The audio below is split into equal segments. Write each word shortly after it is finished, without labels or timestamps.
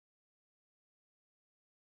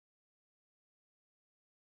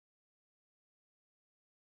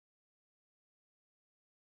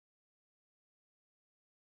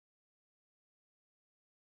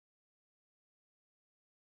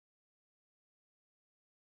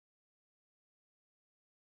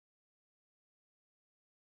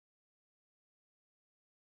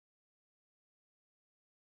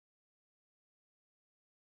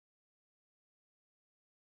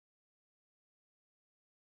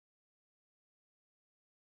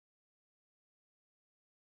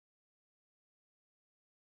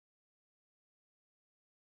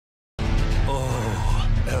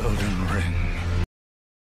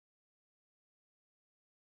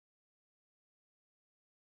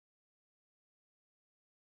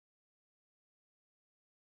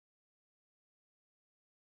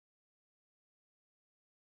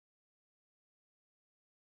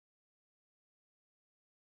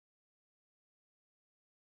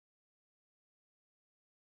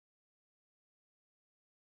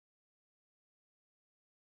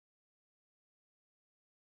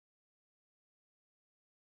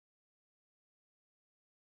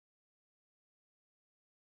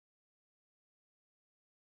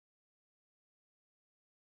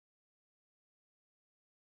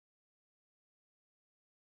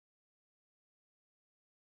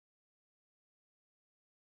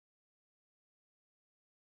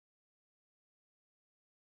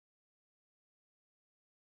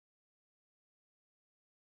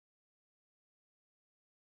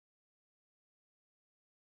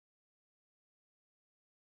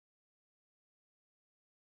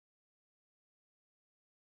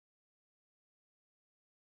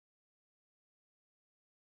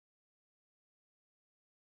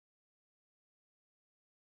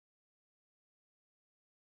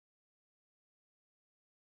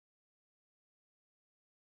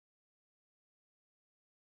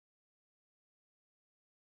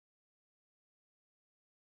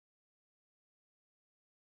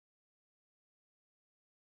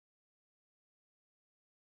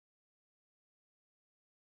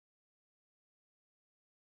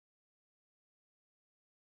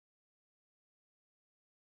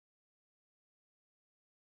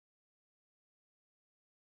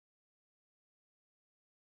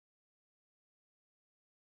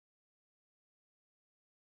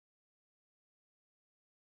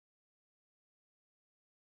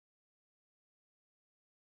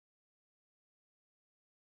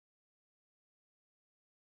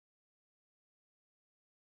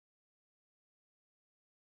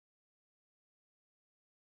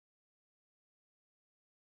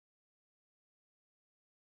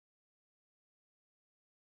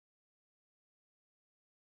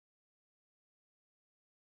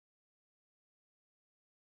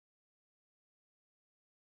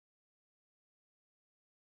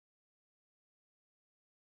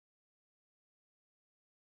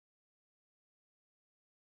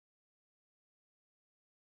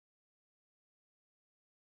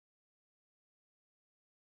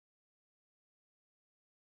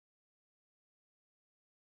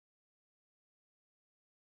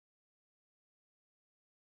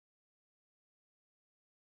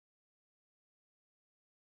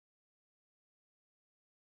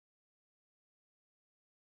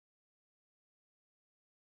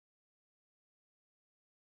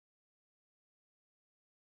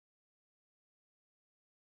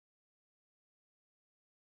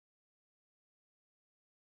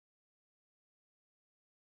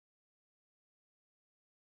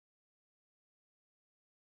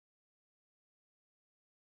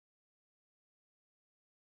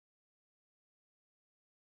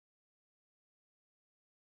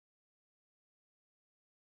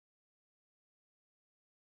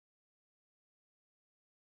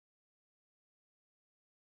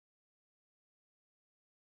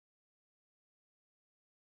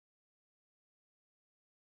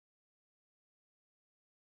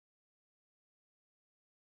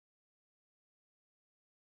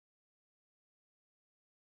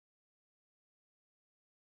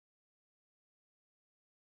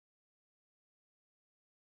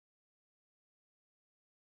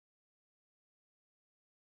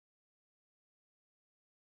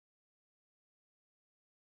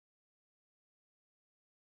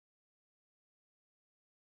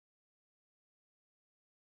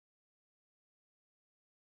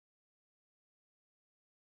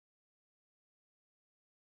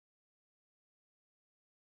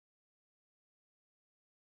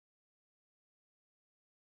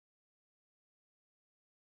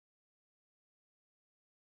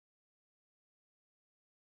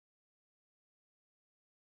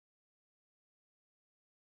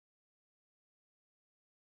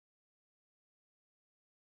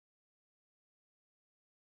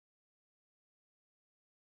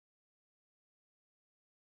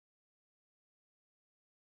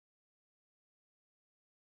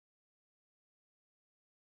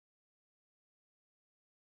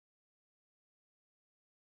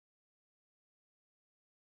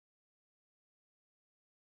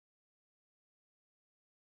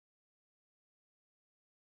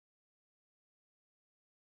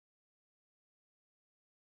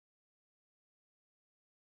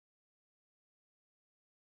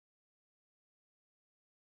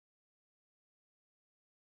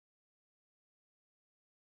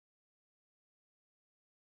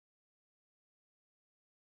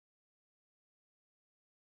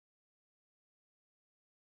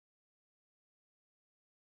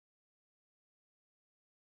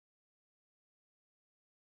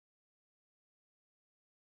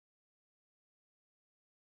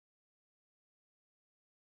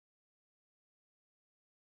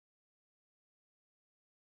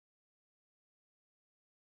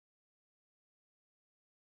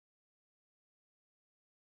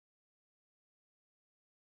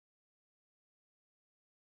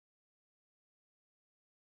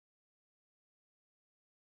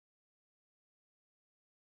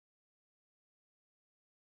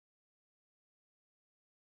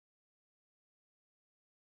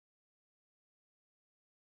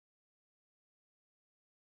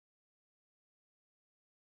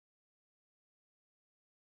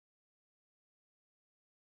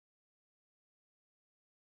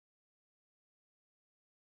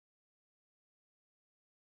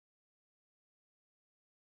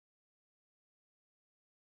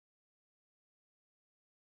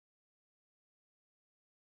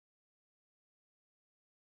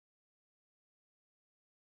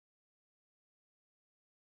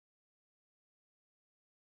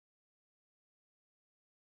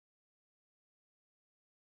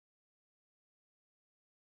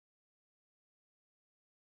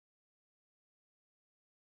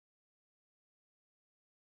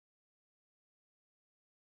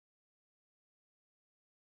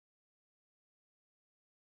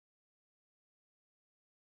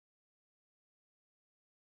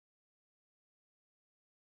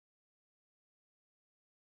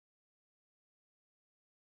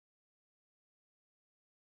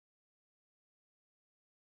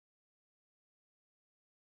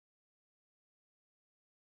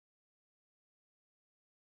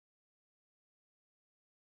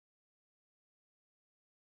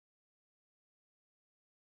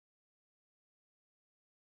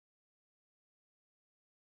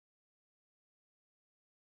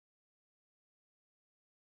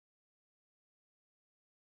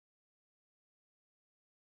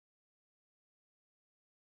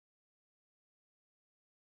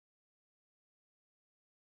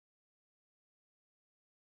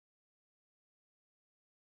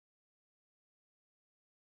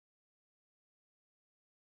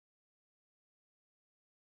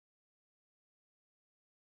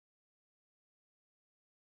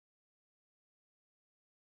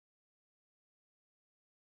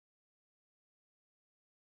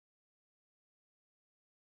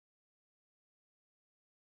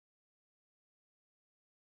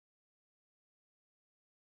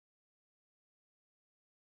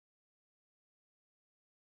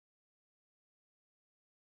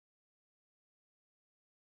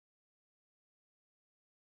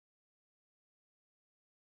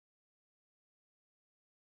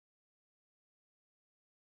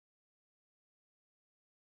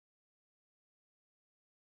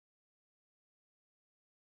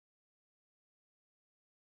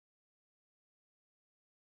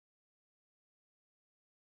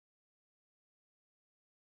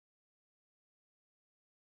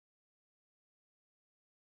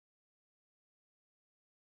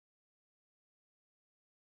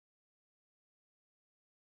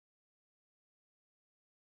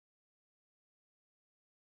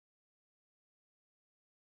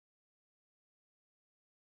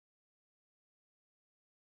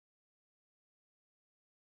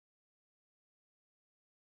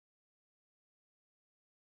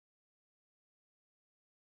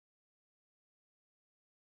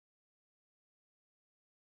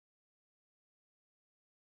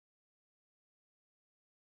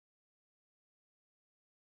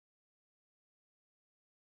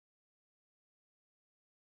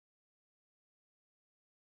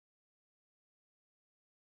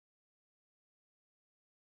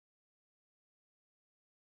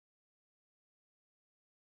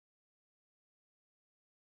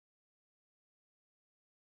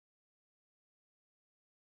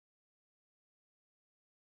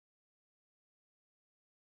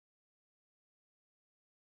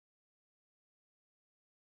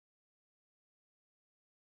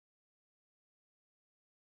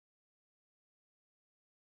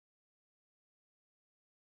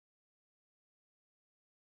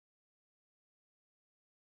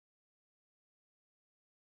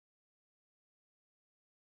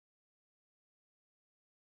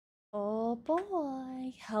Oh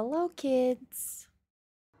boy. Hello, kids.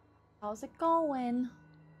 How's it going?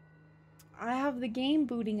 I have the game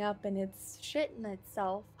booting up and it's shitting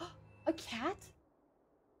itself. A cat?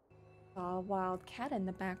 A wild cat in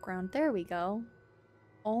the background. There we go.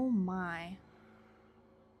 Oh my.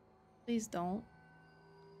 Please don't.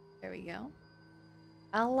 There we go.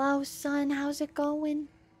 Hello, son. How's it going?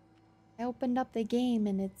 I opened up the game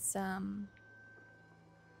and it's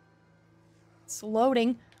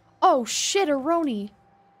loading. Oh shit, Aroni.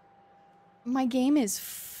 My game is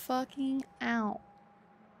fucking out.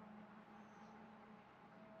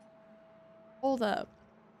 Hold up.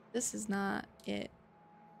 This is not it.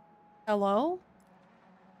 Hello?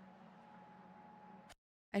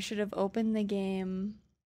 I should have opened the game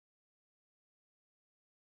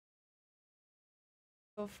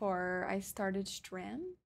before I started stream.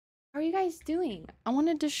 How are you guys doing? I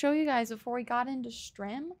wanted to show you guys before we got into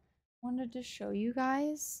stream. I wanted to show you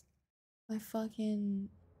guys my fucking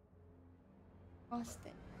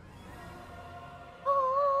frosting.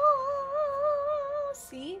 Oh,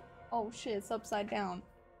 see? Oh shit, it's upside down.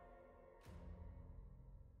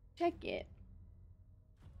 Check it.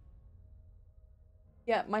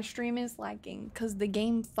 Yeah, my stream is lagging because the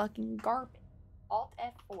game fucking garbage. Alt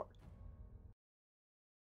F4.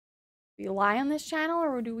 Do we lie on this channel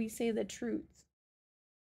or do we say the truth?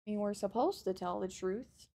 I mean, we're supposed to tell the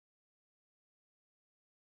truth.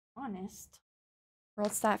 Honest. Or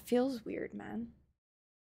else that feels weird, man.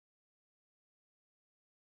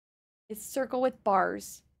 It's circle with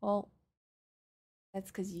bars. Well,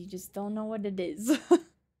 that's because you just don't know what it is.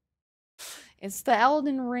 It's the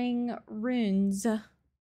Elden Ring runes.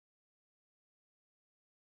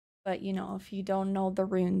 But, you know, if you don't know the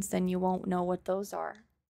runes, then you won't know what those are.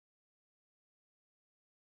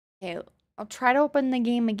 Okay, I'll try to open the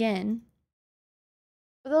game again.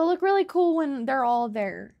 But they'll look really cool when they're all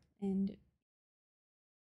there. And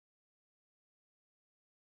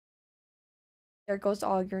there goes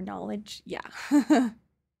all your knowledge. Yeah.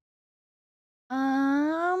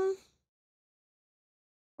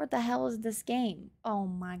 What the hell is this game? Oh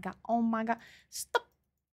my god. Oh my god. Stop.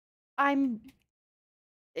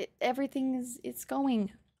 Everything is, it's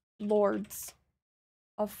going. Lords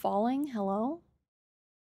of Falling. Hello?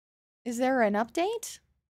 Is there an update?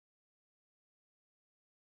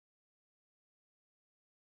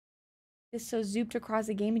 This so zooped across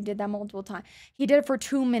the game. He did that multiple times. He did it for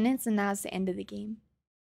 2 minutes and that's the end of the game.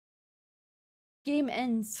 Game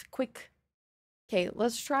ends quick. Okay,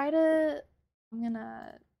 let's try to... I'm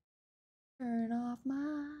gonna turn off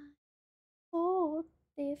my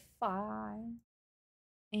Spotify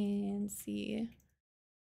and see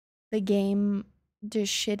the game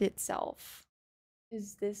just shit itself.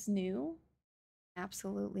 Is this new?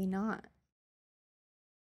 Absolutely not.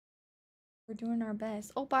 We're doing our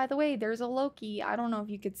best. Oh, by the way, there's a Loki. I don't know if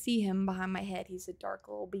you could see him behind my head. He's a dark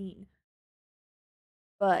little bean.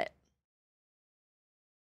 But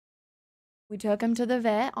we took him to the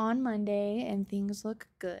vet on Monday and things look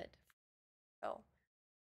good. So,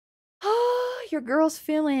 oh, your girl's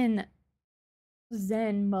feeling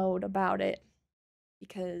zen mode about it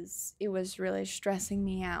because it was really stressing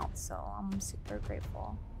me out. So I'm super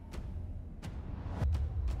grateful.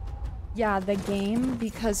 Yeah, the game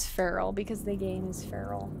because the game is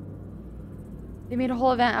feral. They made a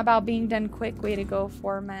whole event about being done quick. Way to go,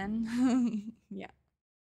 4men. Yeah.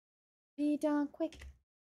 Be done quick.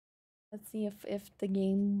 Let's see if the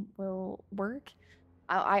game will work.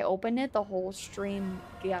 I opened it, the whole stream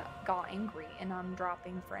got angry, and I'm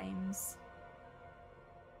dropping frames.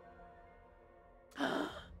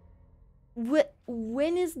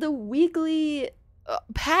 When is the weekly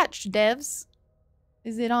patch, devs?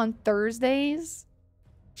 Is it on Thursdays?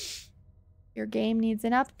 Your game needs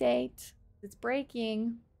an update. It's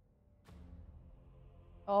breaking.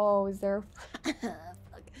 Oh, is there...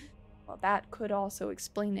 Well, that could also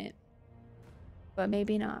explain it. But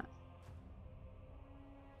maybe not.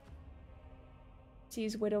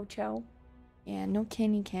 Sees Widow Cho. Yeah, no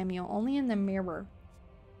Kenny cameo. Only in the mirror.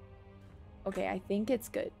 Okay, I think it's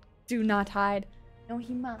good. Do not hide. No,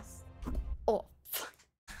 he must. Oh.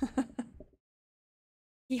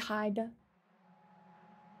 He hide.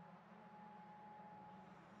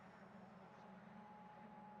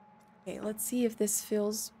 Okay, let's see if this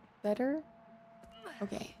feels better.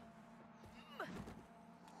 Okay.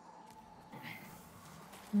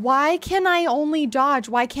 Why can I only dodge?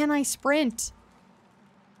 Why can't I sprint?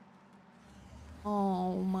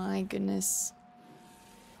 Oh my goodness.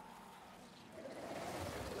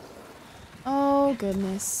 Oh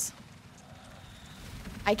goodness.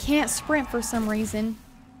 I can't sprint for some reason.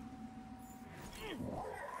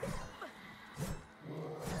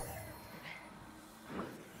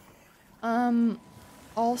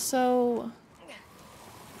 Also,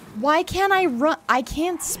 why can't I run? I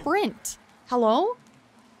can't sprint. Hello?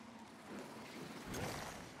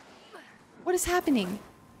 What is happening?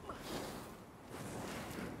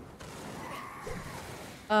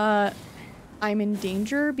 I'm in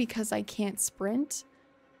danger because I can't sprint.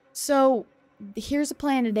 So, here's a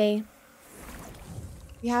plan today.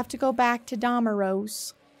 We have to go back to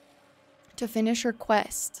Damaros to finish her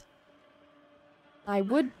quest. I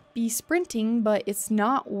would be sprinting, but it's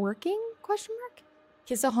not working? Question mark?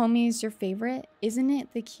 Kiss a homie is your favorite? Isn't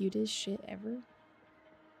it the cutest shit ever?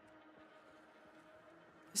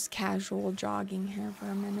 Just casual jogging here for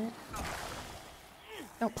a minute.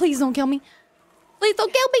 No, please don't kill me. Please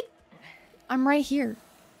don't kill me. I'm right here.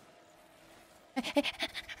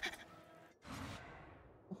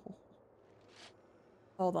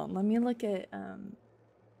 Hold on, let me look at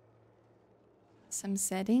some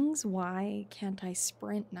settings. Why can't I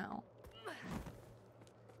sprint now?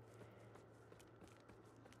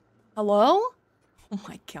 Hello? Oh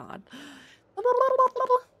my god.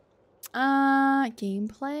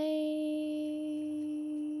 Gameplay.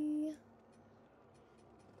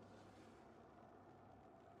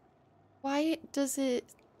 Why does it...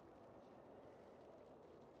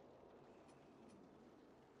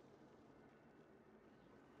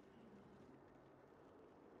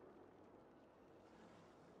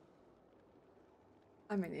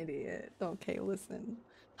 I'm an idiot. Okay, listen.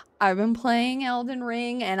 I've been playing Elden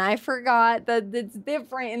Ring and I forgot that it's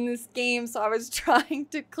different in this game, so I was trying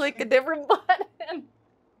to click a different button.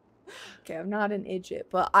 Okay, I'm not an idiot,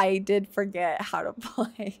 but I did forget how to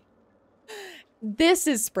play. This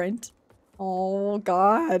is sprint. Oh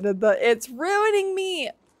god, it's ruining me.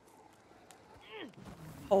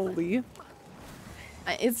 Holy.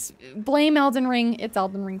 It's blame Elden Ring. It's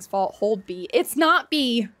Elden Ring's fault. Hold B. It's not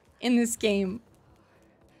B in this game.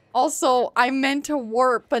 Also, I meant to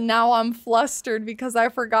warp, but now I'm flustered because I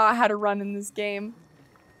forgot how to run in this game.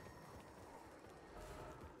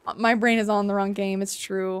 My brain is on the wrong game, it's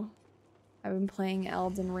true. I've been playing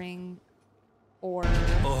Elden Ring or...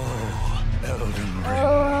 Oh, Elden Ring.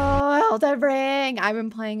 Oh, Elden Ring! I've been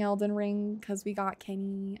playing Elden Ring because we got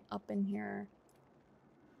Kenny up in here.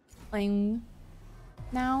 Playing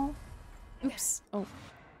now. Oops. Oh.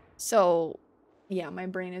 So... yeah, my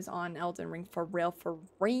brain is on Elden Ring for real, for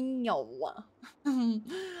real.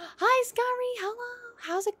 Hi, Scary. Hello.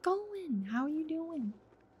 How's it going? How are you doing?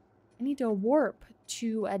 I need to warp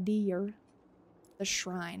to Adir, the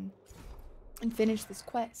shrine, and finish this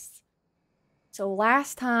quest. So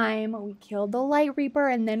last time, we killed the Light Reaper,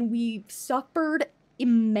 and then we suffered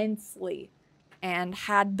immensely and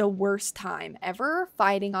had the worst time ever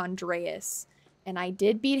fighting Andreas. And I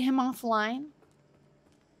did beat him offline,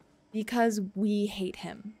 because we hate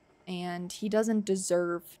him and he doesn't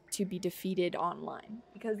deserve to be defeated online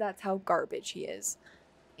because that's how garbage he is.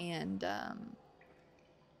 And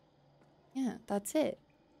yeah, that's it.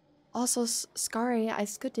 Also, Scary,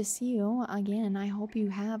 it's good to see you again. I hope you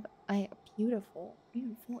have a beautiful,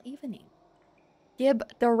 beautiful evening. Gib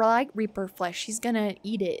the Light Reaper flesh. She's gonna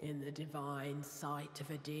eat it. In the divine sight of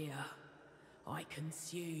a deer, I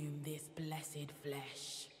consume this blessed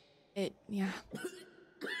flesh. Yeah.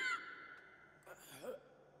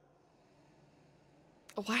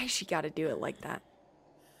 Why she gotta do it like that?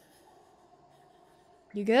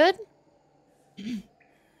 You good?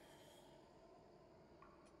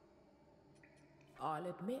 I'll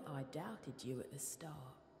admit I doubted you at the start.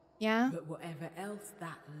 Yeah? But whatever else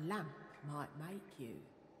that lamp might make you,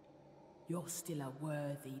 you're still a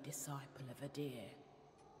worthy disciple of a deer.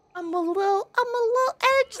 I'm a little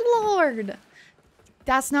edgelord.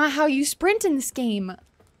 That's not how you sprint in this game.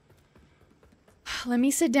 Let me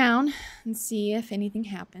sit down and see if anything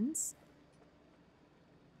happens.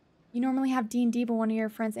 You normally have D&D, but one of your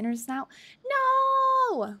friends enters now?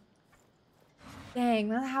 No! Dang,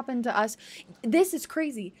 that happened to us. This is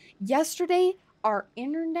crazy. Yesterday, our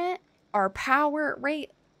internet power went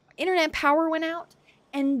out.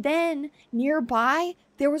 And then nearby,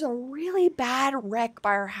 there was a really bad wreck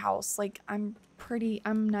by our house. Like, I'm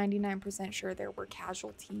 99% sure there were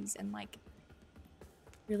casualties and like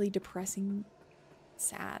really depressing,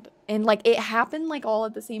 sad. And like it happened like all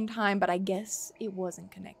at the same time, but I guess it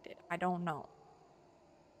wasn't connected. I don't know.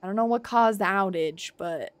 I don't know what caused the outage,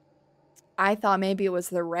 but I thought maybe it was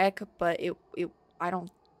the wreck, but it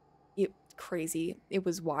crazy. It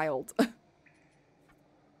was wild.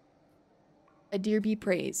 A deer be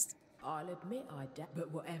praised. I'll admit I doubt,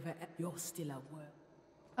 but whatever, you're still a worthy.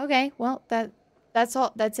 Okay, well, that's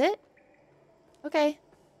all. That's it? Okay.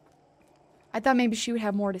 I thought maybe she would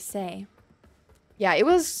have more to say. Yeah, it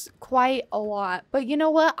was quite a lot. But you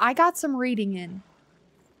know what? I got some reading in.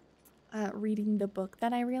 Reading the book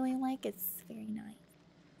that I really like. It's very nice.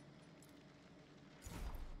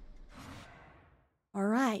 All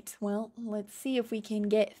right. Well, let's see if we can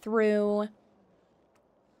get through.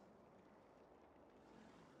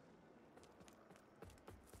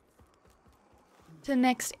 To the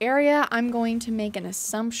next area. I'm going to make an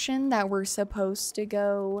assumption that we're supposed to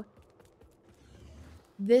go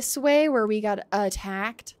this way where we got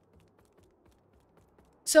attacked.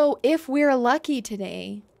 So if we're lucky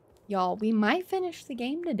today, y'all, we might finish the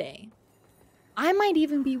game today. I might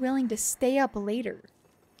even be willing to stay up later.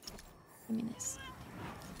 I mean,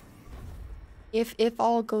 if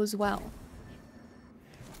all goes well.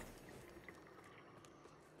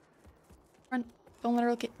 Run. Don't let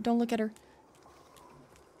her don't look at her.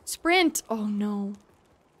 Sprint. Oh no.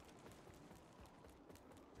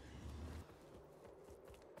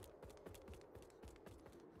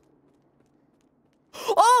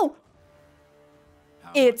 Oh!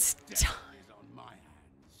 It's time.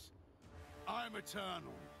 I'm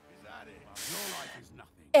eternal. Is that it? Your life is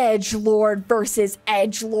nothing. Edgelord versus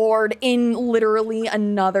Edgelord in literally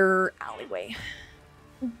another alleyway.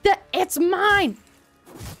 It's mine!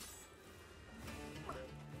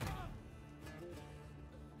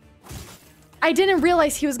 I didn't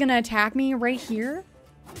realize he was gonna attack me right here.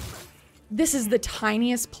 This is the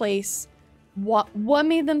tiniest place. What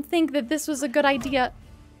made them think that this was a good idea?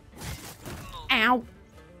 Ow.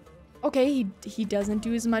 Okay, he doesn't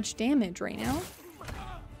do as much damage right now.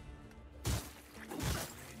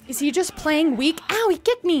 Is he just playing weak? Ow, he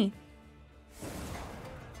kicked me.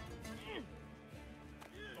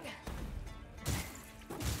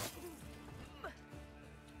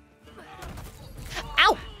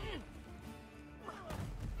 Ow.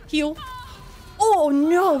 Heal. Oh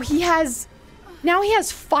no, he has... Now he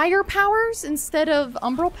has fire powers instead of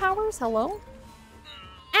umbral powers? Hello?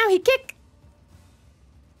 Ow, he kicked.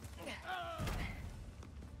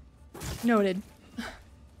 Noted.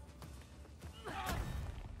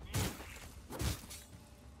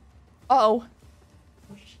 Uh-oh.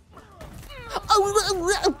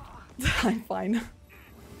 Oh, I'm fine.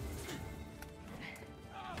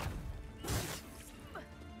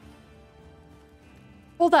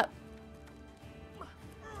 Hold up.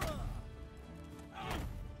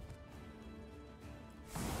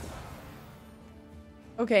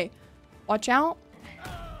 Okay. Watch out.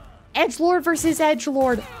 Edgelord versus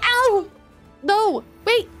Edgelord. Ow! No!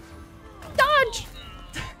 Wait! Dodge!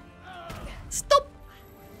 Stop!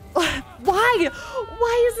 Why?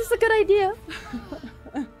 Why is this a good idea?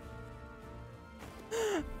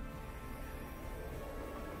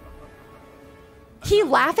 He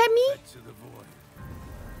laugh at me?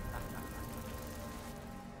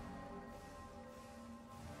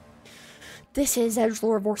 This is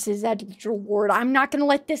Edgelord versus Edgelord. I'm not gonna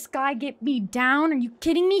let this guy get me down. Are you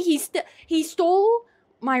kidding me? He stole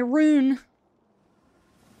my rune.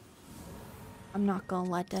 I'm not gonna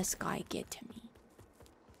let this guy get to me.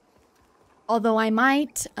 Although I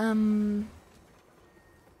might,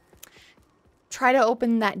 try to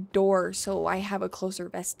open that door so I have a closer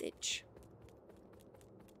vestige.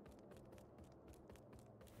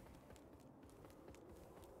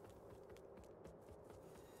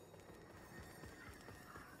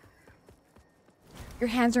 Your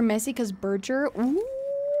hands are messy because Berger. Ooh,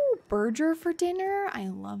 Berger for dinner? I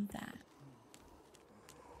love that.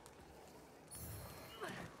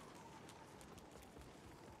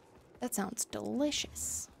 That sounds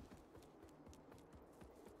delicious.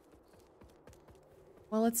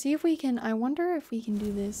 Well, let's see if we can... I wonder if we can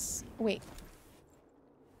do this... Wait.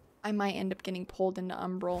 I might end up getting pulled into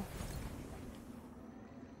Umbral.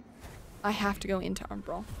 I have to go into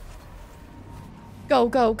Umbral. Go,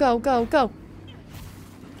 go, go, go, go!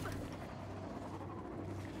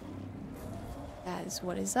 That is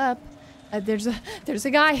what is up. There's a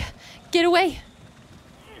guy. Get away!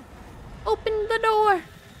 Open the door!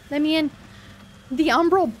 Let me in. The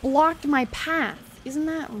Umbral blocked my path. Isn't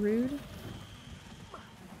that rude?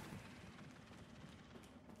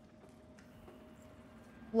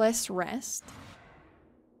 Less rest.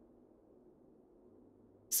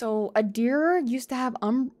 So a deer used to have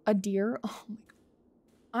a deer. Oh my God.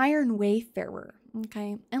 Iron Wayfarer.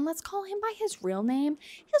 Okay, and let's call him by his real name.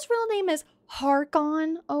 His real name is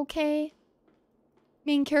Harkon. Okay,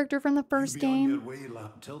 main character from the first game.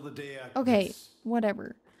 Okay,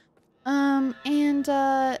 whatever. And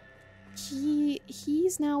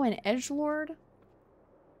he's now an edgelord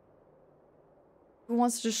who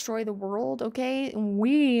wants to destroy the world. Okay, and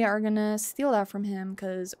we are gonna steal that from him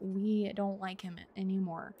because we don't like him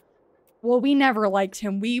anymore. Well, we never liked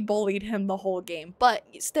him. We bullied him the whole game. But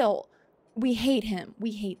still, we hate him.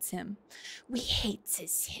 We hates him. We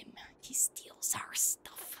hates him. He steals our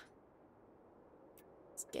stuff.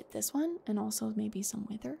 Let's get this one. And also maybe some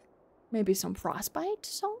wither. Maybe some frostbite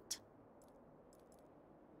salt.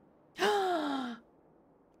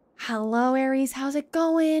 Hello, Aries. How's it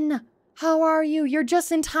going? How are you? You're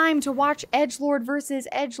just in time to watch Edgelord versus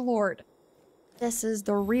Edgelord. This is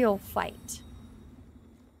the real fight.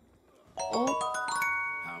 Oh.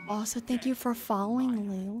 Also, thank you for following,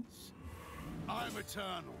 Lou. I'm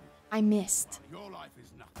eternal. I missed. Your life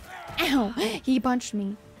is nothing. Ow! He punched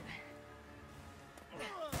me.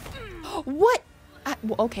 What?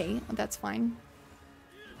 Well, okay, that's fine.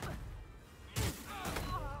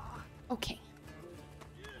 Okay.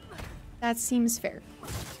 That seems fair.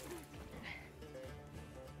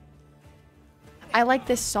 I like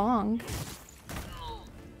this song.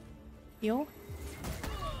 Heal?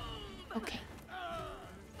 Okay.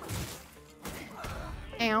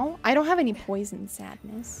 Ow. I don't have any poison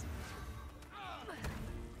sadness.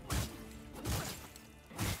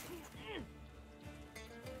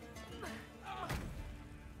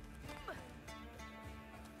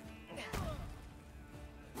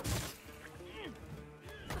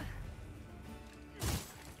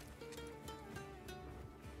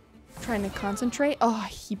 Trying to concentrate. Oh,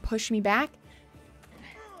 he pushed me back.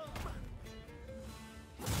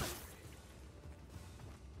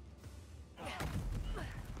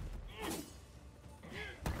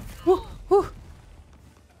 Woo, woo.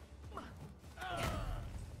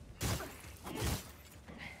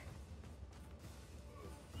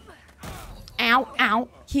 Ow, ow.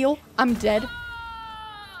 Heal. I'm dead.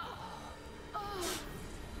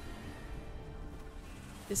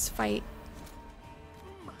 This fight.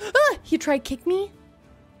 Ah, he tried to kick me.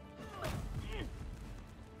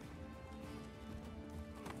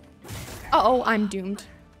 Uh-oh, I'm doomed.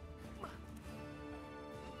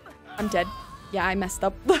 I'm dead. Yeah, I messed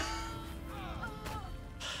up.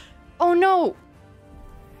 Oh no!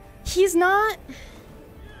 He's not...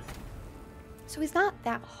 So he's not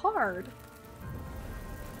that hard.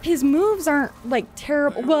 His moves aren't, like,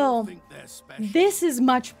 terrible. Well, this is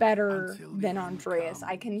much better than Andreas.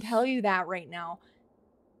 I can tell you that right now.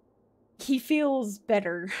 He feels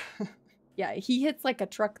better. Yeah, he hits like a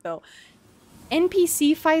truck, though.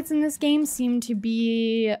 NPC fights in this game seem to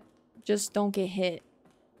be... just don't get hit.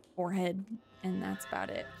 Forehead. And that's about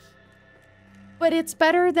it. But it's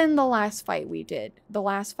better than the last fight we did. The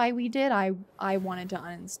last fight we did, I wanted to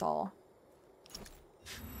uninstall.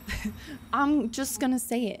 I'm just gonna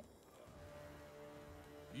say it.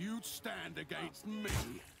 You'd stand against me.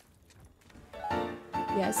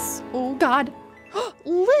 Yes. Oh, God.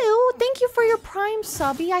 Lou, thank you for your Prime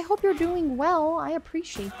subby. I hope you're doing well. I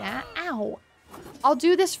appreciate that. Ow. I'll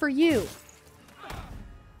do this for you.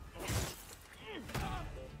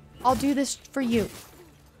 I'll do this for you.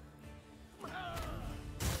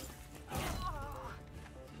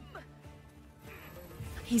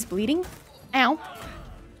 He's bleeding. Ow.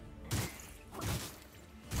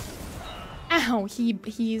 Ow,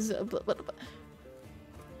 he's...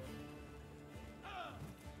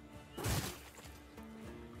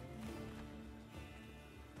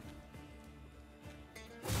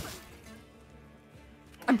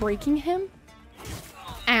 I'm breaking him.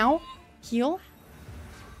 Ow. Heal.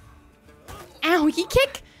 Ow, he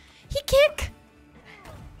kick! He kick!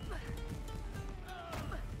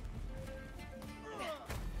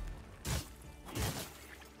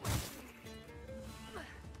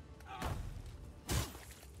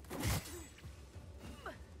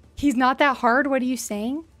 He's not that hard? What are you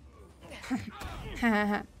saying?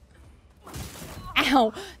 Ow!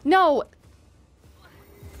 No!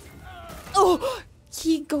 Oh!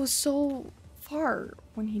 He goes so far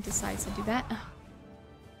when he decides to do that.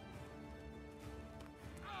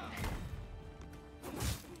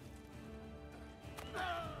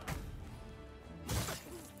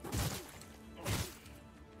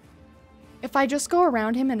 If I just go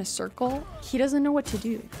around him in a circle, he doesn't know what to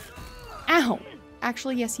do. Ow!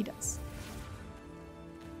 Actually, yes, he does.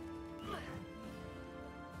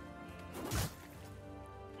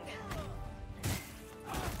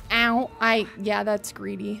 Ow. Yeah, that's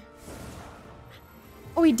greedy.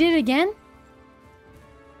 Oh, he did it again?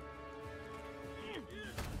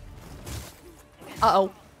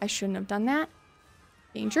 Uh-oh. I shouldn't have done that.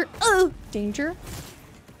 Danger. Oh, danger.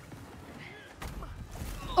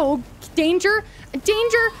 Oh, danger.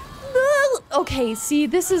 Danger. Okay, see,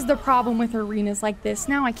 this is the problem with arenas like this.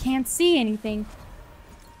 Now I can't see anything.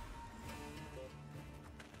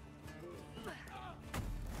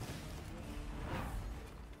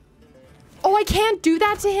 Oh, I can't do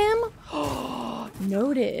that to him?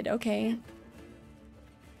 Noted. Okay.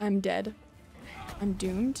 I'm dead. I'm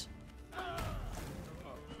doomed.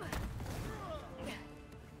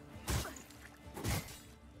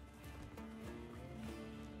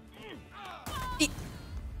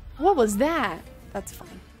 What was that? That's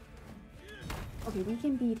fine. Okay, we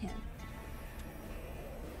can beat him.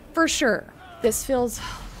 For sure. This feels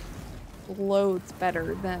loads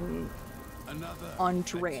better than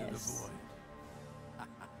Andreas.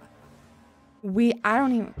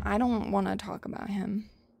 I don't want to talk about him.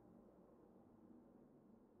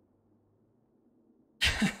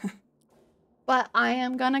 But I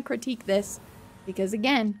am gonna critique this because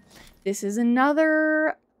again, this is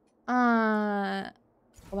another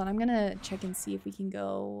hold on, I'm gonna check and see if we can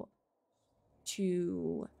go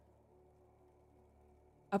to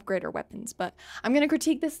upgrade our weapons, but I'm gonna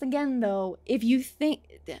critique this again though. If you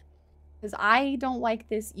think, because I don't like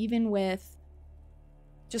this even with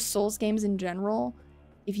just Souls games in general,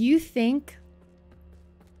 if you think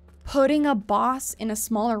putting a boss in a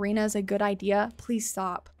small arena is a good idea, please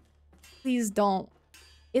stop. Please don't.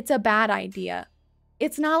 It's a bad idea.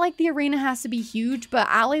 It's not like the arena has to be huge, but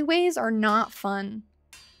alleyways are not fun.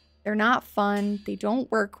 They're not fun. They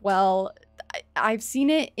don't work well. I've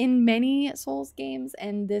seen it in many Souls games,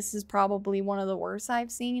 and this is probably one of the worst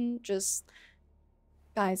I've seen. Just,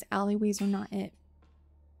 guys, alleyways are not it.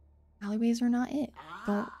 Alleyways are not it.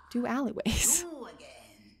 Don't do alleyways.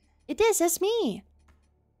 It is, it's me.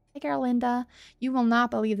 Hey, girl, Linda. You will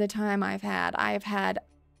not believe the time I've had. I've had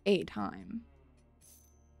a time.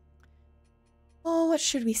 Oh, what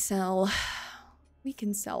should we sell? We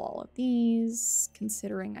can sell all of these,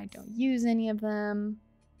 considering I don't use any of them.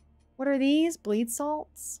 What are these? Bleed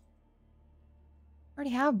salts? I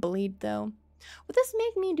already have bleed, though. Would this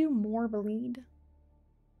make me do more bleed?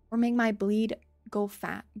 Or make my bleed go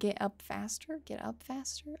get up faster? Get up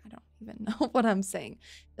faster? I don't even know what I'm saying.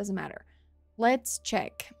 Doesn't matter. Let's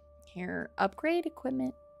check. Here, upgrade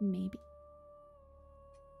equipment, maybe.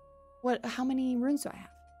 How many runes do I have?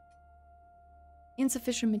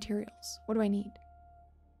 Insufficient materials. What do I need?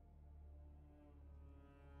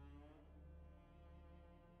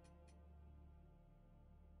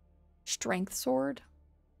 Strength sword.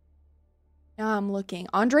 Now I'm looking.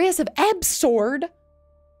 Andreas of Ebb's sword.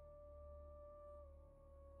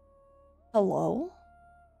 Hello?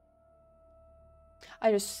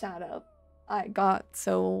 I just sat up. I got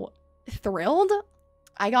so thrilled.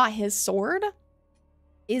 I got his sword.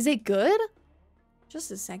 Is it good?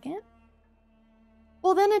 Just a second.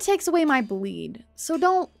 Well, then it takes away my bleed. So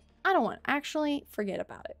I don't want, actually, forget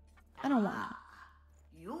about it. I don't want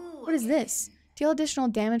it. What is this? Deal additional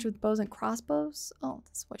damage with bows and crossbows? Oh,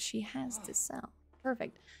 that's what she has to sell.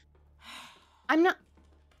 Perfect. I'm not...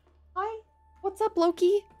 Hi? What's up,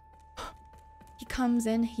 Loki? He comes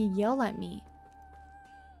in, he yell at me.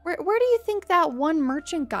 Where do you think that one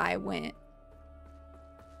merchant guy went?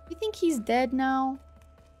 You think he's dead now?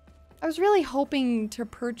 I was really hoping to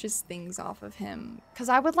purchase things off of him, because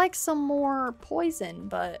I would like some more poison,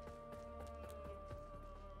 but...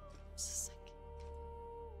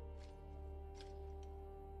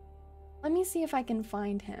 Let me see if I can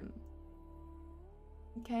find him.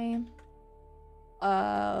 Okay.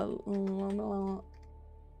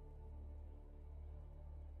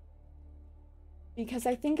 Because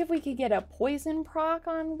I think if we could get a poison proc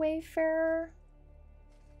on Wayfarer,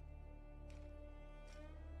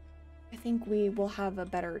 I think we will have a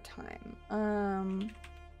better time.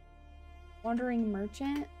 Wandering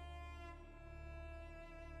merchant.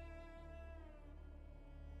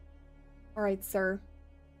 All right, sir.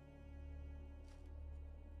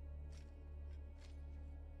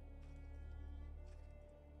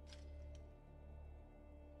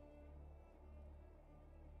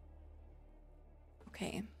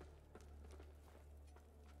 Okay.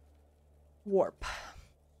 Warp.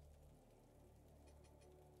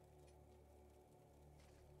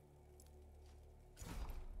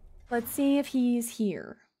 Let's see if he's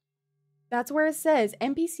here. That's where it says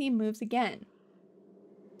NPC moves again.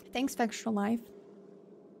 Thanks, Extra Life.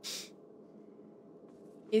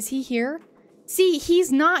 Is he here? See,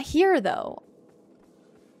 he's not here though.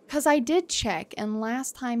 Because I did check, and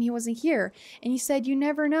last time he wasn't here. And he said, you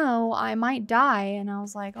never know, I might die. And I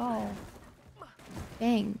was like, oh,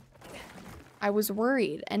 dang. I was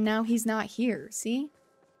worried, and now he's not here, see?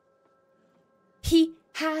 He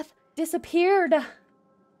hath disappeared.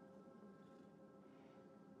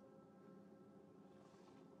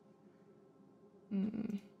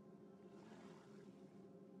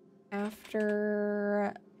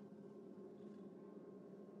 After...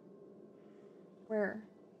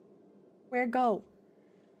 Where go?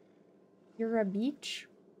 You're a beach?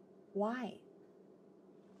 Why?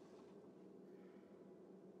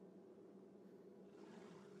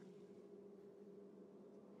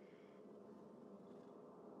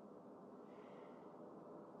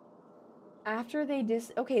 After they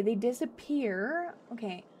they disappear.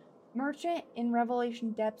 Okay. Merchant in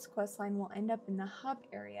Revelation Depths questline will end up in the hub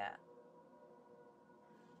area.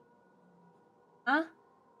 Huh?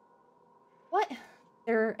 What?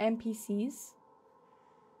 They're NPCs?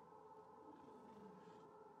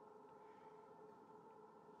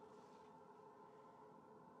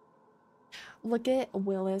 Look at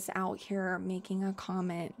Willis out here making a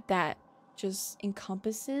comment that just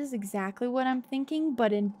encompasses exactly what I'm thinking,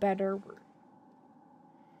 but in better words.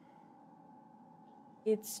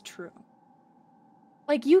 It's true.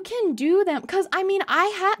 Like, you can do them, because, I mean,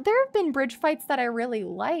 there have been bridge fights that I really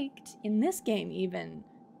liked in this game, even.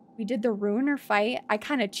 We did the Ruiner fight. I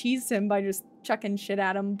kind of cheesed him by just chucking shit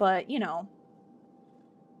at him, but, you know.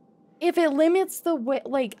 If it limits the way,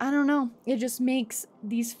 like, I don't know. It just makes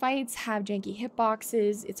these fights have janky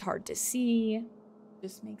hitboxes. It's hard to see.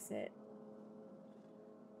 Just makes it.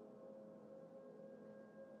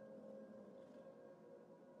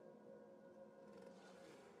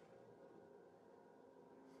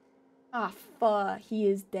 Ah, fuck. He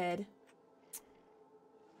is dead.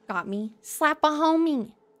 Got me. Slap a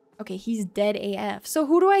homie. Okay, he's dead AF. So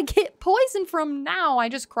who do I get poison from now? I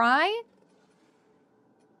just cry?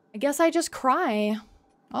 I guess I just cry.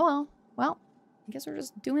 Oh well. Well, I guess we're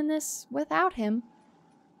just doing this without him.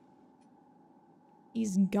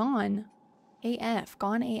 He's gone. AF.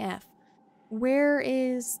 Gone AF. Where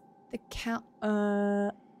is the count?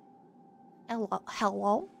 Hello?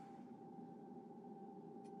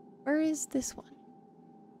 Where is this one?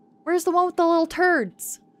 Where's the one with the little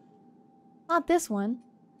turds? Not this one.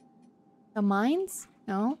 The mines?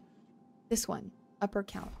 No. This one. Upper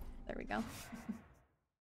count. There we go.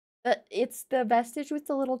 It's the vestige with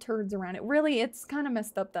the little turds around it. Really, it's kind of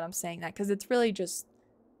messed up that I'm saying that because it's really just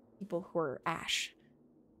people who are ash.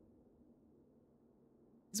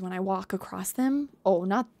 Because when I walk across them... Oh,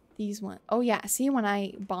 not these ones. Oh, yeah. See, when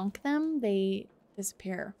I bonk them, they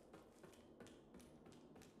disappear.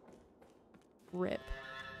 Rip.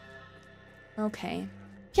 Okay.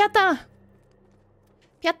 Pieta!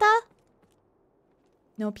 Pieta?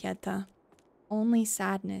 No Pieta. Only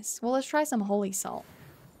sadness. Well, let's try some holy salt.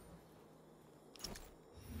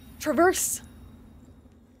 Traverse!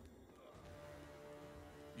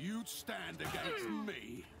 You'd stand against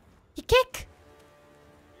me. He kick!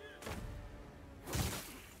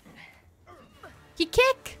 He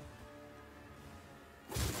kick!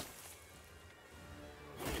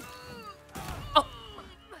 Oh!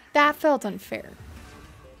 That felt unfair.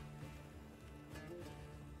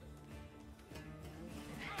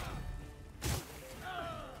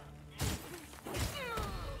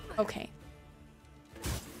 Okay.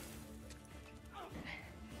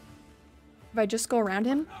 If I just go around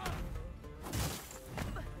him.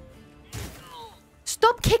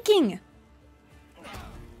 Stop kicking!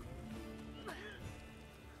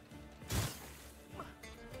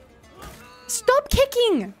 Stop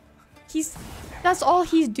kicking! That's all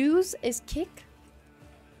he does is kick.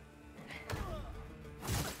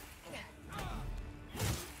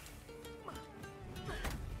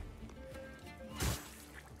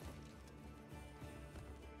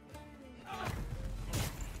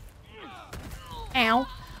 Ow.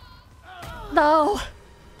 No.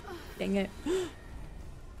 Dang it.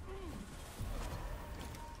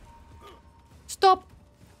 Stop.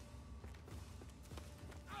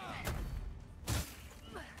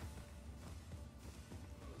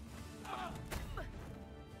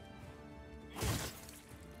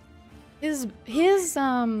 His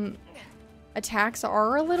attacks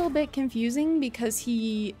are a little bit confusing because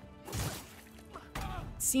he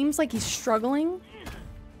seems like he's struggling.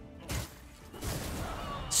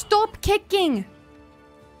 Stop kicking!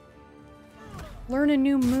 Learn a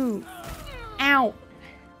new move. Ow.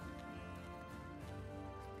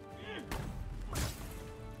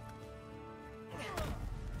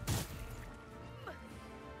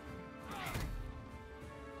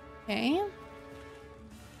 Okay.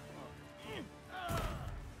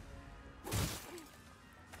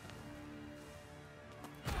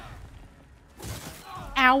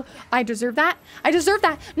 Ow. I deserve that. I deserve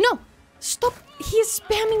that. No. Stop. He's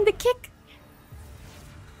spamming the kick.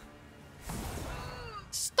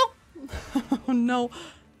 Stop. Oh, no.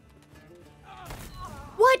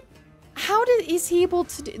 What? How is he able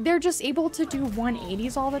to do? They're just able to do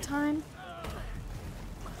 180s all the time?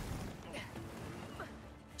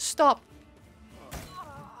 Stop.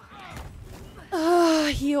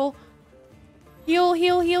 Heal. Heal,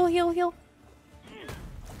 heal, heal, heal, heal.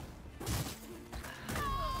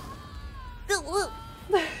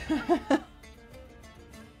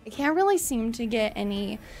 I can't really seem to get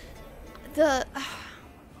any... The...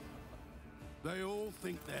 They all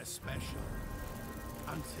think they're special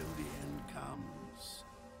until the end comes.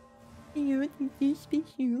 You think you're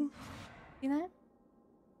special. See that?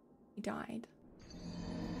 He died.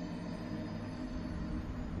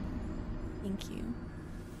 Thank you.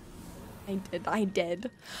 I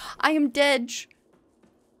did. I am dead.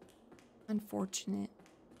 Unfortunate.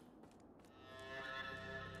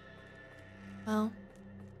 Well,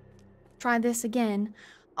 try this again.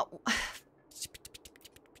 Oh.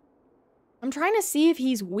 I'm trying to see if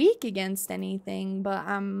he's weak against anything, but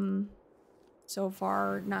I'm so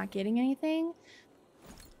far not getting anything.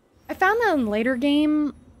 I found that in later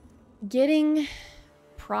game, getting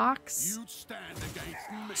procs. You'd stand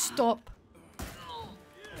against me. Stop.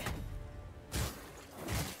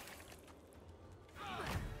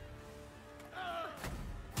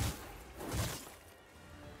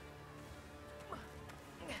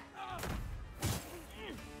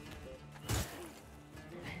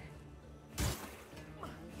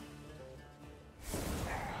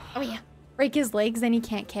 Oh yeah. Break his legs, then he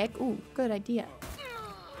can't kick. Ooh, good idea.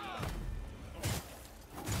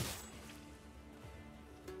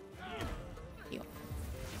 Heal.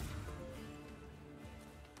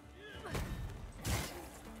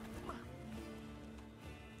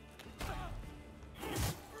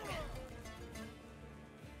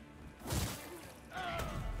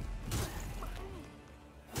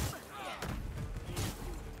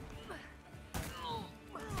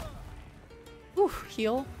 Ooh,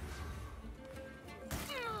 heal.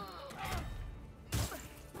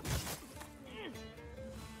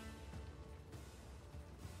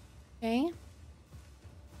 Okay.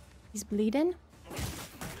 He's bleeding.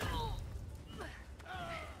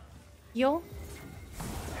 Heal.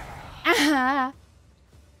 Ah!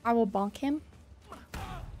 I will bonk him.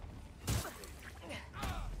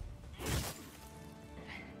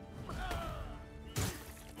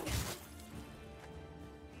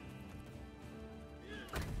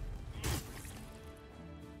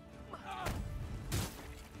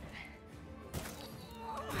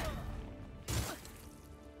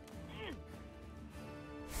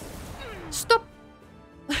 Stop!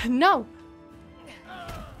 No!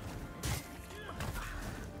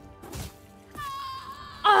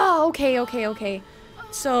 Oh, okay.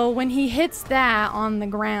 So when he hits that on the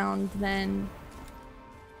ground, then...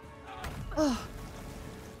 Oh.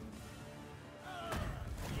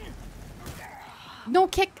 No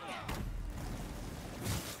kick!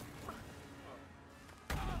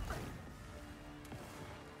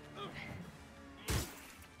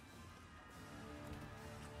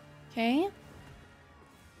 Okay.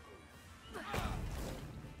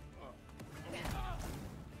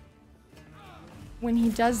 When he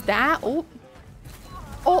does that, oh.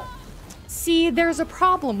 See, there's a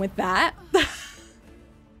problem with that.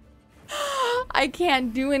 I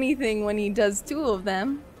can't do anything when he does two of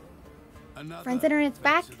them. Friends Internet's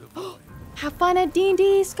back. Have fun at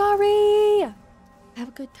D&D, Scary. Have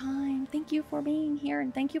a good time. Thank you for being here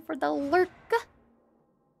and thank you for the lurk.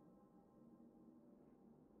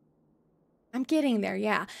 I'm getting there,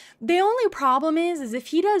 yeah. The only problem is if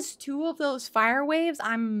he does two of those fire waves,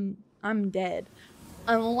 I'm dead.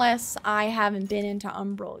 Unless I haven't been into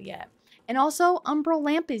Umbral yet. And also, Umbral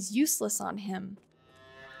Lamp is useless on him.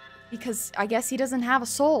 Because I guess he doesn't have a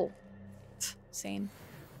soul. Same.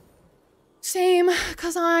 Same,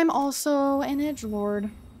 because I'm also an edgelord.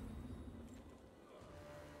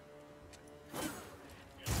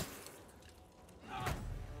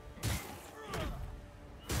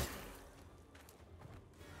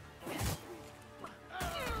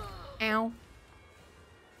 Ow.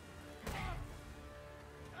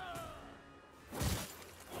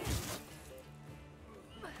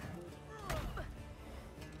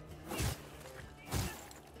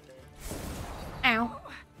 Ow.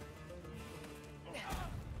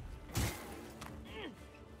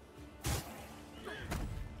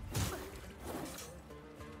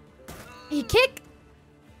 He kick.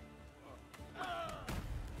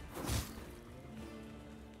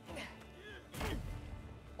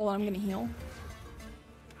 Oh, I'm gonna heal.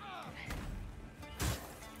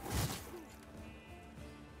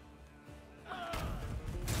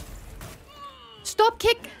 Stop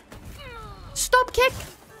kick. Stop kick.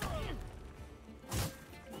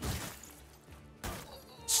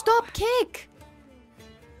 Stop kick.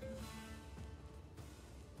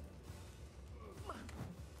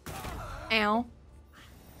 Ow.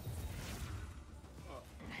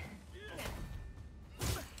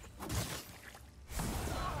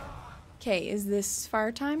 Okay, is this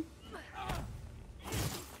fire time?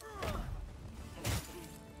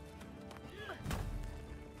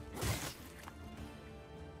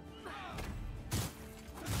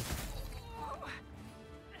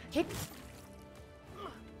 Kick.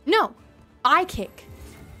 No, I kick.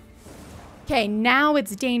 Okay, now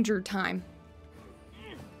it's danger time.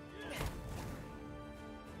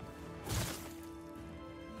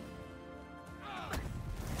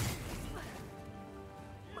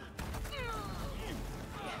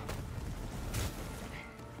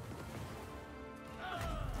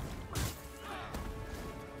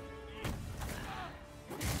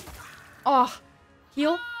 Oh,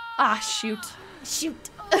 heal. Ah, shoot. Shoot.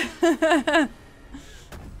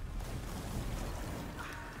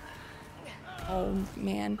 Oh,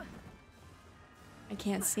 man. I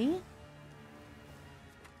can't see.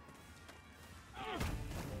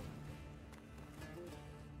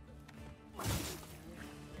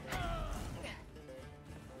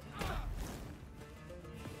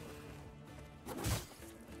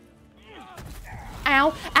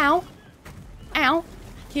 Ow, ow, ow.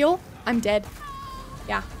 Heal. I'm dead.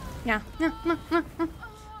 Yeah, yeah.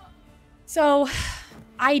 So,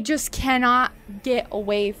 I just cannot get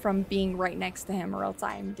away from being right next to him or else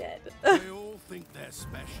I am dead. They all think they're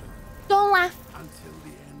special Don't laugh. until the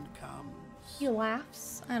end comes. He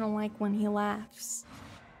laughs. I don't like when he laughs.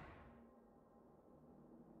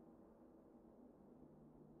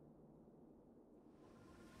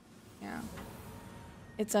 Yeah.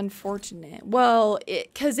 It's unfortunate. Well,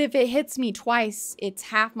 because if it hits me twice, it's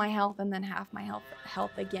half my health and then half my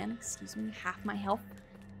health again. Excuse me, half my health.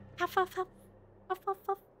 Half.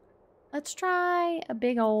 Let's try a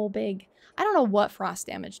big old big. I don't know what frost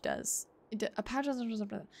damage does. A patch.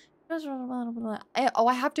 Oh,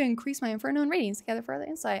 I have to increase my Inferno and Radiance together for other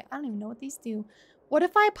insight. I don't even know what these do. What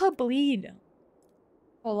if I put bleed?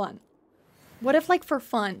 Hold on. What if, like, for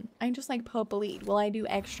fun, I just, like, put bleed? Will I do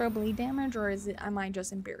extra bleed damage, or am I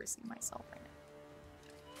just embarrassing myself right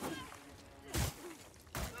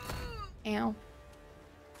now? Ow.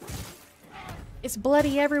 It's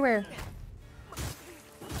bloody everywhere.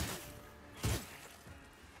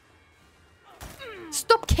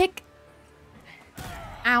 Stop kick!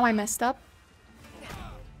 Ow, I messed up.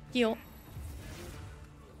 Heal.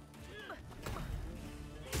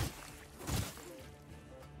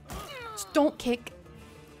 Don't kick.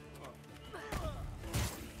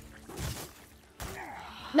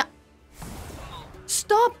 No.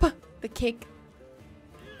 Stop the kick.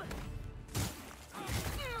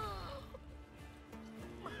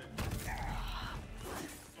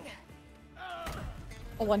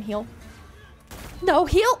 Oh, one heal. No,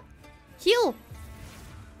 heal. Heal.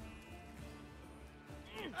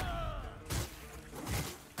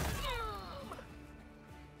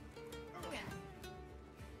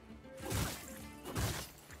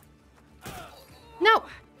 No!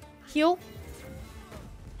 Heal.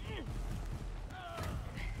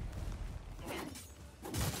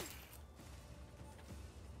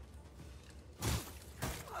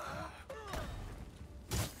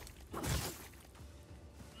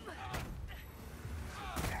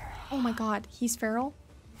 Oh my god, he's feral?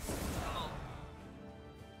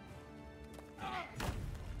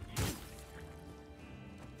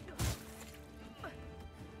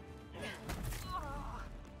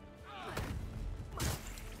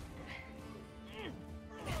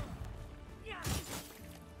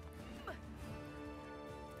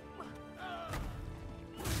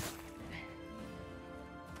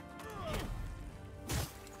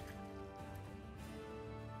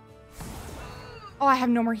 Oh, I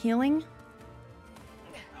have no more healing?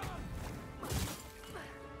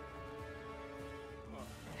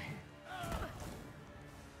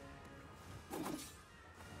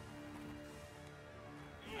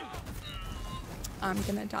 I'm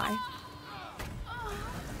gonna die.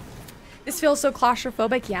 This feels so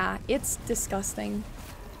claustrophobic. Yeah, it's disgusting.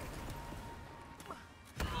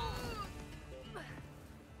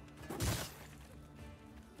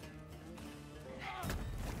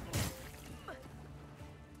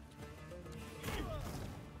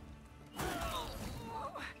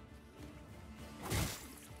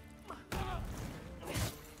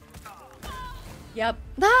 Yep.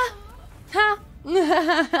 Ah!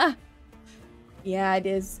 Ha! Yeah, it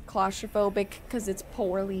is claustrophobic because it's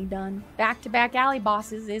poorly done. Back-to-back alley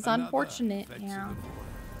bosses is unfortunate. Yeah.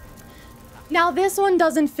 Now, this one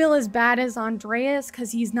doesn't feel as bad as Andreas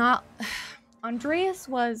because he's not... Andreas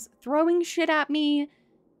was throwing shit at me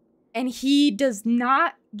and he does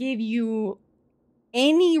not give you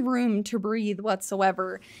any room to breathe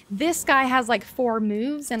whatsoever. This guy has like 4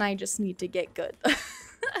 moves and I just need to get good.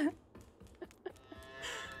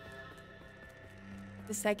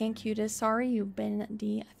 The second cutest. Sorry, you've been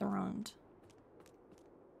dethroned.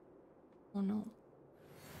 Oh no.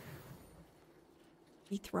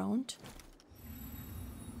 Dethroned?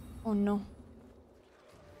 Oh no.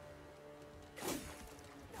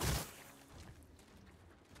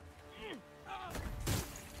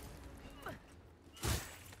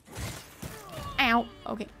 Ow.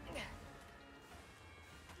 Okay.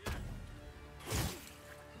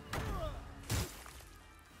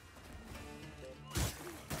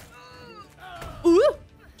 Ooh!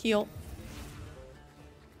 Heal.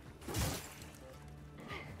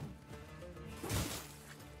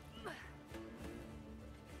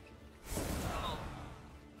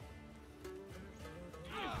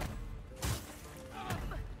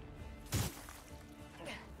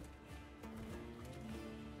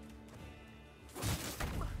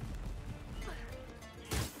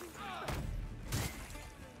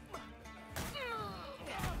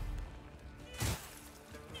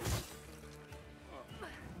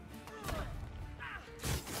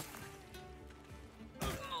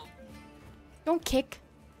 Don't kick.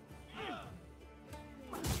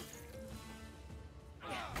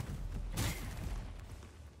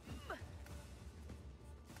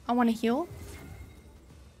 I want to heal.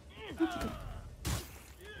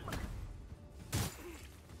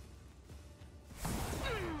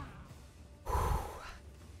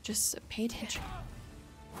 Just pay attention.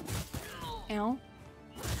 Ow.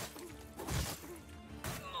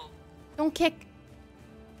 Don't kick.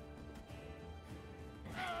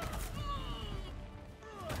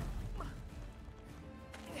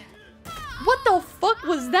 What the fuck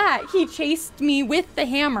was that? He chased me with the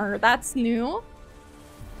hammer. That's new.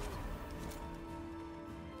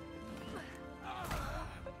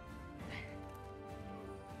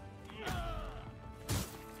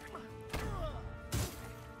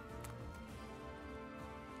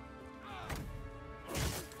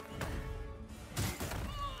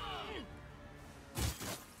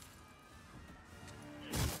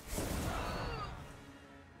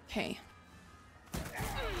 Okay.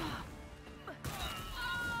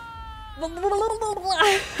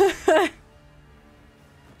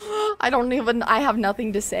 I have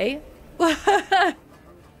nothing to say.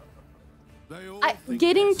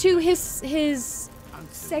 Getting to his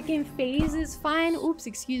second phase is fine. Oops,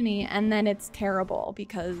 excuse me. And then it's terrible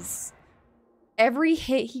because every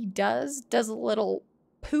hit he does a little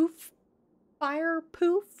poof, fire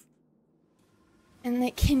poof. And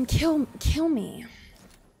it can kill me.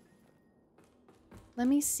 Let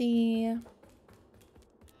me see.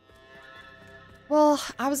 Well,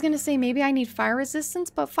 I was gonna say maybe I need fire resistance,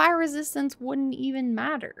 but fire resistance wouldn't even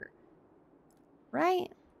matter.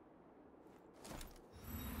 Right?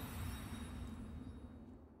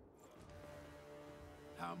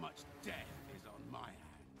 How much death is on my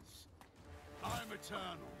hands? I'm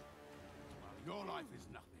eternal. Well, your life is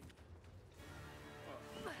nothing.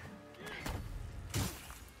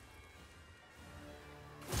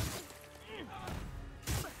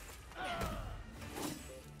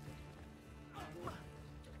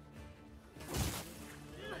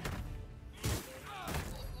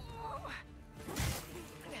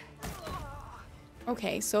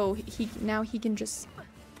 Okay, so now he can just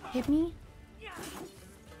hit me?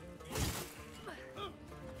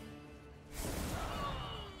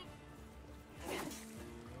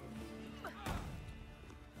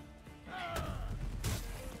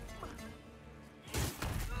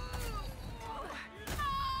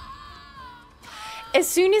 As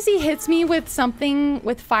soon as he hits me with something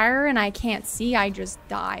with fire and I can't see, I just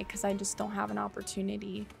die because I just don't have an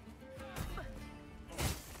opportunity.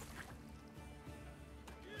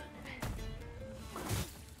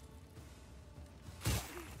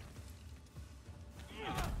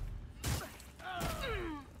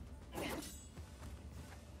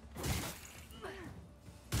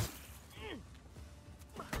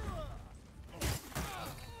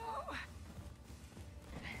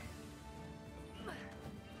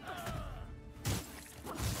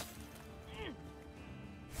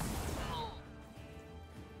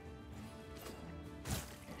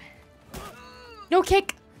 No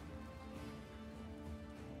kick.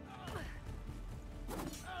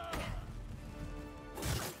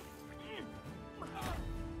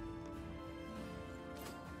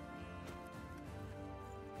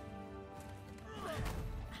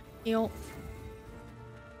 Ew.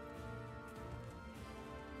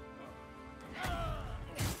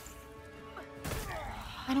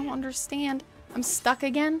 I don't understand. I'm stuck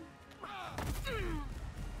again.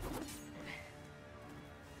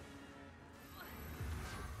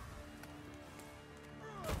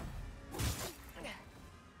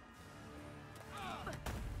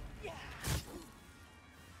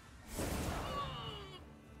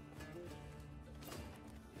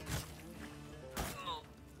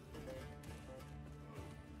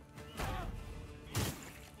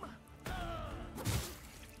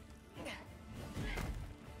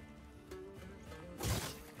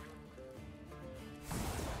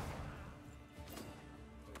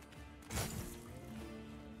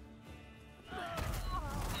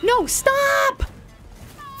 No, stop!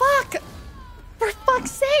 Fuck! For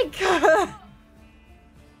fuck's sake! I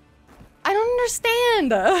don't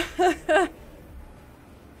understand.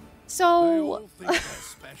 So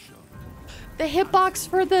the hitbox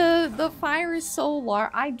for the fire is so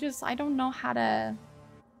large. I don't know how to.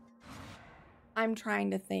 I'm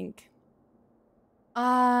trying to think.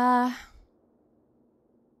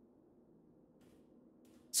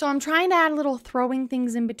 So I'm trying to add little throwing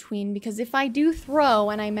things in between, because if I do throw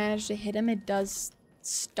and I manage to hit him, it does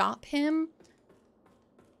stop him.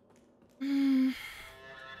 The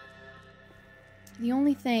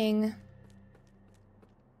only thing...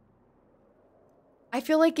 I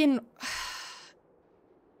feel like in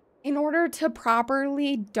order to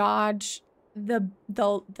properly dodge the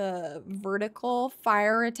vertical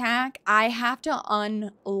fire attack, I have to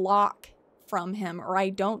unlock from him, or I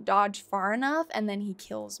don't dodge far enough and then he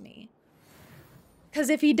kills me. Because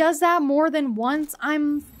if he does that more than once,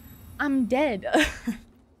 I'm dead.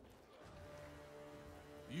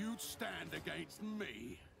 You'd stand against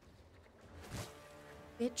me.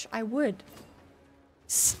 Bitch, I would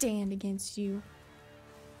stand against you.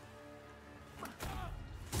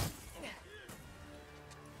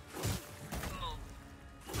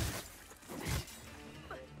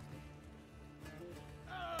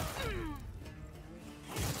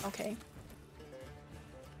 Okay.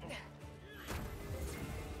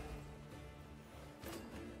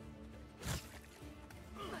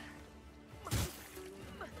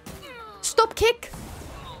 Stop kick.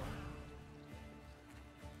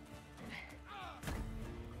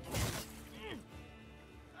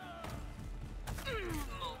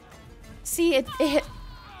 See, it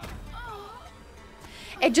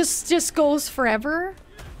just goes forever.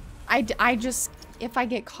 I just, if I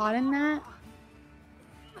get caught in that.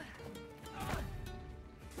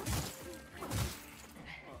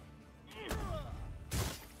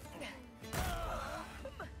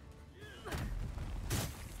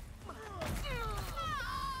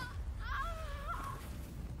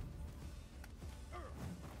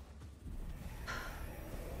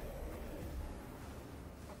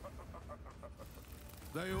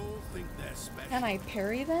 They all think they're special. Can I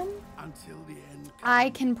parry them? Until the end comes. I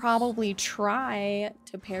can probably try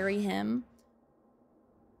to parry him.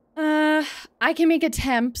 I can make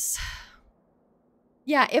attempts.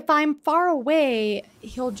 Yeah, if I'm far away,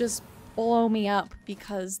 he'll just blow me up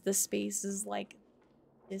because the space is like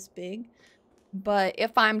this big. But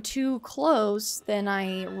if I'm too close, then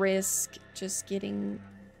I risk just getting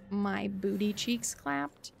my booty cheeks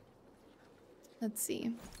clapped. Let's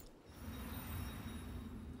see.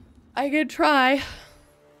 I could try.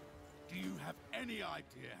 Do you have any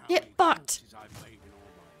idea how Get many fucked. corpses I've made in all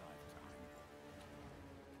my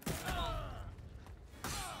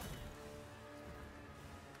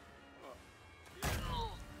lifetime?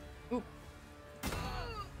 Oop.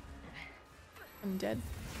 I'm dead.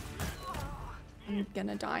 I'm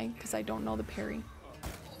gonna die because I don't know the parry.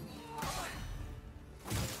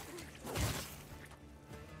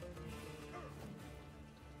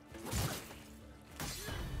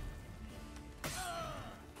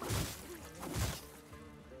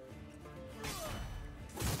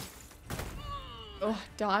 Oh,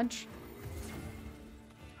 dodge.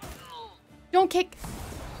 Don't kick.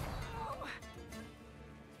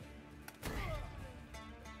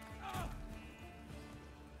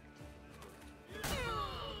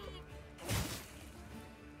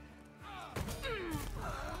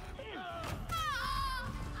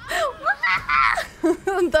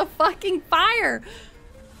 The fucking fire.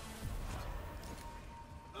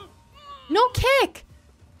 No kick.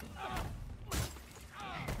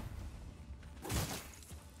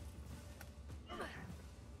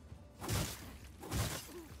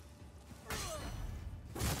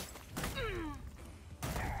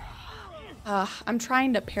 I'm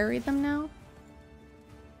trying to parry them now.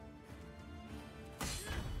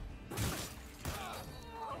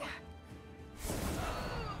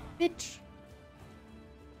 Bitch.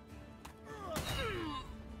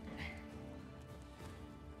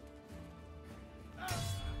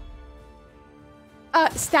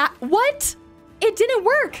 What? It didn't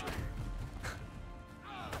work.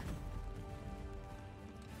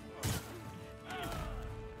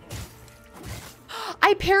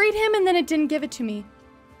 I parried him and then it didn't give it to me.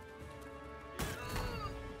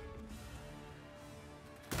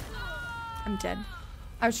 I'm dead.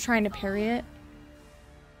 I was trying to parry it.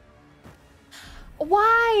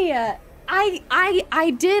 Why?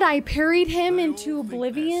 I parried him into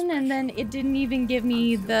oblivion and then it didn't even give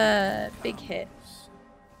me the big hit.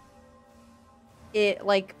 It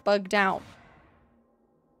like bugged out.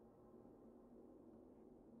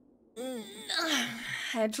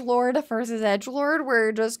 Edgelord versus Edgelord,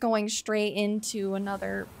 we're just going straight into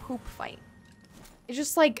another poop fight. It's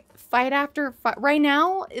just like fight after fight. Right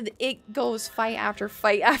now, it goes fight after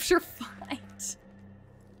fight after fight.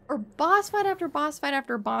 Or boss fight after boss fight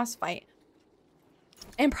after boss fight.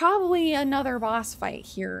 And probably another boss fight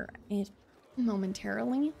here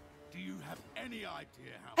momentarily. Do you have any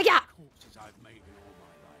idea how Yeah. many corpses I've made in all my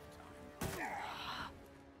lifetime?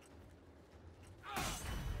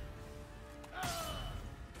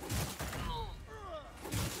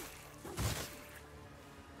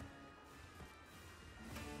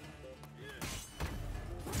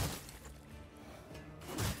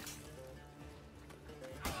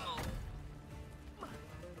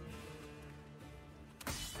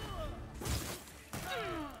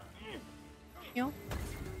 You?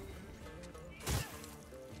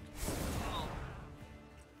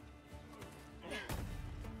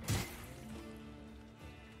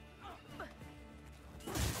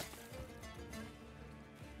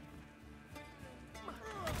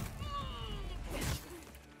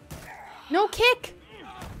 No kick!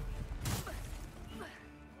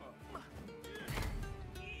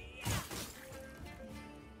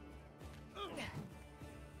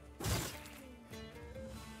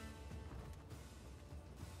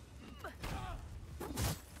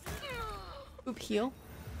 Oop, heal.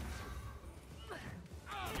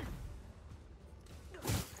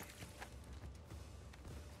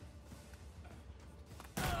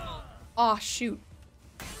 Aw, shoot.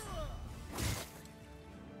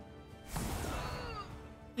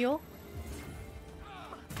 Heal.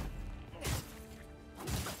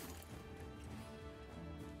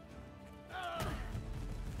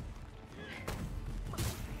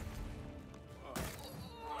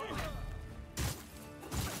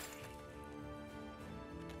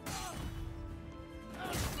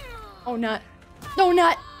 Oh, nut. No,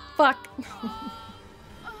 nut! Fuck.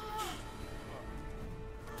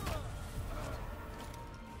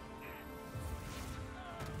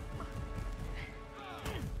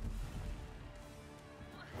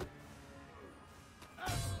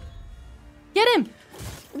 Get him!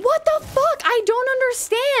 What the fuck? I don't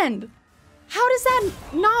understand! How does that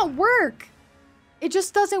not work? It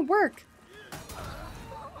just doesn't work.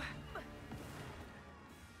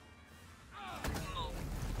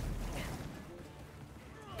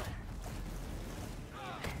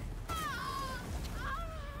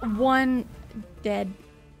 One dead.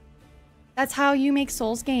 That's how you make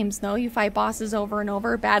Souls games, no? You fight bosses over and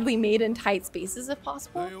over, badly made in tight spaces if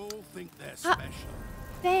possible. They all think they're special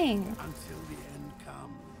Dang. until the end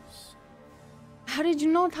comes. How did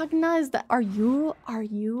you know Takana is that? Are you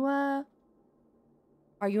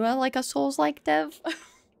like a Souls-like dev?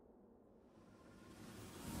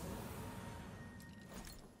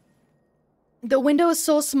 The window is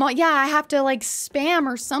so small. Yeah, I have to like spam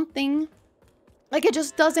or something. Like it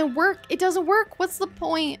just doesn't work. It doesn't work. What's the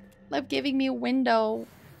point of giving me a window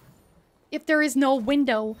if there is no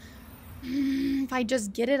window? If I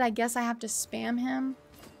just get it, I guess I have to spam him.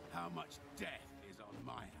 How much death is on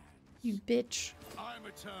my hands? You bitch. I'm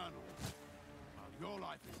eternal, while your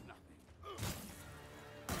life is nothing.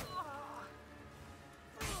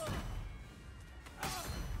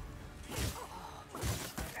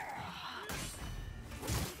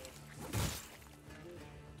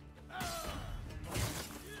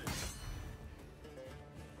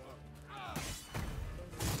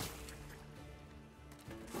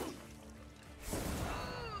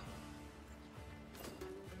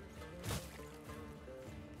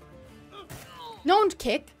 Don't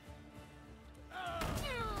kick.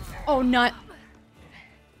 Oh, nut.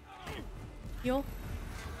 Heal.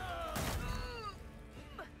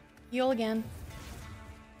 Heal again.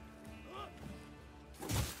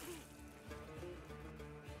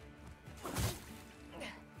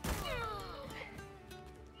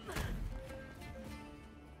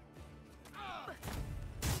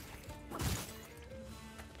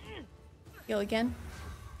 Heal again.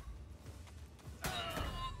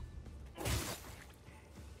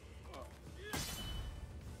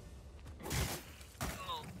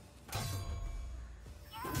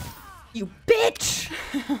 You bitch!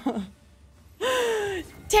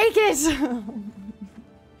 Take it!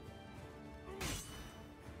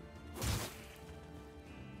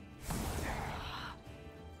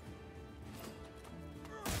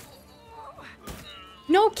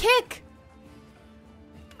 No kick!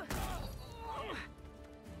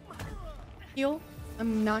 Heal?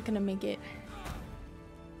 I'm not gonna make it.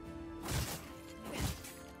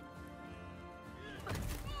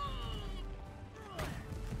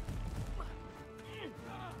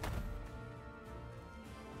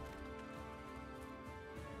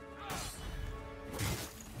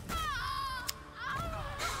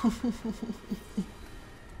 I'm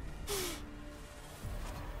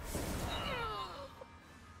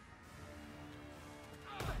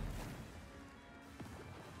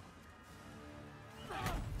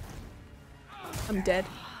dead.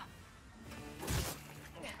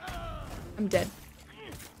 I'm dead.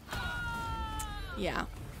 Yeah.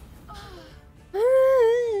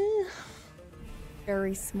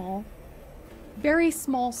 Very small. Very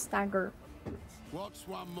small stagger. What's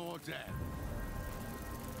one more death?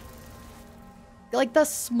 Like the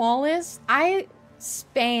smallest, I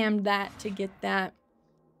spammed that to get that.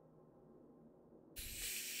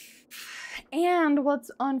 And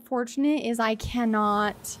what's unfortunate is I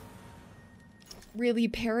cannot really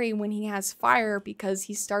parry when he has fire because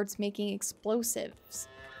he starts making explosives.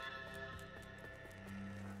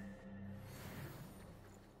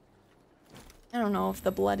 I don't know if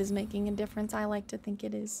the blood is making a difference. I like to think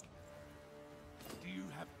it is. Do you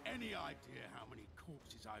have any idea how many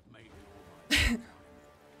corpses I've made in all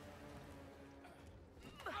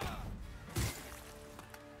my time?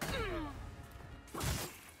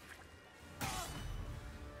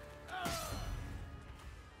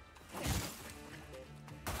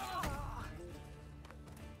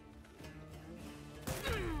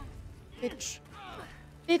 Bitch.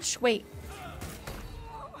 Bitch, wait.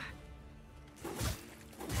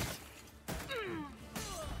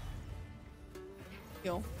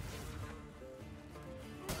 Yo.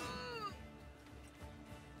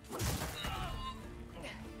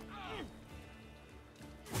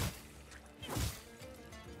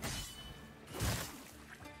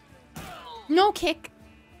 No kick.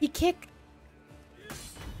 He kick.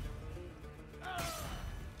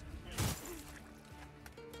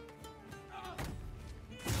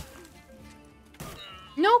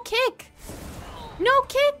 No kick. No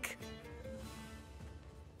kick.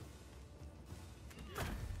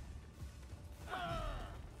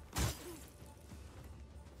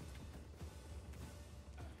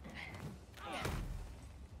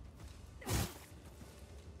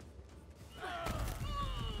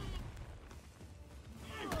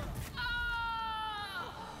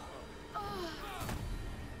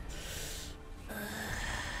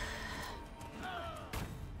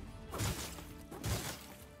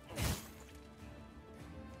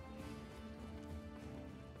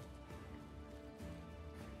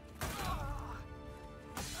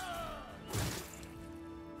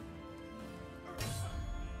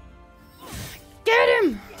 Get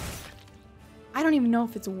him! I don't even know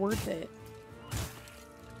if it's worth it.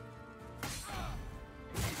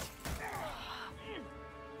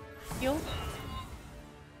 Heal?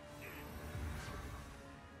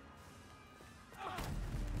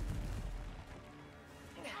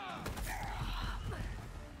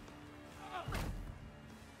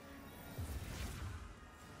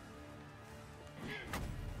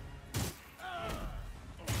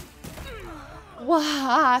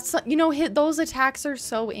 Wow, so, you know, those attacks are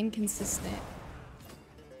so inconsistent.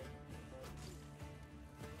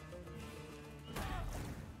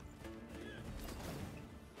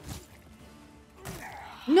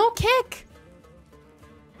 No kick!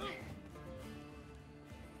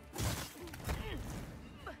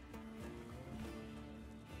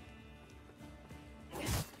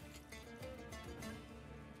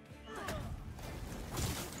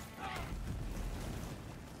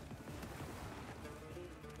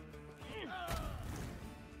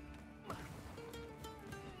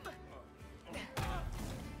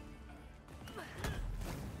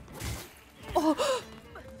 Oh,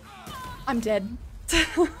 I'm dead.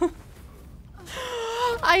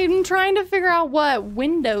 I'm trying to figure out what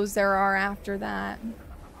windows there are after that,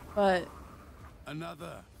 but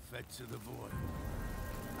Another fed to the void.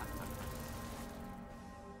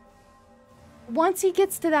 once he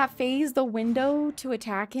gets to that phase, the window to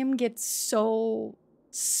attack him gets so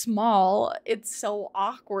small. It's so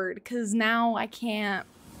awkward because now I can't,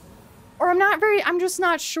 or I'm just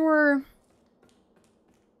not sure.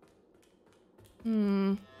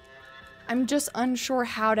 I'm just unsure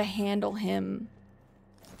how to handle him.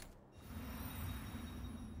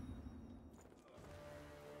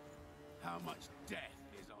 How much death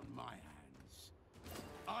is on my hands?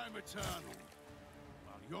 I'm eternal.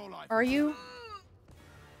 While your life Are you?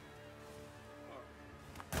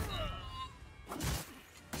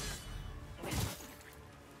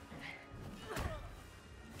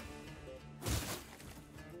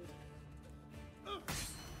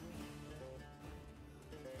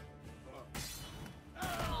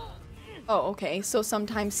 Oh, okay. So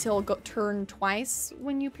sometimes he'll turn twice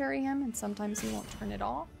when you parry him, and sometimes he won't turn at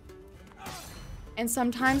all. And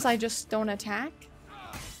sometimes I just don't attack.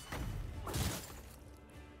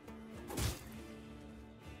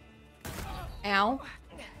 Ow.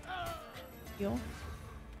 Heal.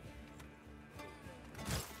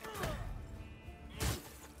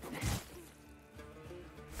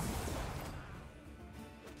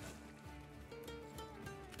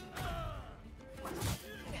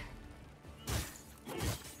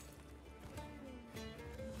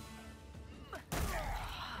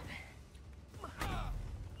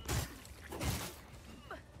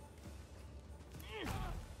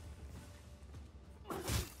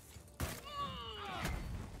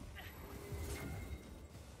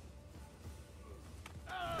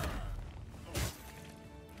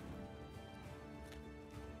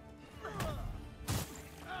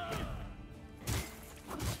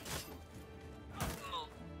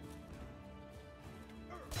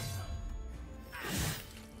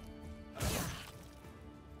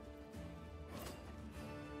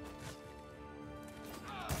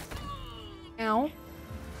 Ow.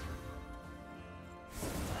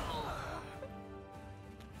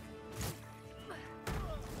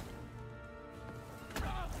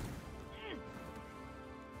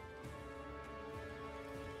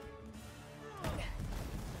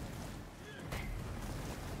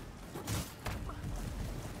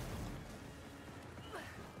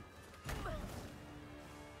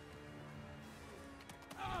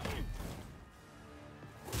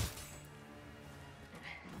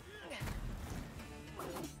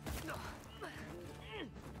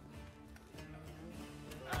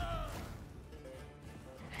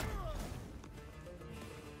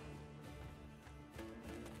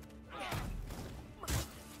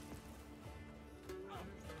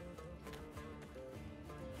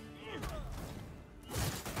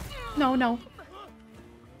 No, no.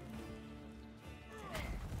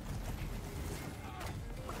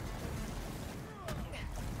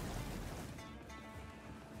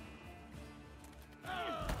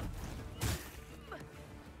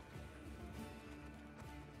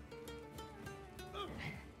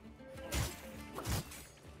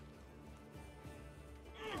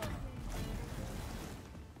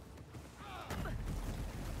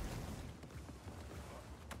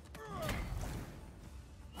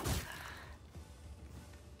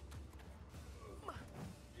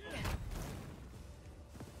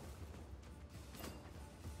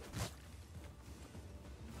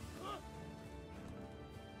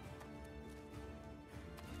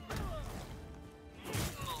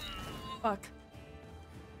 Fuck.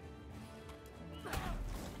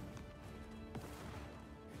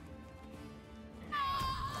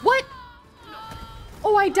 What?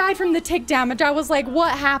 Oh, I died from the tick damage. I was like,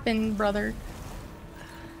 what happened, brother?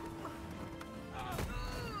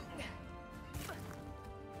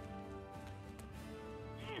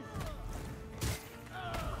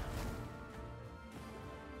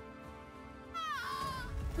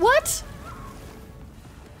 What?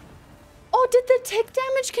 Oh, did the tick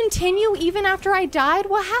damage continue even after I died?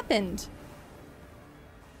 What happened?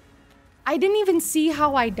 I didn't even see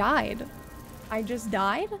how I died. I just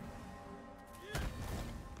died?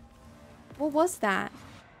 What was that?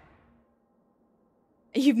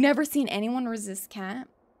 You've never seen anyone resist cat?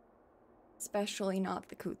 Especially not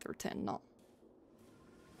the Kutherton, no.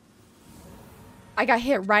 I got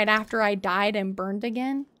hit right after I died and burned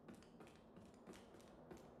again.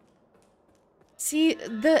 See,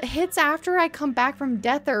 the hits after I come back from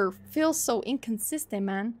death feel so inconsistent,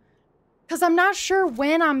 man. Because I'm not sure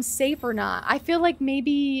when I'm safe or not. I feel like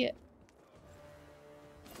maybe...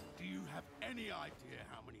 Do you have any idea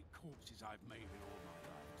how many corpses I've made in all my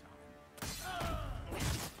lifetime?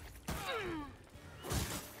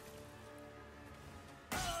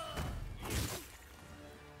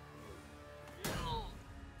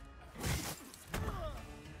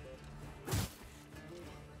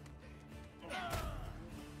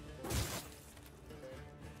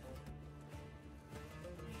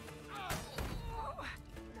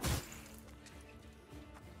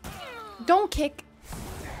 Don't kick.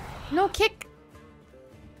 No kick.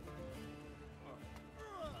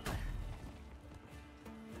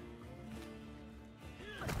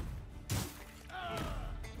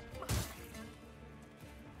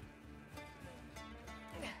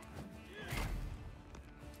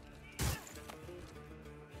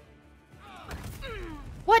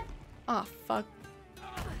 What? Oh, fuck.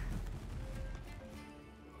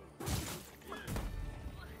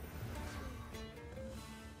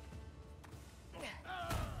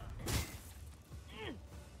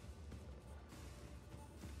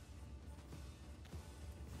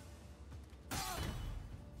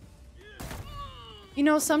 You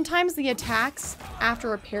know, sometimes the attacks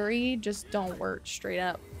after a parry just don't work straight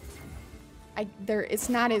up. It's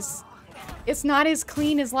not as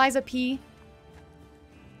clean as Liza P.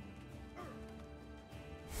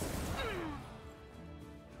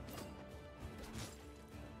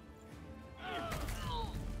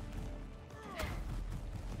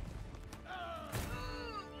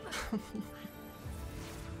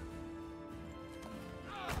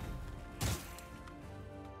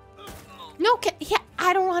 No, yeah,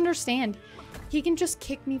 I don't understand. He can just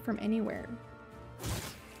kick me from anywhere.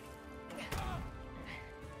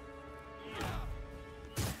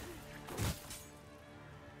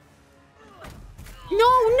 No,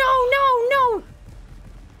 no, no, no!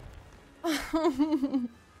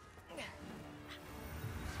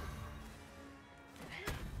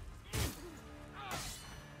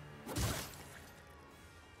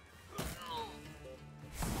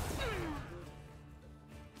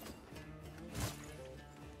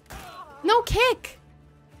 No kick!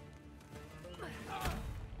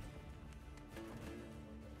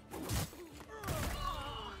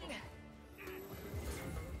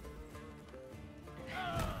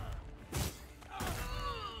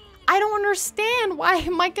 I don't understand why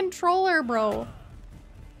my controller, bro.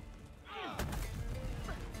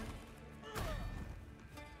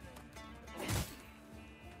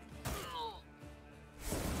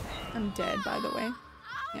 I'm dead, by the way.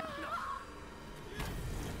 Yeah.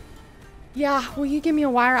 Yeah, will you give me a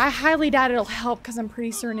wire? I highly doubt it'll help because I'm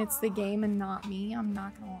pretty certain it's the game and not me. I'm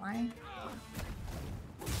not gonna lie.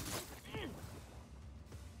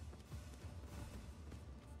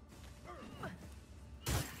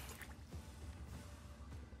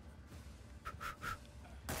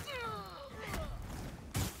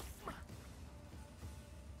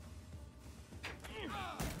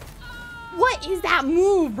 What is that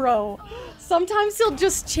move, bro? Sometimes he'll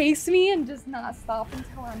just chase me and just not stop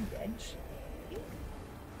until I'm dead.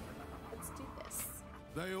 Let's do this.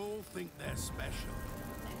 They all think they're special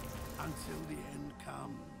until the end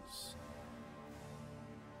comes.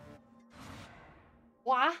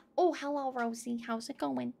 What? Oh, hello, Rosie. How's it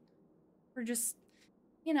going? We're just,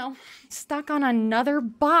 you know, stuck on another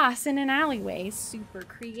boss in an alleyway. Super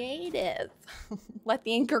creative. Let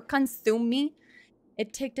the anchor consume me.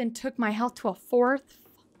 It ticked and took my health to a 4th.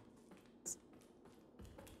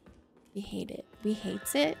 We hate it. We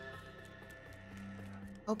hates it.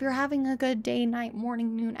 Hope you're having a good day, night,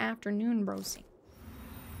 morning, noon, afternoon, Rosie.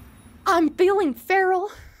 I'm feeling feral.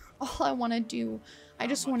 All I want to do, I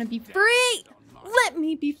just want to be free. Let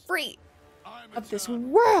me be free of this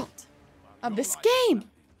world, of this game.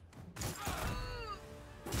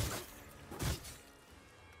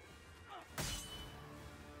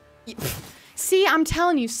 See, I'm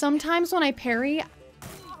telling you, sometimes when I parry,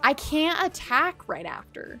 I can't attack right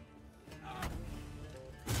after.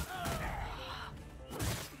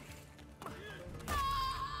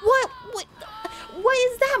 What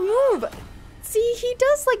is that move? See, he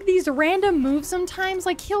does like these random moves sometimes.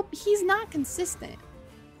 Like he's not consistent.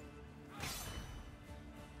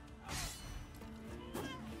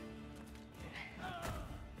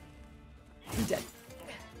 I'm dead.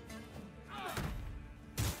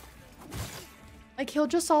 Like he'll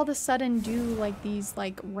just all of a sudden do like these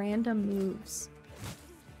like random moves.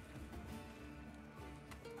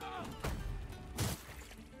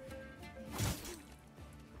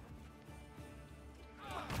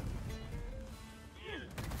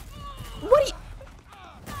 What are you?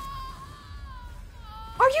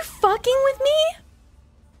 Are you fucking with me?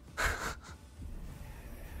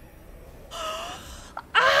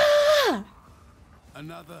 Ah!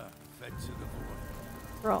 Another fed to the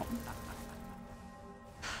void. Bro.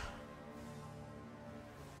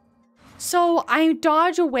 So I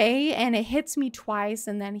dodge away and it hits me twice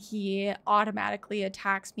and then he automatically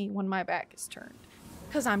attacks me when my back is turned.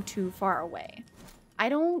 Because I'm too far away. I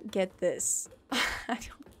don't get this. I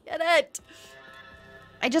don't get it.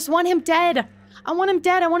 I just want him dead. I want him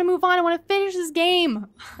dead. I want to move on. I want to finish this game.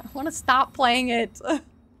 I want to stop playing it.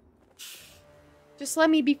 Just let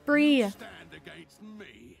me be free. Stand against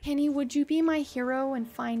me. Penny, would you be my hero and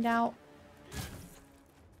find out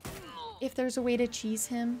if there's a way to cheese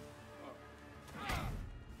him?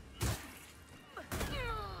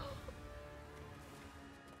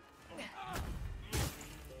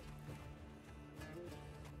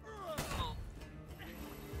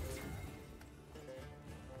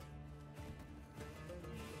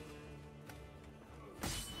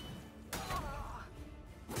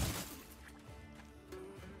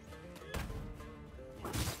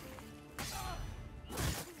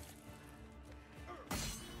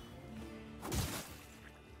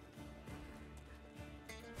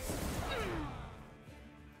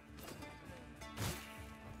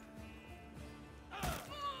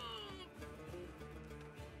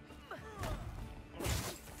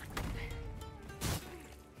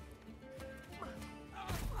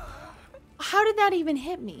 How did that even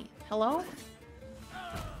hit me? Hello?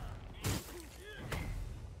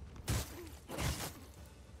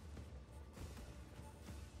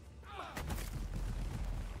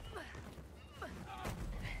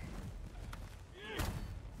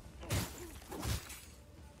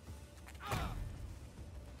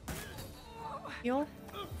 Heal.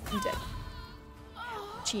 I'm dead.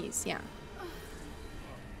 Jeez, yeah.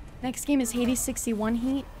 Next game is Hades 61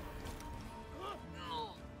 Heat.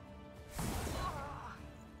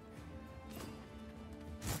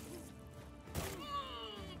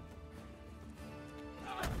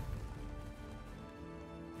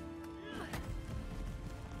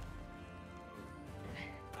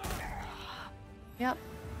 Yep.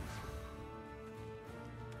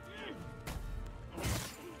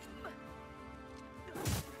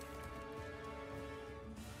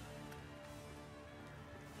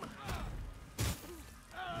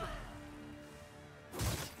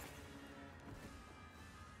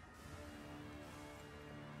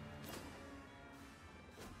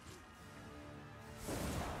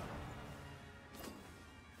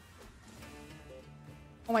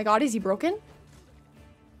 Oh my god, is he broken?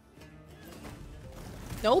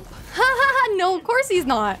 Nope. No, of course he's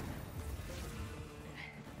not.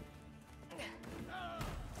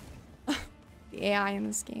 The AI in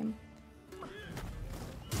this game.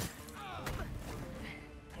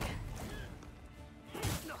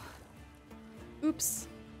 Oops.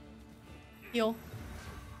 Heal.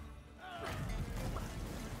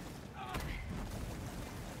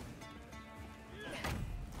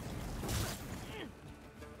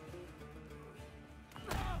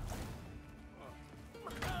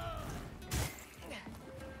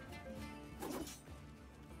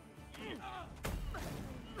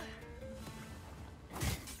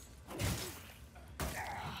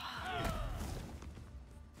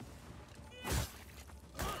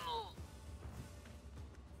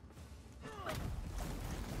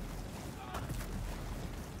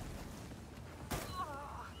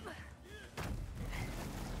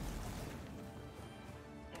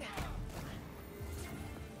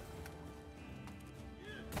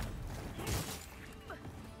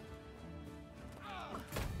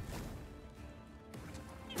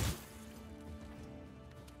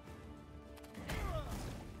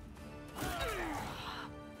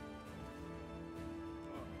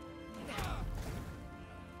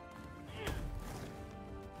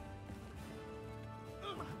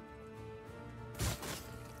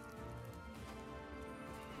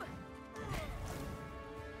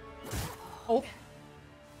 Oh.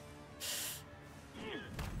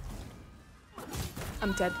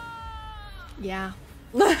 I'm dead. Yeah.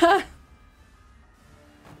 I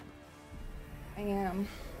am.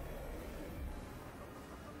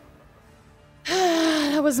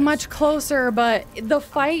 That was much closer, but the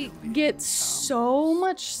fight gets so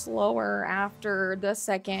much slower after the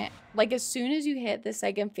second. Like, as soon as you hit the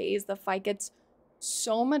second phase, the fight gets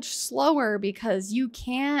so much slower because you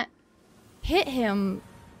can't hit him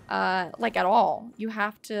like at all. You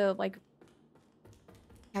have to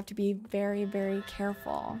be very, very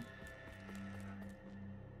careful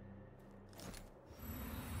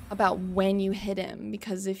about when you hit him,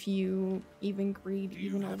 because if you even greed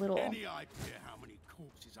even a little. Any idea how many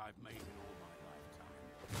corpses I've made in all my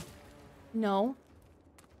lifetime? No.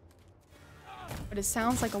 But it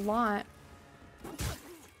sounds like a lot.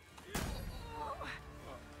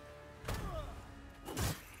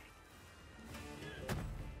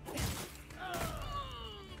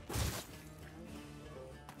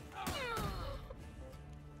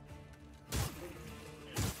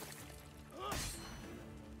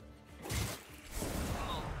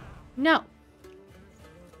 No.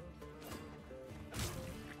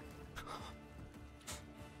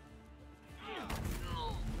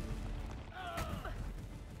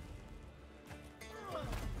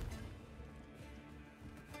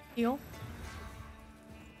 Heal.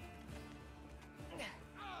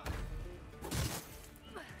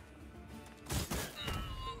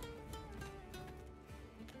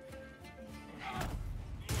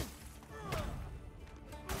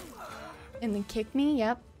 And then kick me,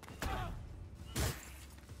 yep.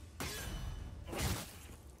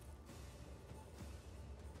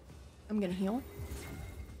 I'm gonna heal.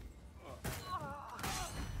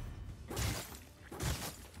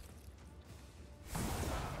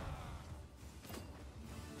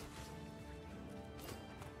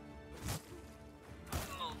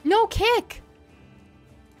 No kick!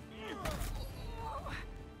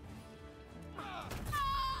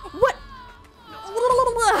 What?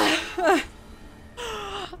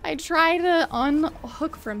 I try to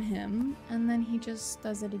unhook from him, and then he just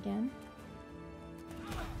does it again.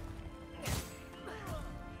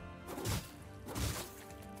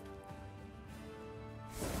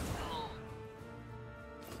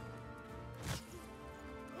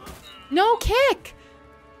 No kick!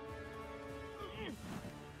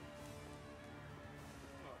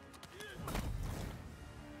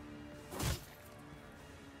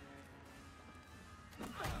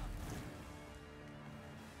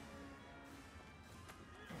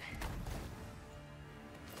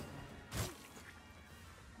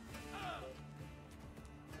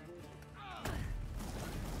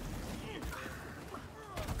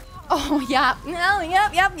 Oh, yeah. No,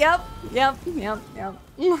 yep.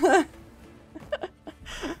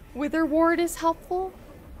 Wither ward is helpful.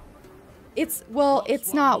 Well,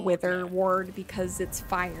 it's not wither ward because it's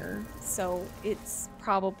fire. So it's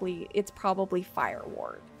probably fire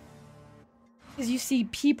ward. Because you see,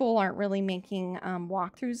 people aren't really making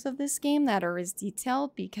walkthroughs of this game that are as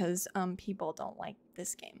detailed because people don't like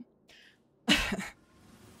this game.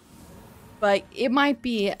 But it might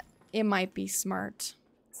be smart.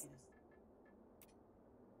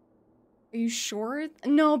 Are you sure?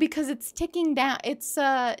 No, because it's ticking down. It's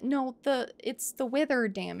no, it's the wither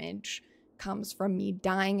damage comes from me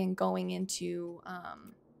dying and going into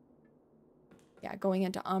going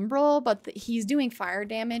into Umbral, but he's doing fire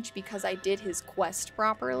damage because I did his quest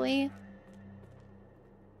properly.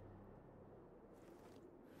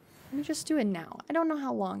 Let me just do it now. I don't know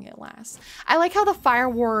how long it lasts. I like how the fire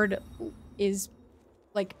ward is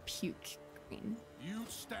like puke green. You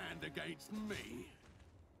stand against me.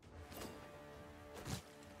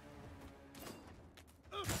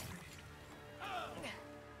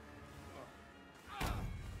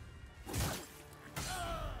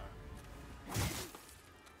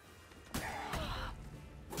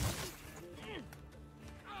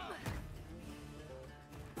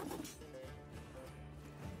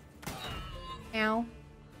 Ow.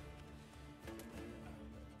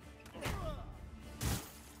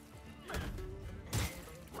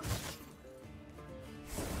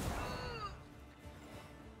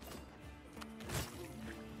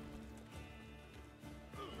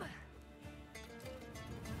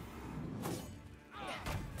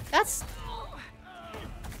 That's...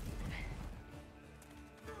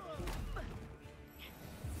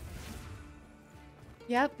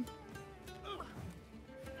 Yep.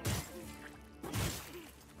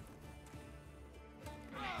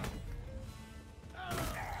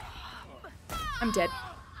 I'm dead.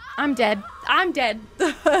 I'm dead. I'm dead.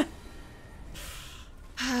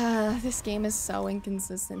 This game is so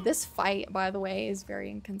inconsistent. This fight, by the way, is very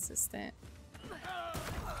inconsistent.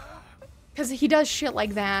 Because he does shit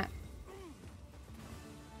like that.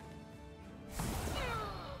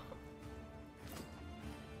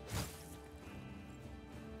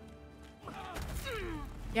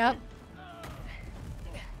 Yep.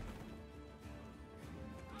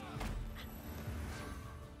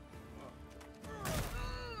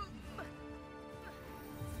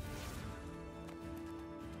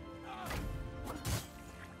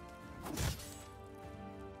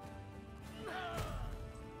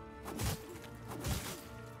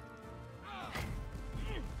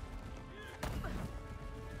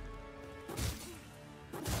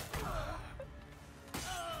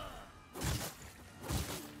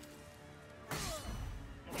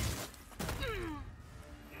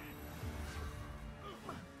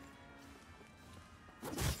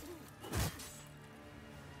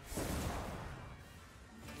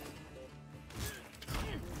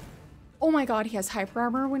 Oh my god, he has hyper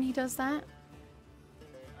armor when he does that.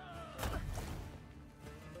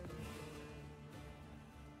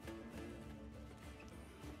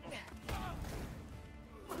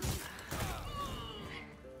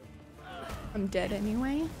 I'm dead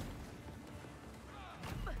anyway.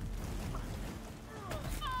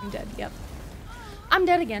 I'm dead, yep. I'm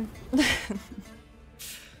dead again.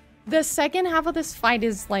 The second half of this fight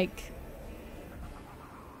is like...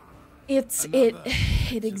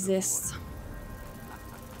 It exists.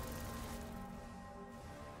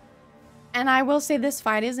 And I will say this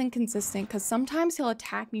fight is inconsistent because sometimes he'll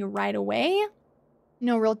attack me right away.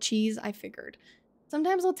 No real cheese, I figured.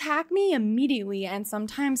 Sometimes he'll attack me immediately and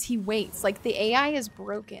sometimes he waits. Like the AI is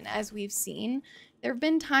broken, as we've seen. There have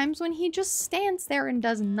been times when he just stands there and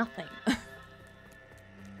does nothing.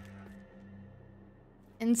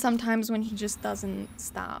 And sometimes when he just doesn't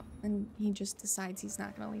stop and he just decides he's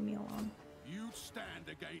not gonna leave me alone. You stand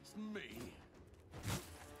against me.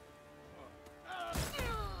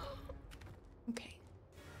 Okay.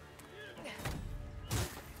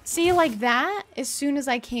 See, like that, as soon as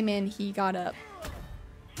I came in, he got up.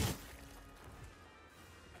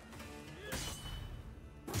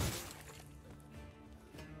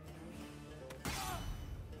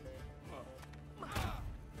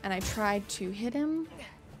 And I tried to hit him.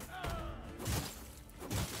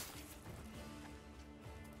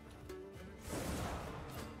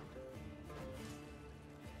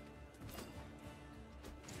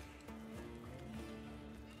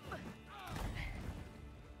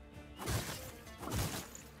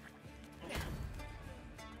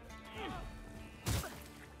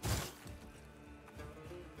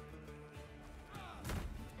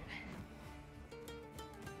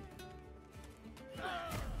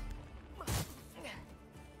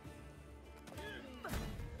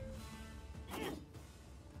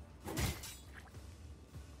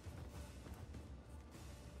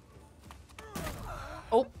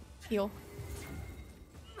 Oh, heal.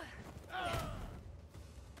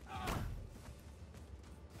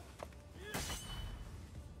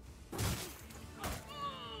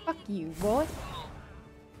 Fuck you, boy.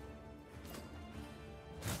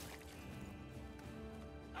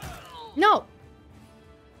 No!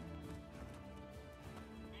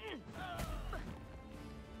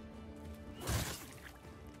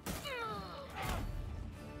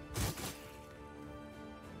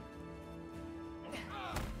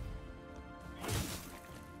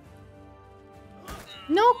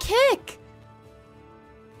 No kick!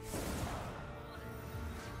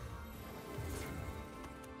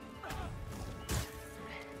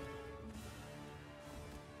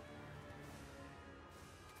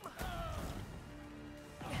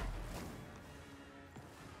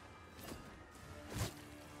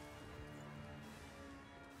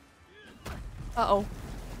 Uh-oh.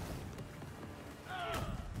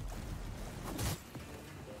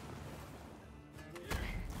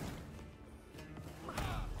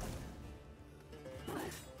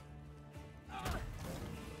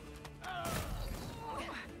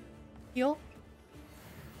 Heal.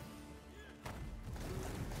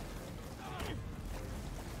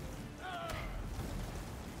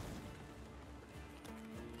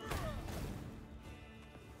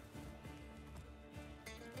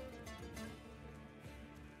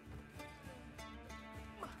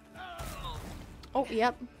 Oh,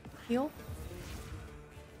 yep. Heal.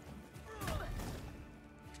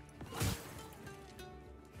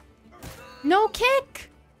 No kick!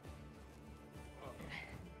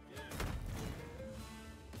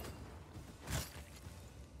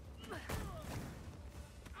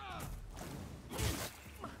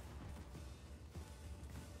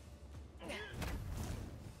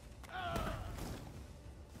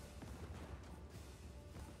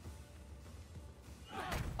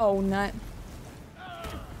 Oh, nut.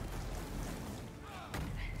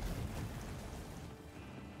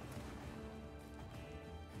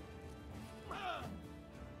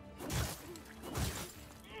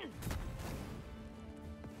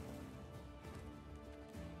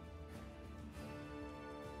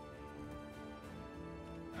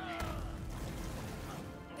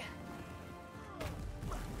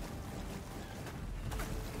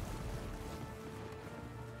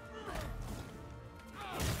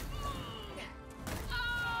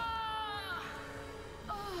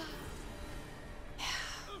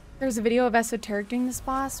 There's a video of Esoteric doing this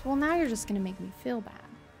boss. Well, now you're just gonna make me feel bad.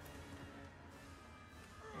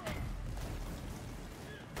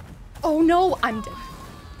 Oh no, I'm dead.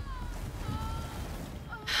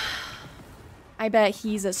 I bet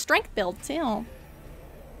he's a strength build too.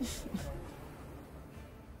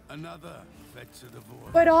 Another fed to the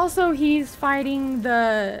void. But also he's fighting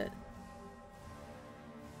the...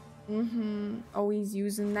 Oh, he's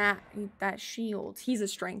using that shield. He's a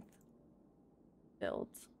strength build.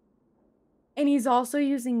 And he's also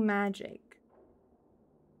using magic.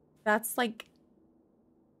 That's like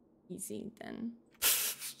easy then.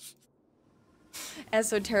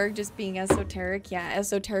 Esoteric just being esoteric. Yeah,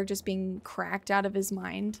 Esoteric just being cracked out of his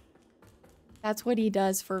mind. That's what he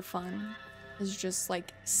does for fun. Is just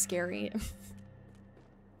like scary.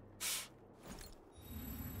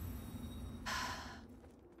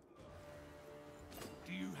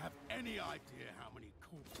 Do you have any idea how many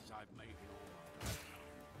corpses I've made in all my life?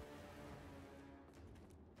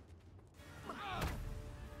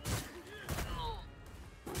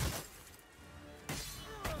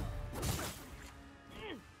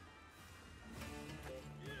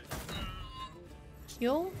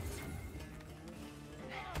 Heal?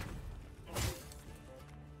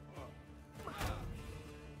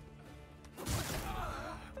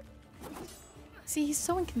 See, he's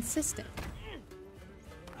so inconsistent.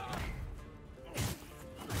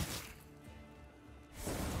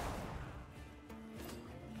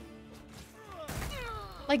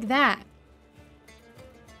 Like that.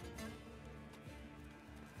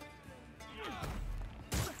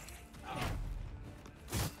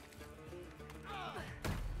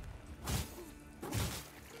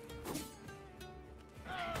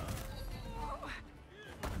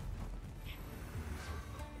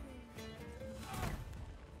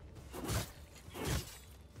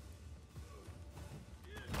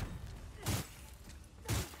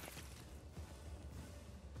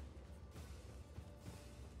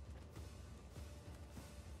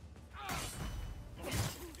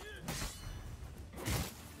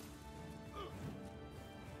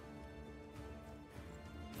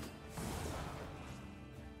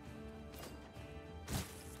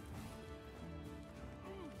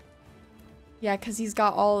 Yeah, because he's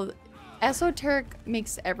got all... Esoteric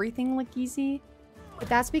makes everything look easy. But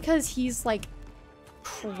that's because he's like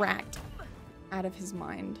cracked out of his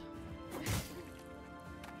mind.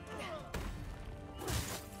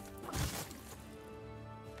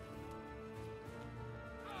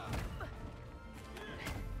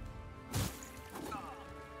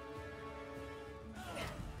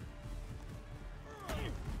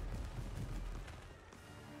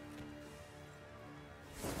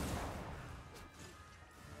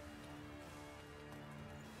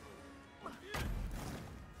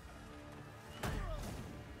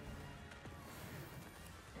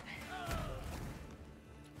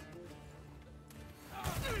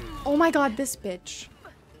 Oh my god, this bitch.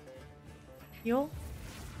 Heal?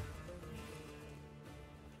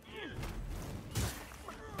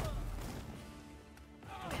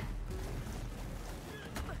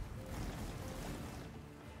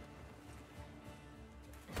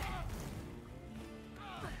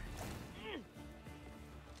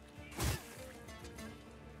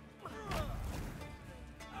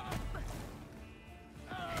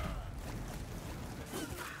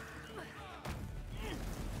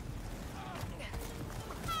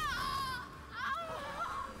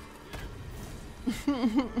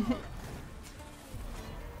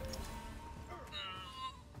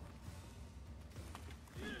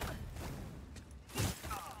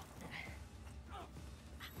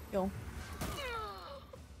 Yo.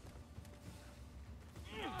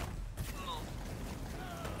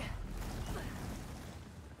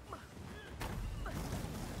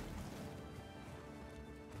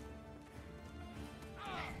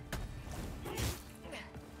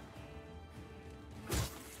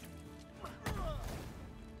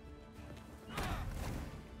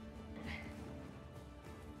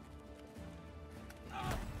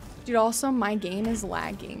 Dude, also my game is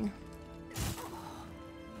lagging.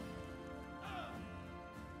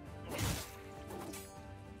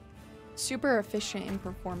 Super efficient in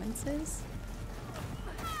performances.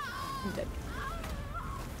 I'm dead.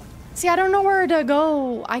 See, I don't know where to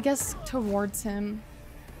go. I guess towards him.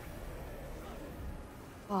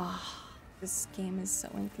 Ah, this game is so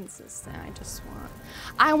inconsistent.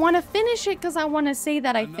 I want to finish it because I want to say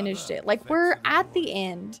that I finished it. Like, we're at the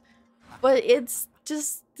end, but it's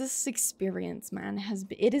just this experience, man,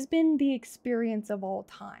 it has been the experience of all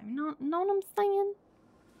time. Know what I'm saying?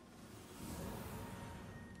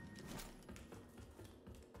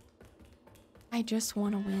 I just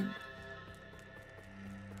want to win.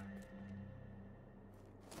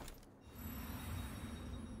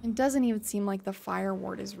 It doesn't even seem like the fire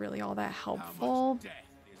ward is really all that helpful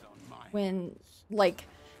when, like,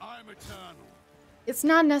 it's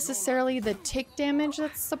not necessarily the tick damage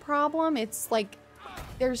that's the problem. It's like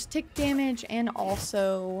there's tick damage and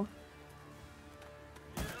also,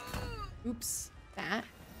 oops, that.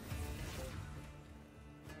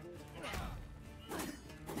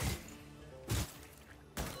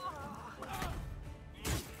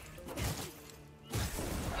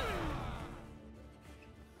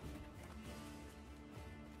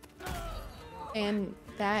 And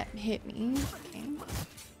that hit me. Okay.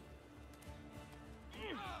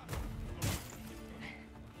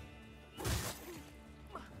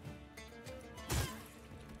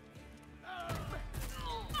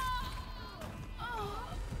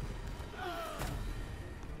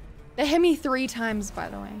 That hit me 3 times, by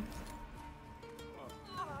the way.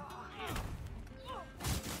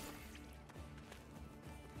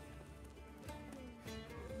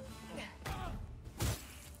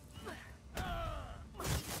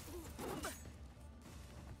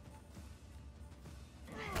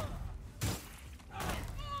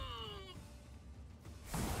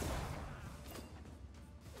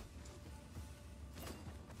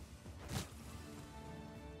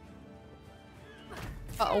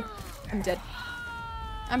 Uh-oh. I'm dead.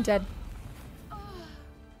 I'm dead.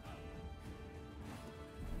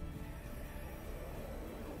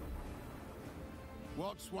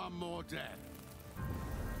 What's one more death?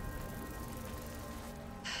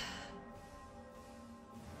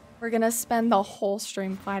 We're gonna spend the whole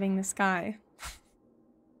stream fighting this guy.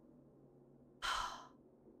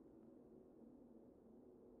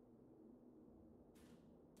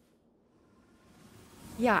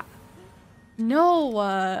 Yeah. No,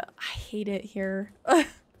 I hate it here.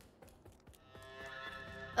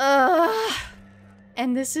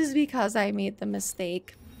 And this is because I made the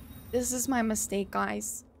mistake. This is my mistake,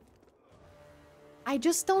 guys. I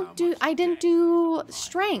just I didn't do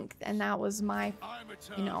strength, and that was my,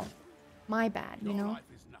 you know, my bad, you know?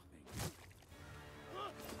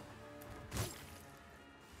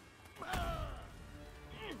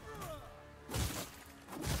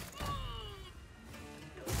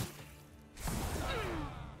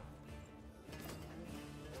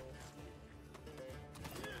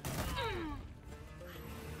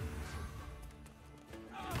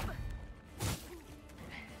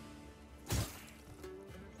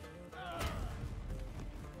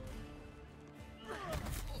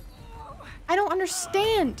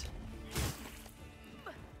 understand.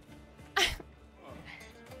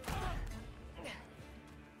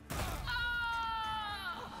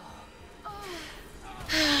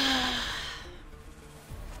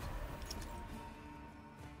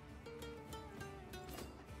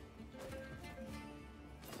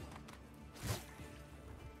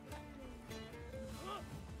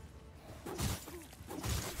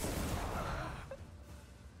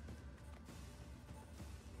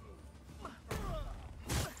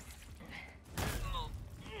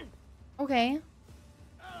 Okay.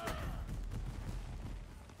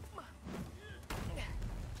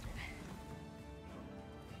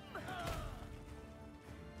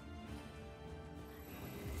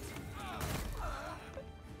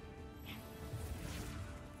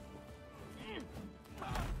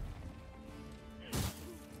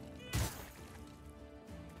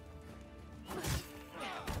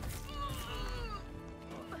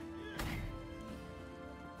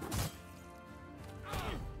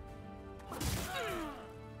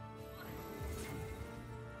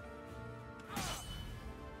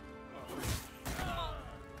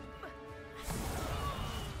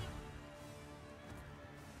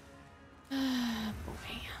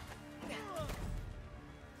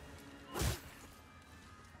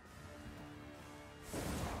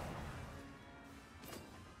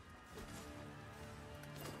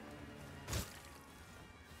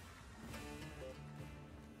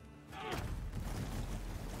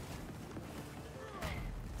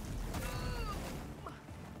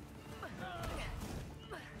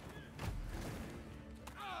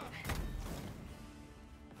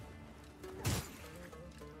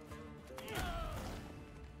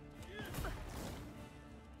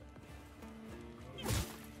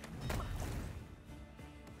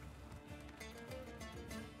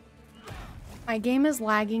 My game is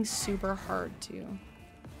lagging super hard too.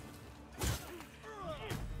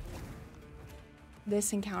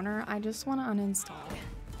 This encounter, I just want to uninstall.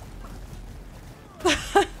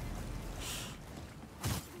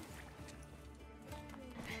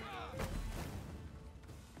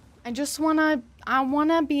 I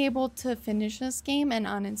wanna be able to finish this game and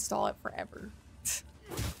uninstall it forever.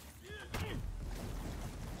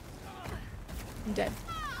 I'm dead.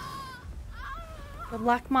 Good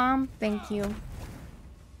luck, Mom. Thank you.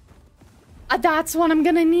 That's what I'm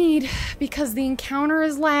gonna need because the encounter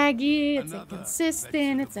is laggy, it's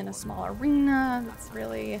inconsistent, it's in a small arena, it's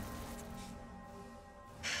really...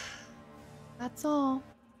 That's all.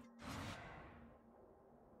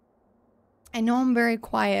 I know I'm very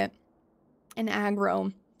quiet and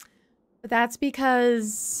aggro, but that's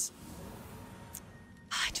because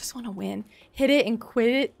I just want to win. Hit it and quit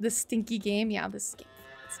it, the stinky game. Yeah, this game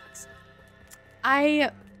sucks.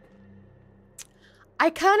 I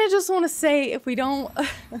kind of just want to say if we don't...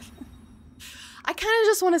 I kind of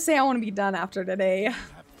just want to say I want to be done after today.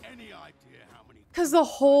 Because the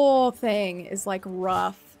whole thing is like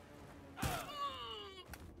rough.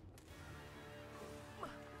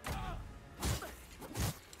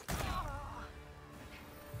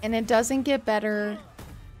 And it doesn't get better.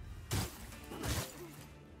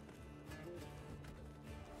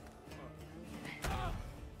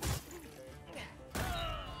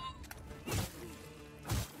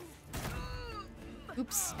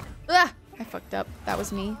 Oops. Ah, I fucked up. That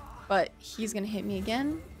was me. But he's gonna hit me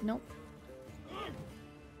again. Nope.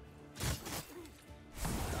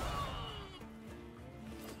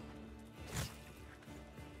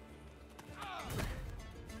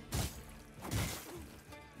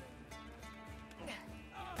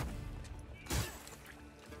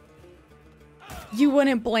 You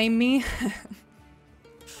wouldn't blame me.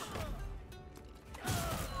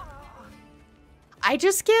 I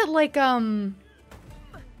just get like, I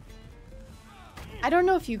don't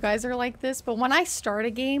know if you guys are like this, but when I start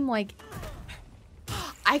a game, like,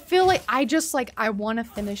 I feel like I want to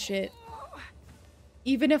finish it.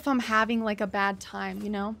 Even if I'm having like a bad time, you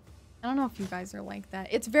know? I don't know if you guys are like that.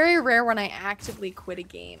 It's very rare when I actively quit a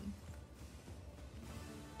game.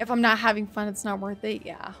 If I'm not having fun, it's not worth it.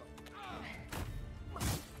 Yeah.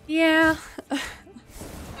 Yeah.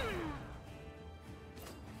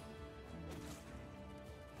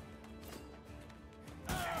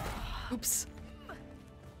 Oops.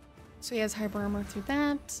 So he has hyper armor through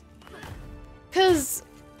that. Because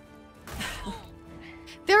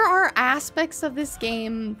there are aspects of this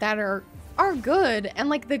game that are good, and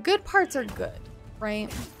like the good parts are good,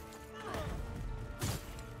 right?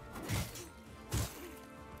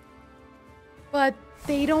 But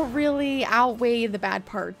they don't really outweigh the bad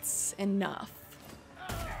parts enough.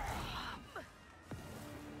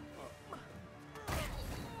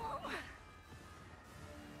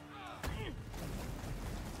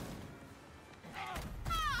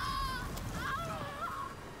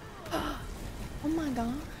 my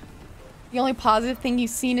god. The only positive thing you've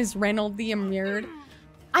seen is Reynolds the Immured.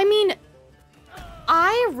 I mean,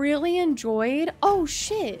 I really enjoyed... Oh,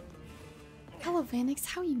 shit. Hello, Vanix.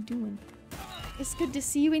 How you doing? It's good to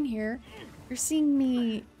see you in here. You're seeing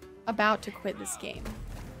me about to quit this game.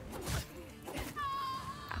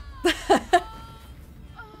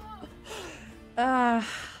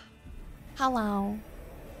 Hello.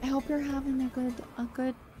 I hope you're having a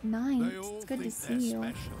good night. It's good to see you.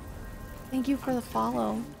 Special. Thank you for the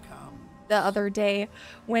follow. The other day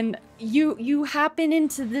when you happen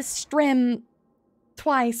into this stream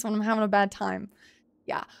twice when I'm having a bad time.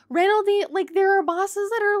 Yeah. Reynolds, like there are bosses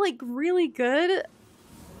that are like really good,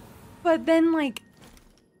 but then like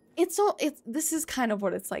this is kind of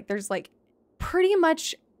what it's like. There's like pretty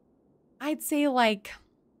much I'd say like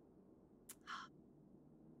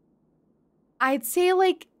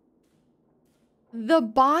the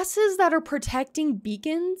bosses that are protecting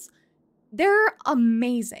beacons, they're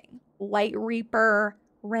amazing. Light Reaper,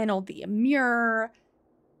 Reynolds the Immure,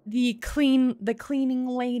 the cleaning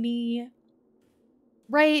lady,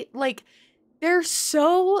 right? Like they're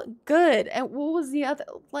so good. And what was the other,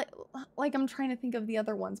 like I'm trying to think of the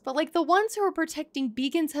other ones, but like the ones who are protecting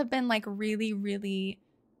beacons have been like really, really,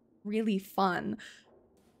 really fun.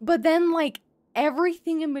 But then like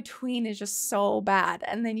everything in between is just so bad.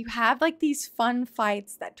 And then you have like these fun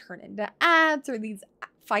fights that turn into ads, or these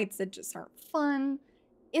fights that just aren't fun.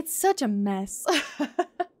 It's such a mess.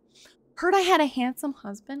 Heard I had a handsome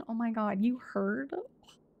husband. Oh my god, you heard?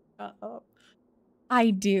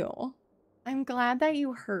 I do. I'm glad that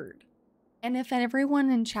you heard. And if everyone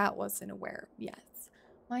in chat wasn't aware, yes.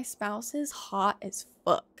 My spouse is hot as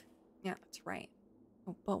fuck. Yeah, that's right.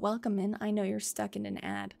 Oh, but welcome in. I know you're stuck in an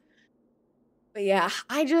ad. But yeah,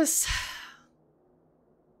 I don't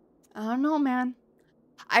know, man.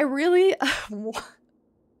 I really...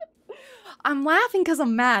 I'm laughing because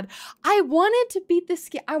I'm mad. I wanted to beat this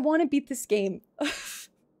game. I want to beat this game.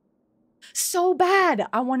 So bad.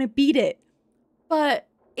 I want to beat it. But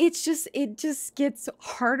it just gets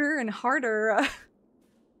harder and harder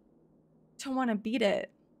to want to beat it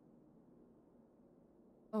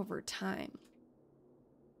over time.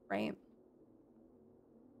 Right?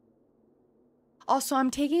 Also, I'm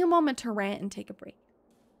taking a moment to rant and take a break.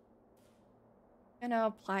 I'm gonna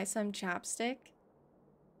apply some chapstick.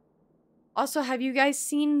 Also, have you guys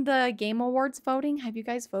seen the Game Awards voting? Have you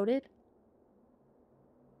guys voted?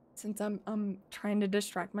 Since I'm trying to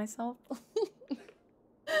distract myself.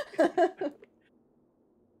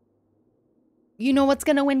 You know what's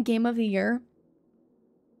gonna win Game of the Year?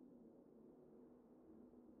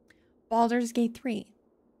 Baldur's Gate 3.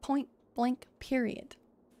 Point blank period.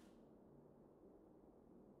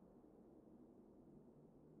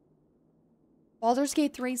 Baldur's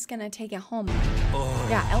Gate 3 is gonna take it home. Oh,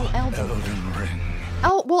 yeah, Elden Ring.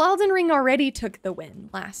 Well, Elden Ring already took the win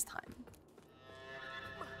last time.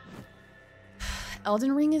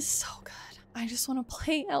 Elden Ring is so good. I just want to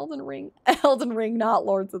play Elden Ring. Elden Ring, not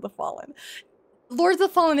Lords of the Fallen. Lords of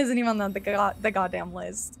the Fallen isn't even on the goddamn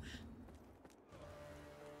list.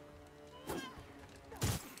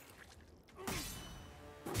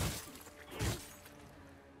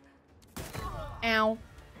 Ow.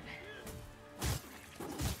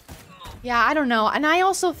 Yeah, I don't know. And I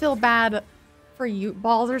also feel bad for you.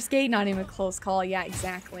 Baldur's Gate, not even a close call. Yeah,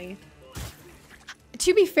 exactly.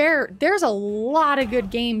 To be fair, there's a lot of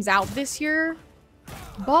good games out this year.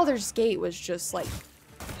 Baldur's Gate was just like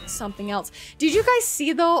something else. Did you guys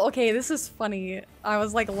see though? Okay, this is funny. I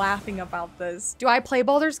was like laughing about this. Do I play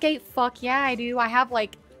Baldur's Gate? Fuck yeah, I do. I have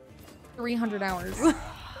like 300 hours.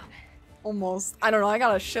 Almost. I don't know. I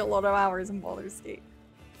got a shitload of hours in Baldur's Gate.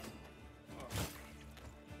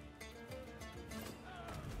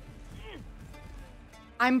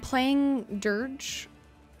 I'm playing Dirge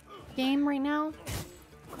game right now.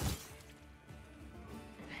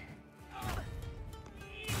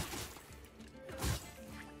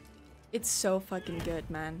 It's so fucking good,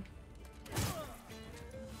 man.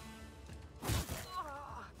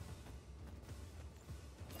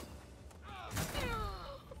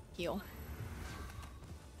 Heal.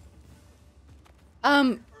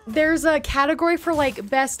 There's a category for like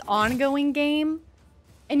best ongoing game.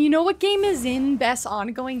 And you know what game is in best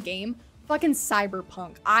ongoing game? Fucking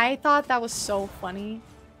Cyberpunk. I thought that was so funny.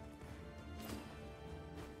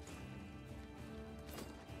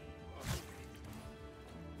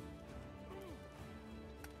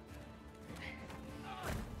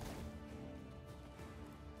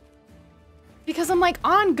 Because I'm like,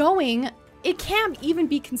 ongoing, it can't even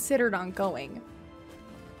be considered ongoing.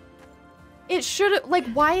 It should, like,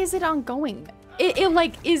 why is it ongoing? it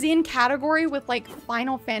like is in category with like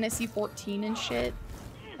Final Fantasy 14 and shit.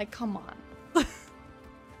 Like, come on.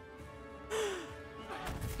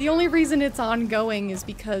 The only reason it's ongoing is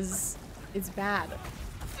because it's bad.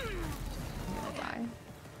 I'm gonna die.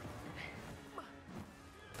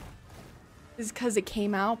 Is because it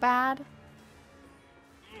came out bad?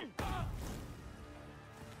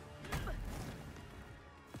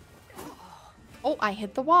 Oh, I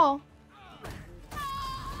hit the wall.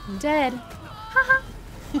 I'm dead. Haha.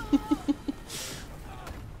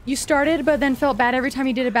 You started, but then felt bad every time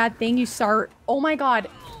you did a bad thing. You start. Oh my god.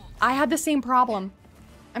 I had the same problem.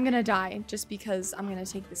 I'm gonna die just because I'm gonna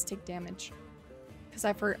take this tick damage. Because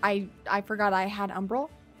I forgot I had Umbral.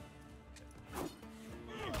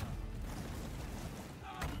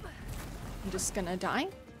 I'm just gonna die.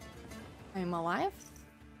 I'm alive.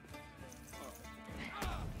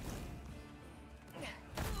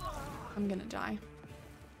 I'm gonna die.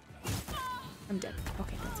 I'm dead.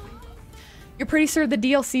 Okay, that's fine. You're pretty sure the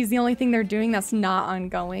DLC is the only thing they're doing that's not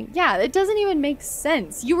ongoing? Yeah, it doesn't even make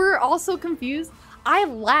sense. You were also confused. I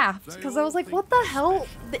laughed because I was like, what the hell?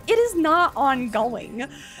 It is not ongoing.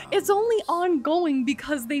 It's only ongoing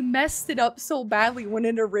because they messed it up so badly when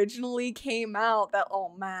it originally came out that,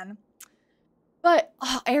 oh man. But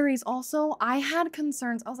Aries also, I had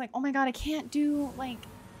concerns. I was like, oh my god, I can't do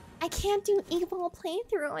evil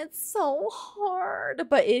playthrough. It's so hard.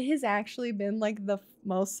 But it has actually been like the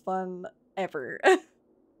most fun ever.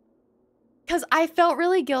 Because I felt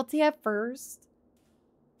really guilty at first.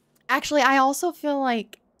 Actually, I also feel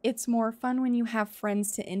like it's more fun when you have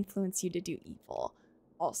friends to influence you to do evil.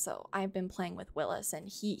 Also, I've been playing with Willis and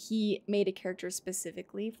he made a character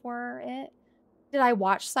specifically for it. Did I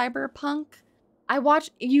watch Cyberpunk? I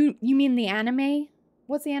watched, you mean the anime?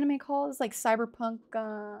 What's the anime called? It's like Cyberpunk,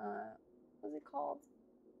 what's it called?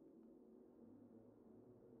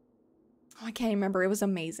 Oh, I can't remember. It was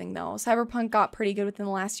amazing though. Cyberpunk got pretty good within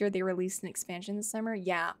the last year. They released an expansion this summer.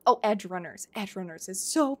 Yeah. Oh, Edge Runners. Edge Runners is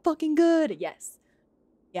so fucking good. Yes.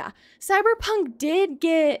 Yeah. Cyberpunk did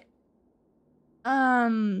get,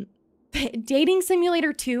 Dating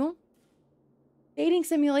Simulator 2. Dating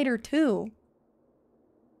Simulator 2.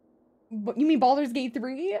 What, you mean Baldur's Gate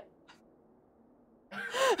 3?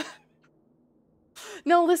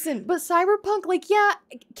 No, listen, but Cyberpunk, like, yeah,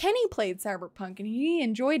 Kenny played Cyberpunk and he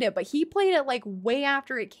enjoyed it, but he played it like way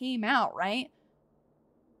after it came out, right?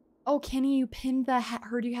 Oh, Kenny, you pinned the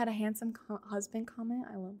heard you had a handsome husband comment.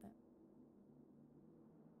 I love that.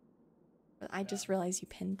 But I just realized you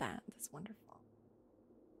pinned that. That's wonderful.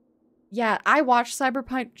 Yeah, I watched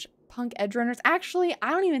Cyberpunk Edge Runners. Actually, I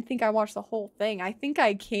don't even think I watched the whole thing. I think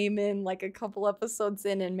I came in like a couple episodes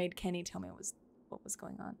in and made Kenny tell me what was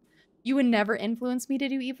going on. You would never influence me to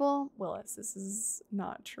do evil? Willis, this is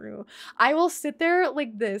not true. I will sit there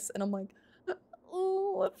like this and I'm like,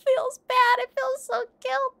 oh, it feels bad. It feels so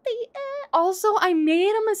guilty. Also, I made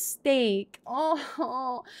a mistake.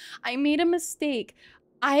 Oh, I made a mistake.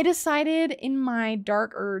 I decided in my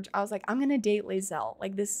dark urge, I was like, I'm gonna date Lae'zel.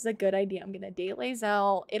 Like, this is a good idea. I'm gonna date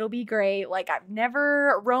Lae'zel. It'll be great. Like, I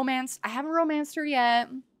haven't romanced her yet.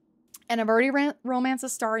 And I've already romanced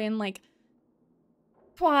Astarion like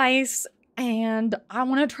twice. And I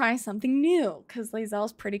want to try something new because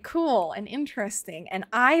Lae'zel's pretty cool and interesting. And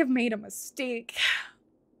I have made a mistake.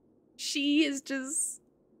 She's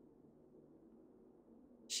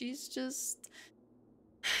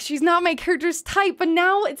not my character's type, but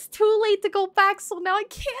now it's too late to go back, so now I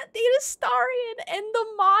can't date Astarion, and the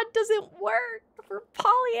mod doesn't work for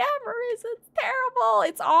polyamorous. It's terrible.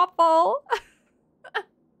 It's awful.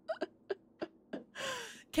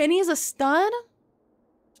 Kenny is a stud?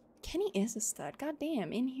 Kenny is a stud. God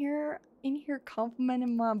damn. In here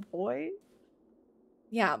complimenting my boy.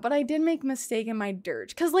 Yeah, but I did make a mistake in my dirge.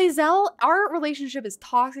 Because Lae'zel, our relationship is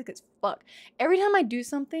toxic as fuck. Every time I do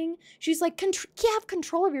something, she's like, you have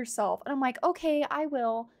control of yourself. And I'm like, okay, I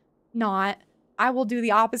will not. I will do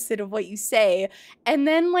the opposite of what you say. And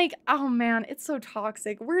then like, oh man, it's so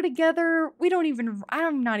toxic. We're together.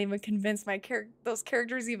 I'm not even convinced those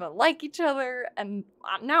characters even like each other. And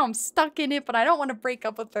now I'm stuck in it, but I don't want to break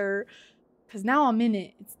up with her. Because now I'm in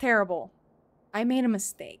it. It's terrible. I made a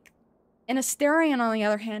mistake. And Astarion, on the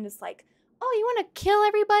other hand, is like, oh, you want to kill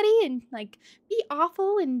everybody and like be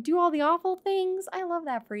awful and do all the awful things? I love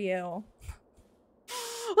that for you.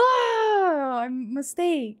 Oh,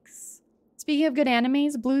 mistakes. Speaking of good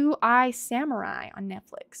animes, Blue Eye Samurai on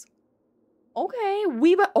Netflix. Okay,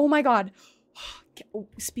 oh my god.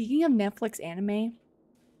 Speaking of Netflix anime,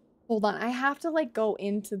 hold on. I have to like go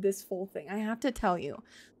into this full thing. I have to tell you,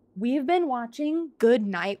 we've been watching Good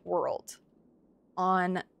Night World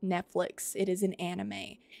on Netflix. It is an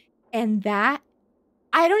anime. And that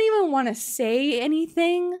I don't even want to say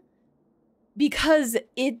anything because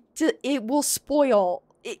it will spoil.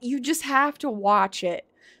 You just have to watch it.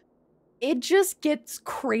 It just gets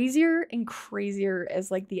crazier and crazier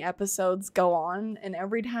as like the episodes go on, and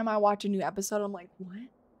every time I watch a new episode, I'm like,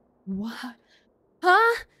 what?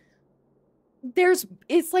 Huh?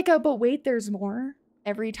 It's like a, but wait, there's more.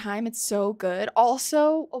 Every time, it's so good.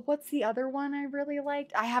 Also, what's the other one I really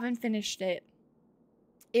liked? I haven't finished it.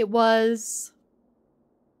 It was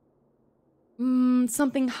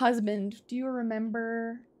something husband. Do you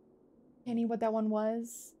remember, Kenny, what that one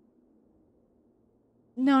was?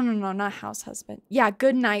 No, not House Husband. Yeah,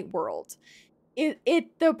 Good Night World.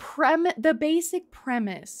 The basic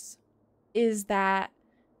premise is that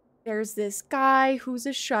there's this guy who's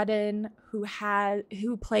a shut-in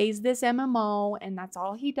who plays this MMO, and that's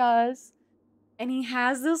all he does. And he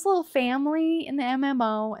has this little family in the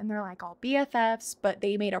MMO, and they're like all BFFs, but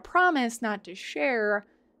they made a promise not to share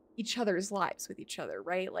each other's lives with each other,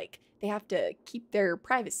 right? Like they have to keep their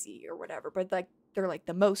privacy or whatever, but like they're like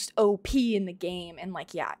the most OP in the game, and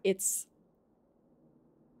like, yeah, it's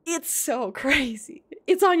so crazy.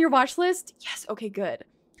 It's on your watch list? Yes, okay, good.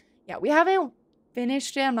 Yeah, we haven't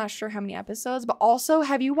finished it. I'm not sure how many episodes, but also,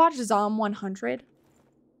 have you watched Zom 100?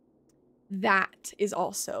 That is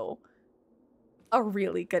also a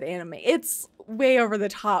really good anime. It's way over the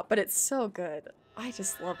top, but it's so good. I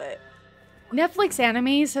just love it. Netflix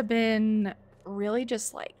animes have been really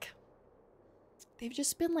just like, they've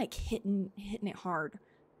just been like hitting it hard.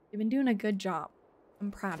 They've been doing a good job.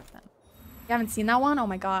 I'm proud of them. You haven't seen that one? Oh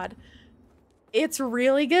my god. It's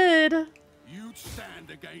really good. You'd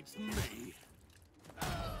stand against me.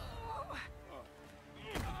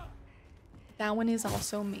 That one is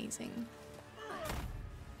also amazing.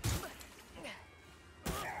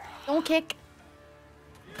 Don't kick.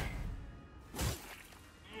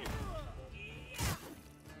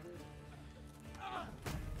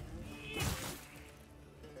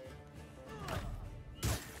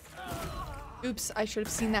 Oops, I should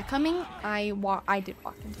have seen that coming. I did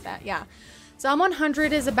walk into that, yeah. Zom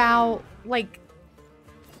 100 is about, like,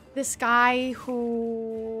 this guy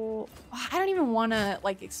who... I don't even want to,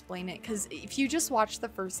 like, explain it, because if you just watch the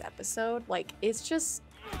first episode, like, it's just...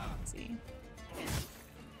 Let's see.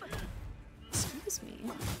 Excuse me.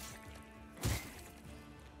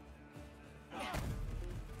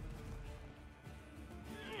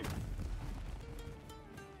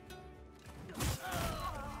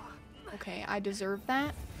 Okay, I deserve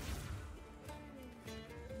that.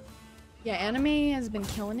 Yeah, anime has been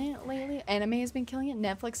killing it lately. Anime has been killing it.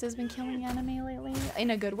 Netflix has been killing anime lately.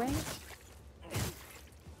 In a good way.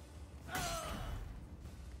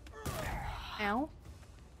 Ow.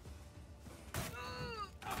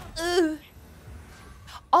 Ugh.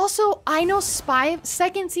 Also, I know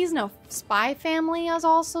second season of Spy Family has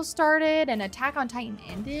also started, and Attack on Titan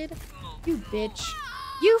ended. You bitch.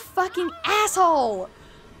 You fucking asshole!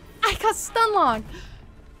 I got stun locked.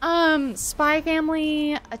 Spy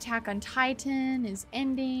Family, Attack on Titan is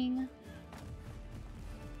ending.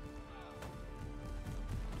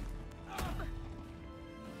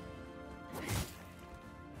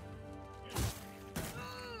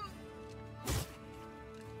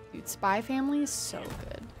 Dude, Spy Family is so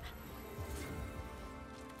good.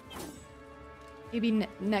 Maybe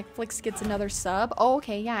Netflix gets another sub. Oh,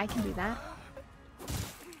 okay, yeah, I can do that.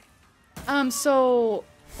 So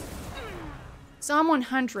Zom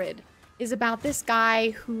 100 is about this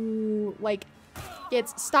guy who, like,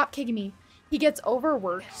 stop kicking me. He gets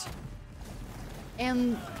overworked.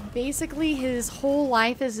 And basically his whole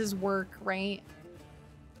life is his work, right?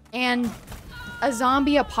 And a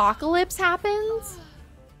zombie apocalypse happens.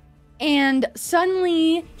 And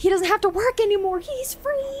suddenly he doesn't have to work anymore. He's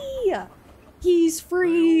free. He's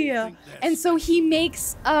free. And so he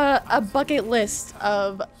makes a bucket list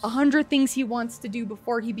of 100 things he wants to do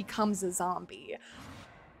before he becomes a zombie.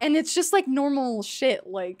 And it's just like normal shit,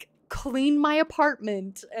 like clean my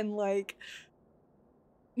apartment and like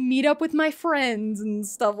meet up with my friends and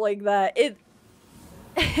stuff like that.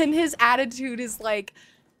 And his attitude is like,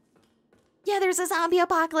 yeah, there's a zombie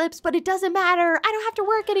apocalypse, but it doesn't matter. I don't have to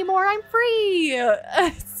work anymore. I'm free.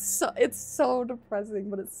 It's so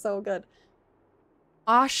depressing, but it's so good.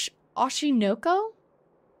 Oshinoko?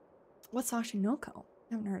 What's Oshinoko?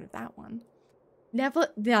 I haven't heard of that one.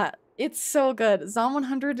 Yeah, it's so good. Zom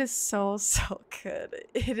 100 is so good.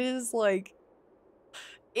 It is like,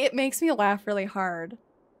 it makes me laugh really hard.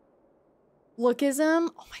 Lookism?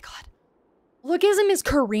 Oh my god. Lookism is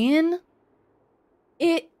Korean?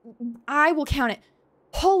 I will count it.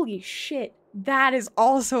 Holy shit. That is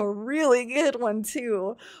also a really good one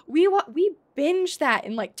too. We binged that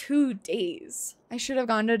in like 2 days. I should have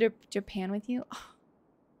gone to Japan with you.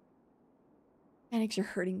 Panics, you're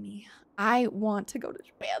hurting me. I want to go to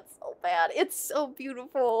Japan so bad. It's so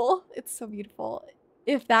beautiful. It's so beautiful.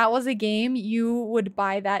 If that was a game, you would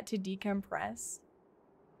buy that to decompress.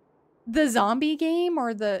 The zombie game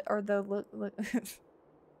or the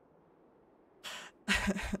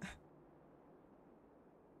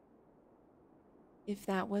If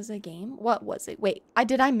that was a game, what was it? Wait,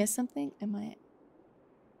 did I miss something? Am I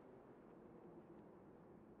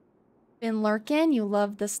been lurking? You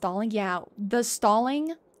love the stalling? Yeah, the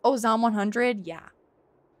stalling. Oh, Zom 100. Yeah,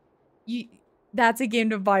 that's a game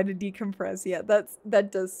to buy to decompress. Yeah,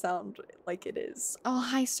 that does sound like it is. Oh,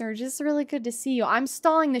 hi, Serge. It's really good to see you. I'm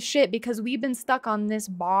stalling the shit because we've been stuck on this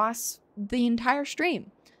boss the entire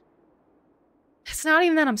stream. It's not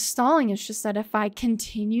even that I'm stalling. It's just that if I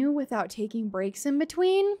continue without taking breaks in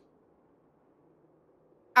between,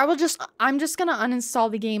 I'm just gonna uninstall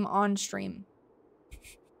the game on stream.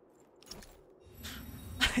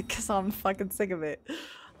 Because I'm fucking sick of it.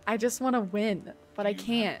 I just want to win, but I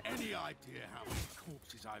can't. Any idea how many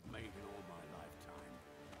corpses I've made in all my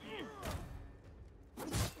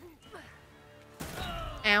lifetime?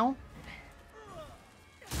 Ow.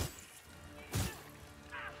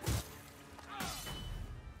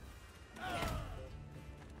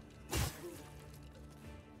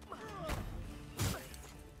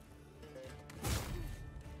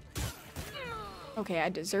 Okay, I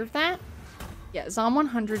deserve that. Yeah, Zom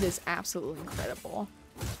 100 is absolutely incredible.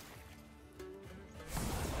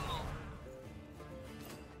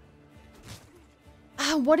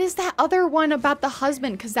 What is that other one about the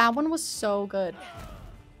husband? Because that one was so good.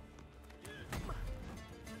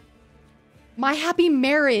 My Happy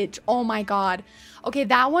Marriage. Oh my god. Okay,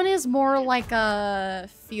 that one is more like a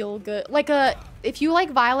feel good. Like if you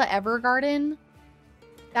like Violet Evergarden,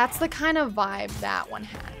 that's the kind of vibe that one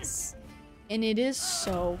has. And it is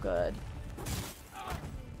so good.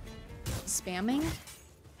 Spamming?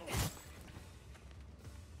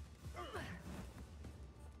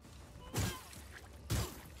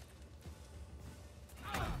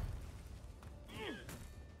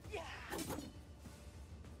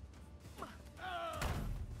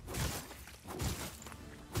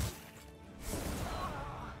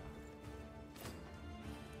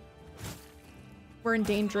 We're in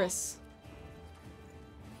dangerous.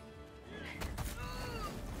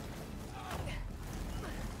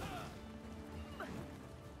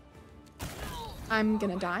 I'm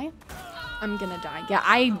gonna die. I'm gonna die. Yeah,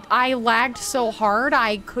 I lagged so hard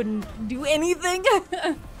I couldn't do anything.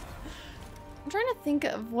 I'm trying to think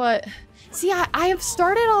of what... See, I have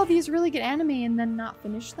started all these really good anime and then not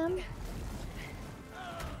finished them.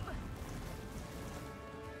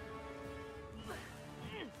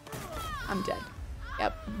 I'm dead.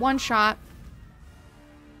 Yep, one shot.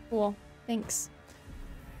 Cool, thanks.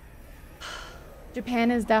 Japan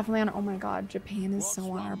is definitely on... Oh my god, Japan is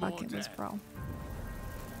so on our bucket list, bro.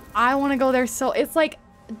 I want to go there so... It's like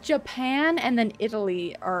Japan and then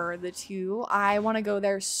Italy are the two. I want to go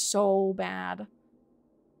there so bad.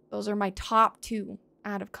 Those are my top 2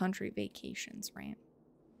 out-of-country vacations, right?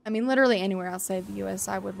 I mean, literally anywhere outside the US.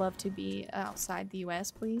 I would love to be outside the US,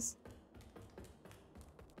 please.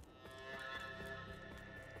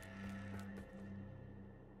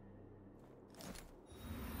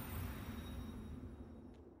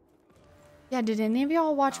 Yeah, did any of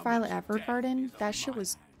y'all watch Violet Evergarden? That shit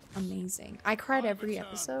was amazing. I cried every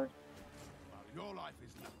episode. Well, your life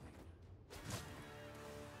is nothing.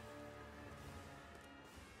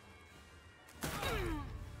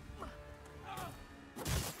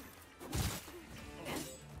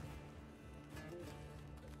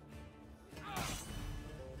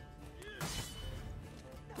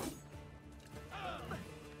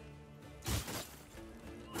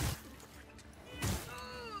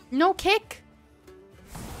 No kick.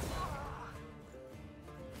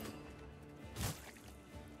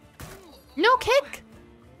 No kick.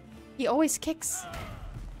 He always kicks.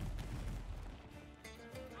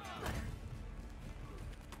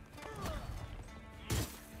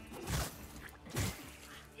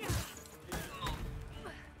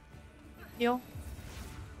 Heal.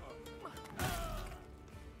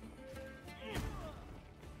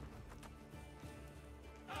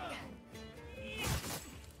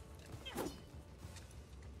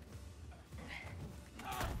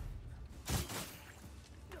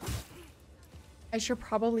 I should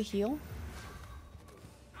probably heal.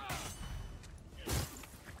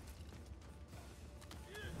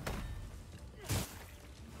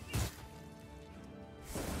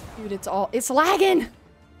 Dude, it's lagging!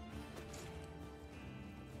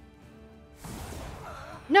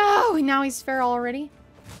 No! Now he's feral already.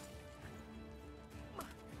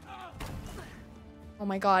 Oh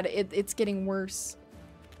my god, it's getting worse.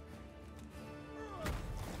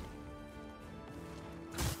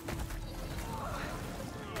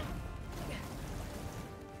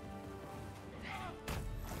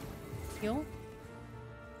 Heal?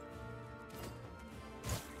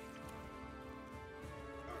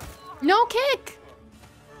 No kick!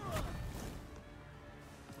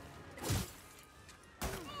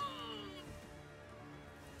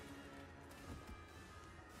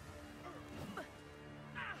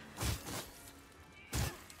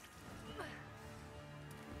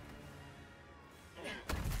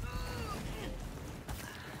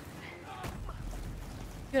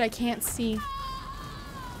 Dude, I can't see.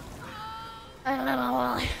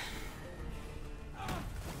 Aya!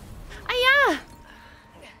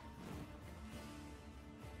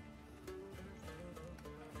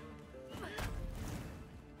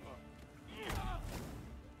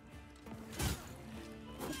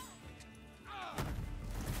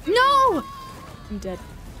 No! I'm dead.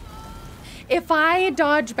 If I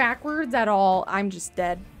dodge backwards at all, I'm just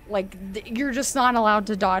dead. Like, you're just not allowed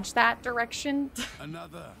to dodge that direction.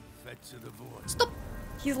 Another fed to the void. Stop!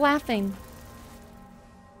 He's laughing.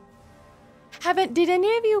 Did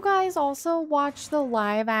any of you guys also watch the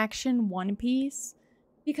live action One Piece?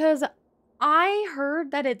 Because I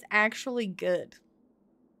heard that it's actually good.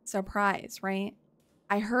 Surprise, right?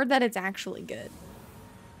 I heard that it's actually good.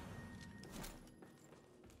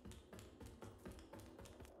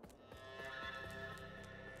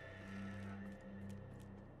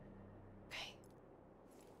 Okay.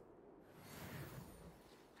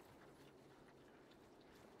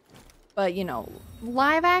 But, you know,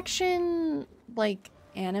 live action, like,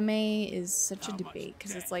 anime is such a debate.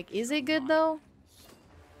 Because it's like, is it good, though?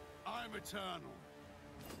 I'm eternal.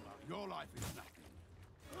 Well, your life is nothing.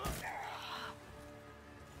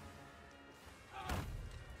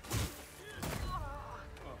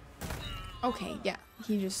 Okay, yeah.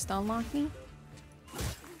 He just stun locked me.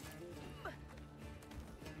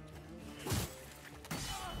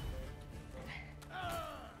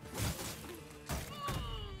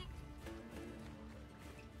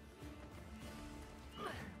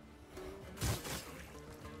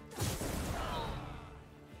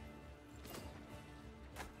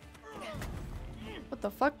 What the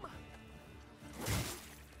fuck?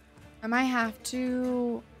 I might have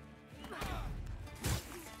to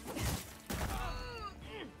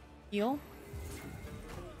heal.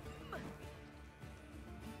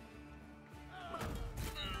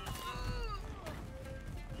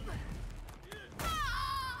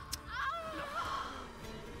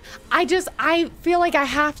 I feel like I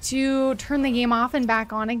have to turn the game off and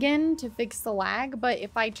back on again to fix the lag, but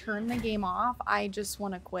if I turn the game off, I just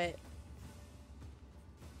want to quit.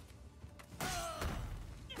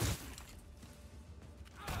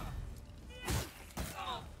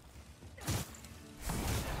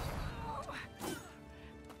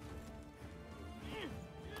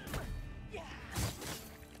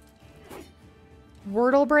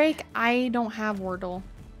 Wordle break? I don't have Wordle.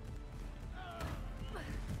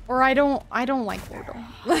 Or I don't like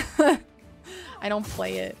Wordle. I don't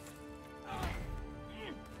play it.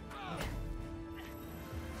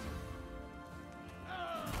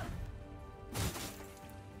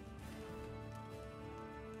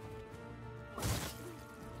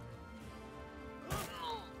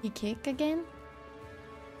 He kick again?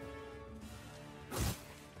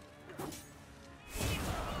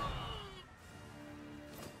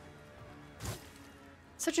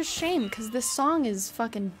 Such a shame, because this song is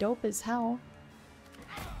fucking dope as hell.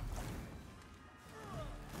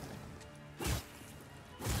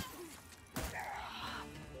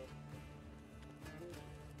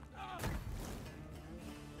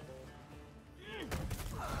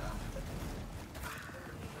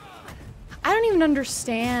 I don't even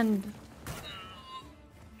understand.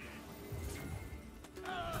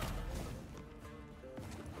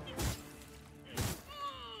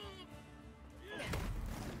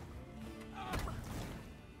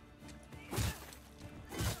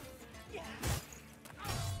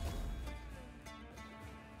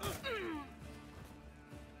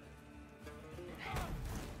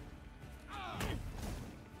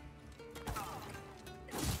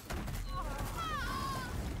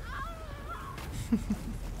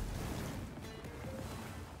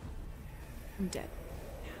 I'm dead.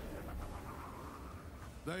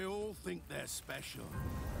 They all think they're special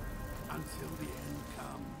until the end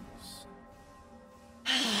comes.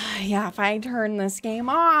 Yeah, if I turn this game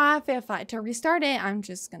off, to restart it, I'm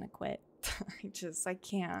just gonna quit. I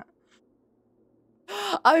can't.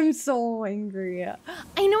 I'm so angry.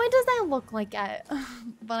 I know it doesn't look like it,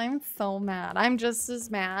 but I'm so mad. I'm just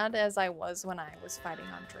as mad as I was when I was fighting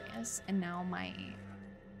Andreas, and now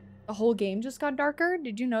the whole game just got darker.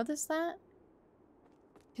 Did you notice that?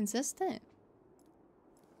 Consistent.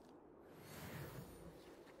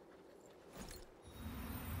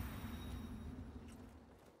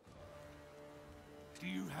 Do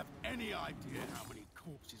you have any idea how many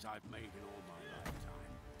corpses I've made in all my lifetime?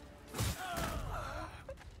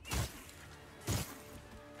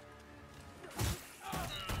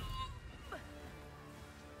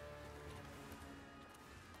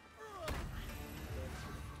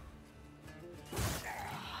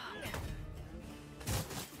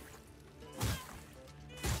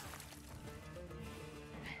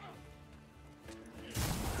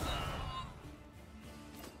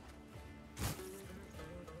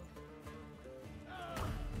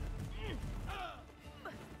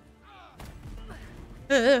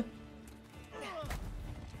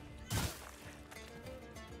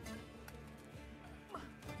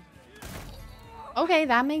 Okay,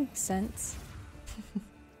 that makes sense.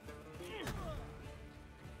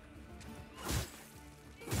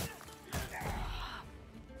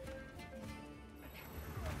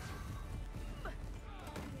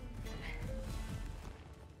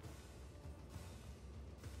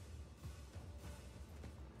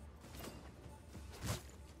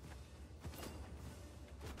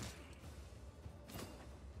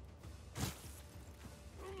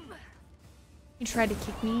 You tried to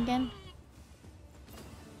kick me again?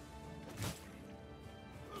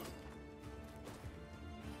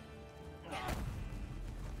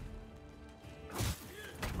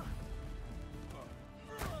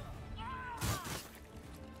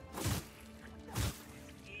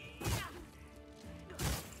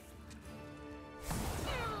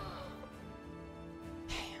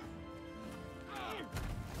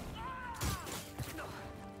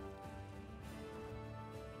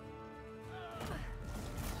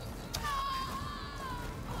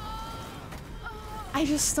 I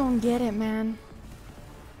just don't get it, man.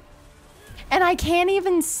 And I can't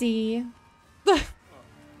even see. Yeah.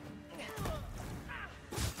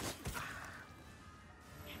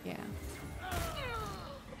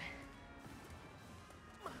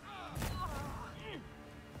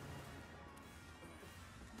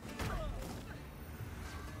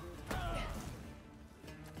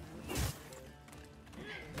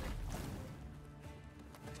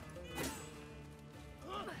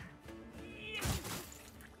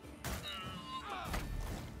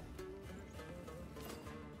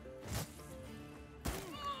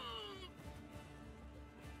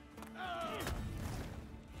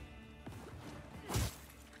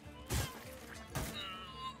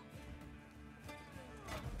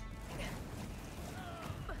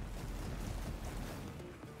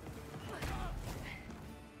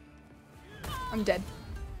 I'm dead.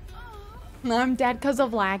 I'm dead because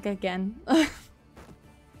of lag again.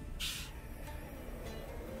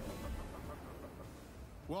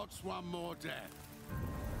 What's one more death?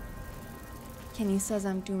 Kenny says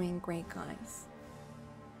I'm doing great, guys.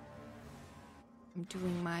 I'm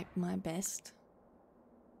doing my best.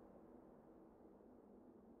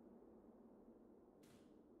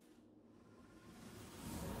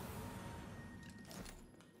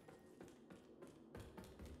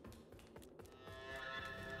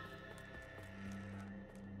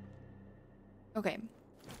 Okay.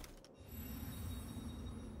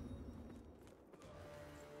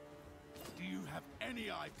 Do you have any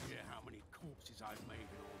idea how many corpses I've made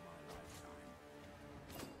in all my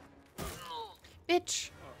lifetime?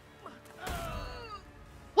 Bitch.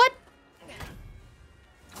 What?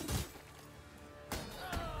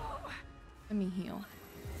 Let me heal.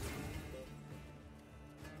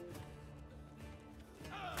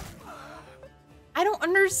 I don't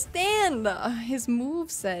understand his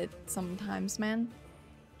moveset sometimes, man.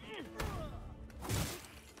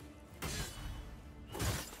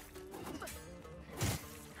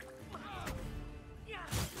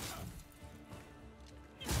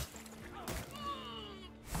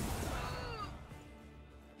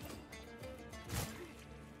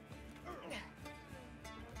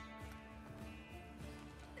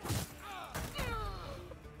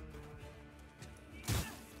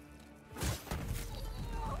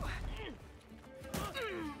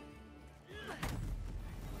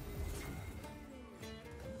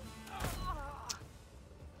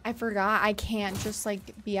 I forgot I can't just like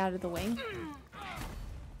be out of the way.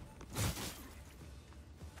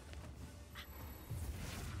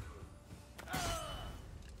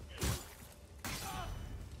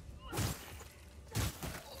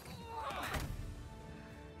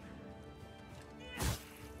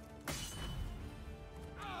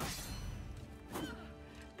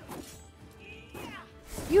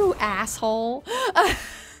 You asshole.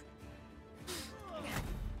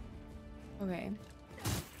 Okay.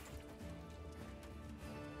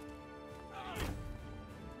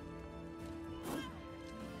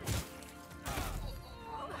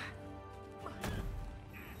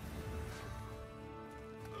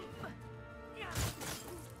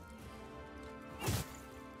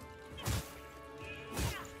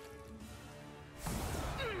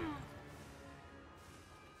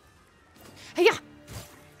 Hey-ya!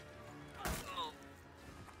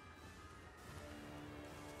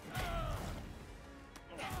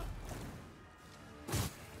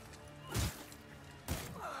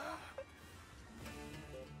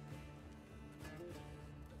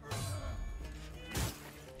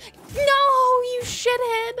 No, you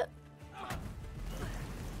shithead!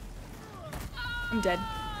 I'm dead.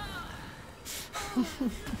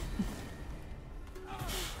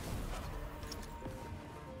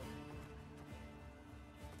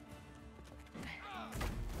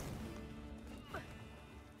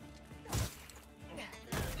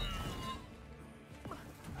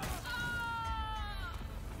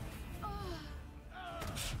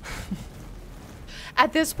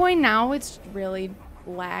 At this point now, it's really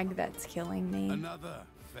lag that's killing me. Another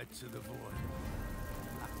fed to the void.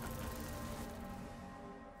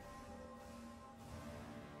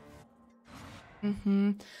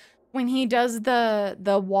 When he does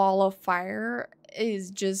the wall of fire, is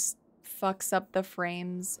just fucks up the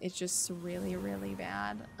frames. It's just really, really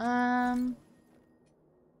bad.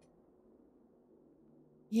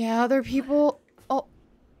 Yeah, other people. Oh.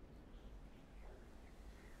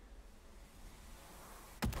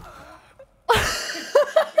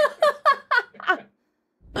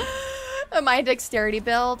 My dexterity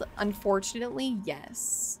build, unfortunately,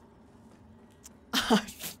 yes. I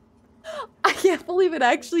can't believe it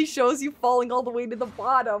actually shows you falling all the way to the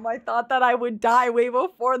bottom. I thought that I would die way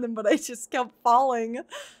before them, but I just kept falling.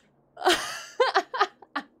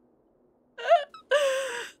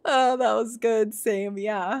 Oh, that was good. Same,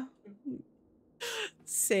 yeah.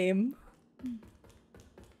 Same.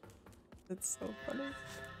 That's so funny.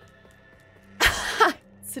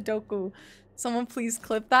 Sudoku. Someone please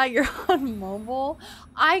clip that. You're on mobile.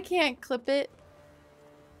 I can't clip it.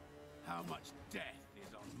 How much death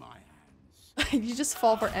is on my hands? You just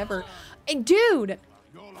fall forever. Hey, dude!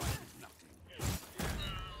 Your life is nothing.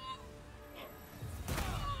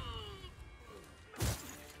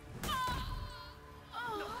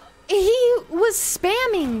 He was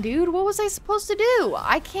spamming, dude. What was I supposed to do?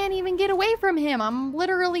 I can't even get away from him. I'm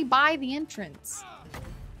literally by the entrance.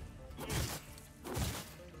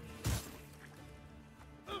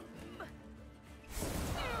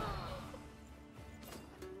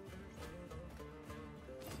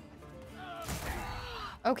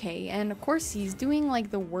 Okay, and of course he's doing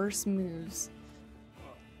like the worst moves.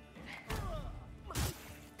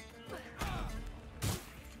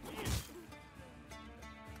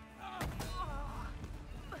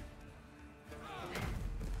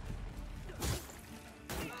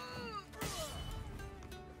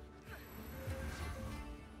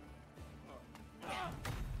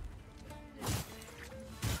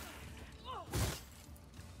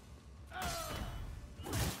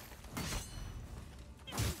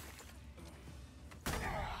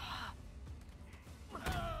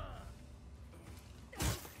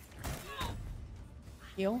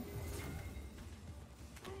 Heal.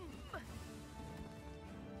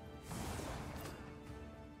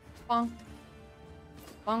 Bonk.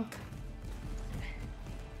 Bonk.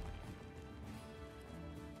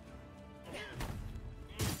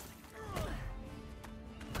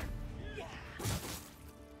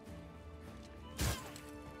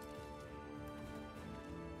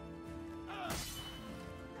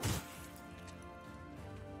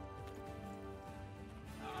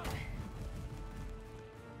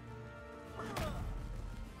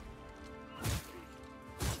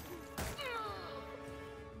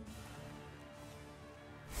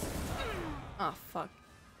 Oh, fuck.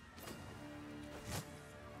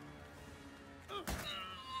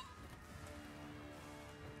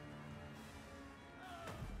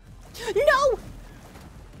 No!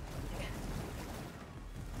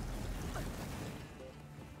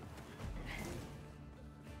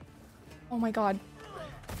 Oh my god.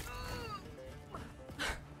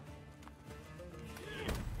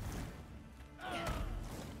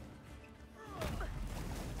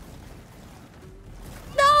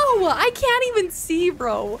 No! I can't even see,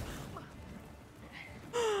 bro.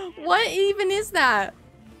 What even is that?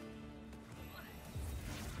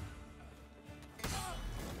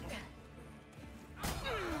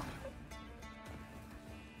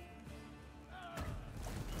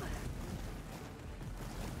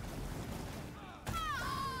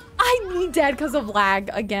 dead because of lag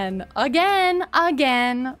again. Again.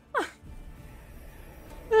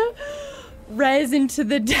 Res into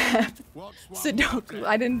the depth. Sudoku.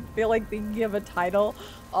 I didn't feel like they give a title.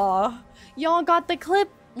 Aw. Y'all got the clip?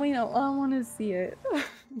 Wait, no, I want to see it.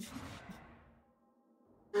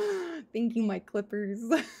 Thanking my clippers.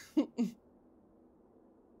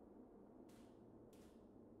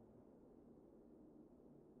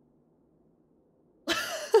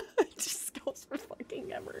 Just goes for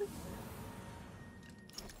fucking ever.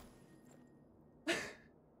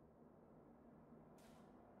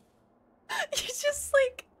 You just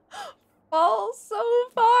like fall so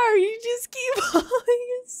far. You just keep falling.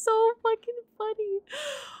 It's so fucking funny.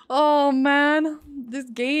 Oh man, this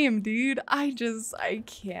game, dude. I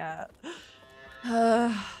can't.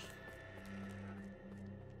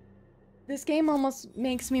 This game almost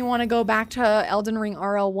makes me want to go back to Elden Ring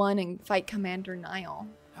RL1 and fight Commander Niall.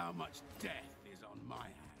 How much death is on my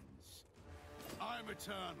hands? I'm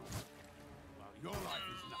eternal, while your life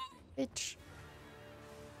is nothing. Bitch.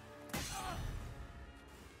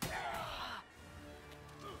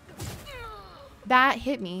 That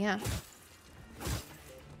hit me, yeah.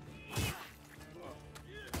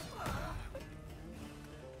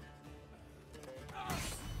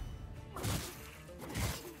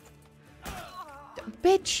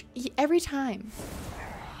 Bitch, every time.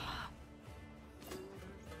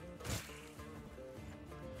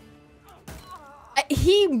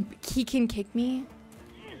 He can kick me.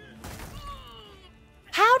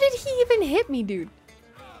 How did he even hit me, dude?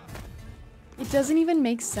 It doesn't even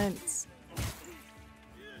make sense.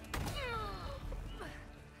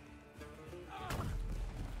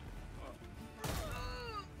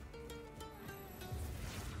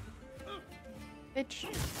 Bitch.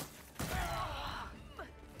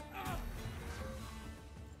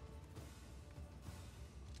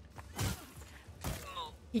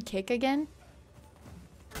 He kick again?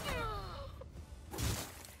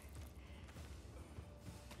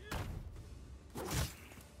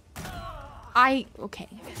 Okay.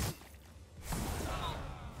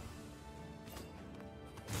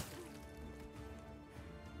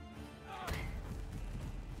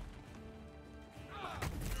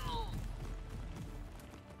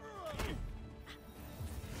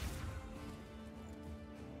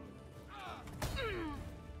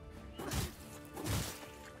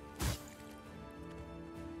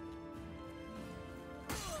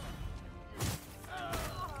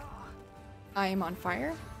 I am on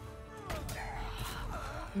fire.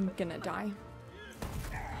 I'm gonna die.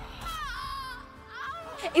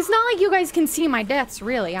 It's not like you guys can see my deaths,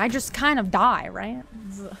 really. I just kind of die, right?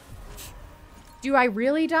 Do I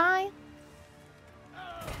really die?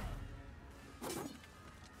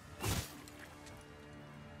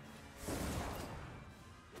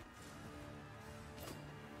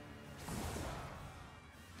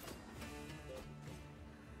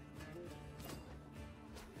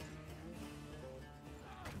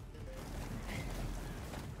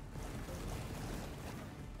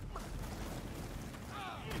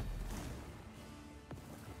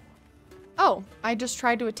 Oh, I just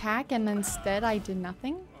tried to attack and instead I did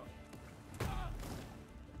nothing?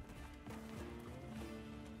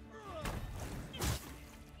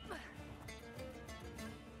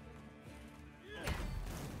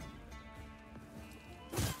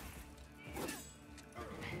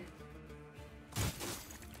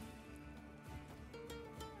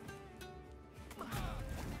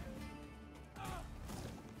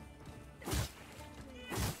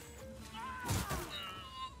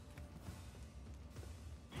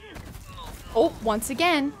 Oh, once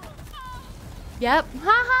again. Yep.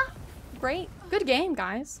 Haha. Great. Good game,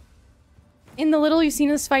 guys. In the little you've seen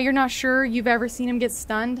of this fight, you're not sure you've ever seen him get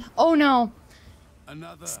stunned. Oh no.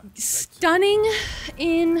 Stunning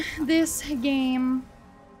in this game.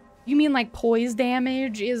 You mean like poise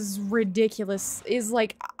damage is ridiculous. Is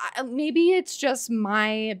like, maybe it's just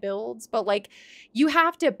my builds, but like you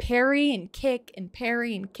have to parry and kick and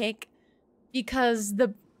parry and kick because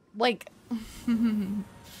the, like,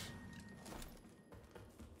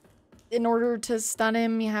 in order to stun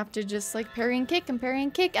him, you have to just like parry and kick,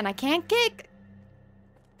 and I can't kick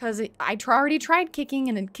because I already tried kicking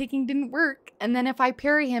and then kicking didn't work. And then if I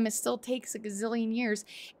parry him, it still takes a gazillion years.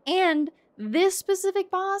 And this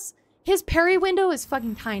specific boss, his parry window is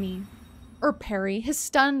fucking tiny. Or parry, his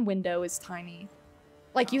stun window is tiny.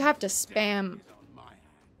 Like you have to spam.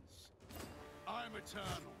 I'm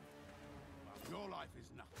eternal. Your life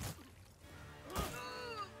is nothing.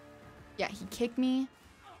 Yeah, he kicked me.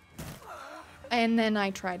 And then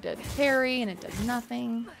I tried to parry and it did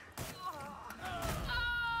nothing.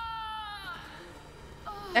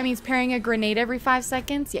 That means parrying a grenade every 5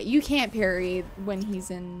 seconds? Yeah, you can't parry when he's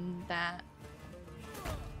in that.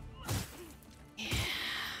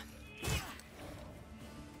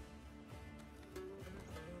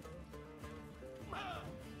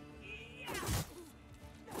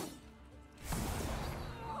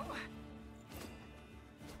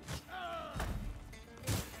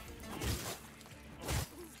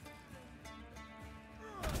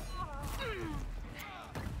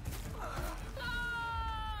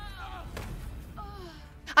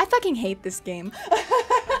 I fucking hate this game.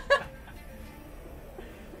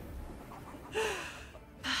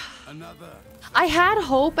 Another. I had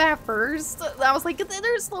hope at first. I was like,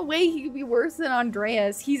 there's no way he could be worse than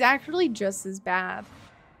Andreas. He's actually just as bad.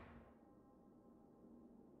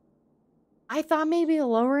 I thought maybe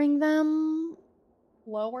lowering them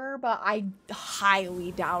lower, but I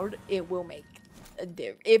highly doubt it will make a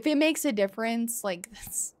difference. If it makes a difference, like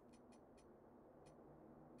this.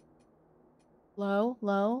 Low,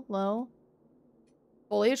 low, low.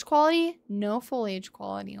 Foliage quality? No foliage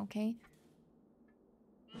quality, okay?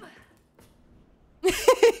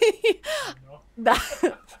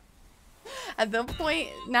 That, at the point,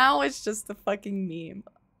 now it's just a fucking meme.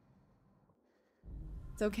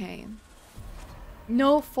 It's okay.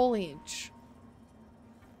 No foliage.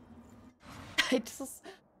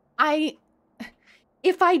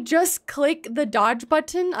 If I just click the dodge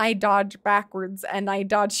button, I dodge backwards and I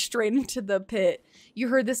dodge straight into the pit. You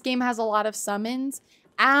heard this game has a lot of summons.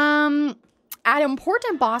 At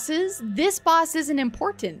important bosses, this boss isn't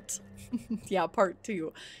important. Yeah, part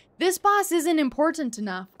 2. This boss isn't important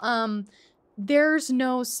enough. There's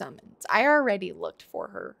no summons. I already looked for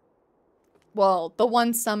her. Well, the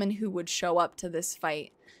one summon who would show up to this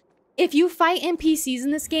fight. If you fight NPCs in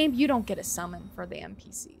this game, you don't get a summon for the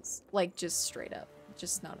NPCs. Like, just straight up.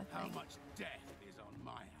 Just not a thing. How much death is on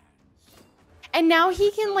my hands? And now he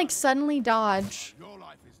can, like, suddenly dodge. Your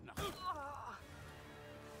life is nothing.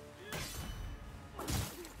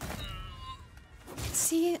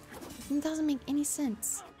 See, it doesn't make any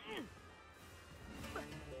sense.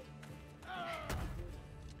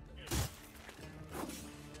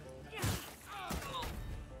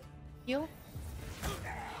 Heal?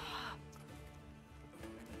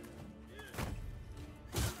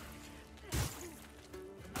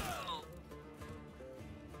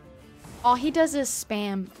 All he does is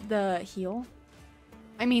spam the heal.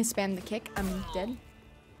 I mean, spam the kick. I'm dead.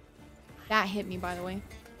 That hit me, by the way.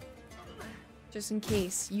 Just in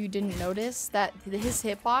case you didn't notice that his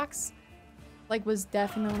hitbox, like, was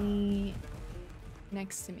definitely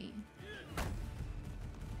next to me.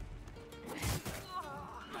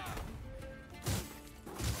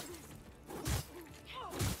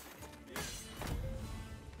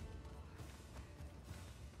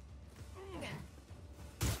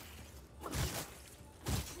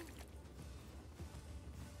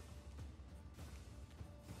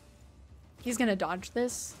 He's gonna dodge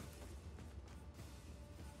this.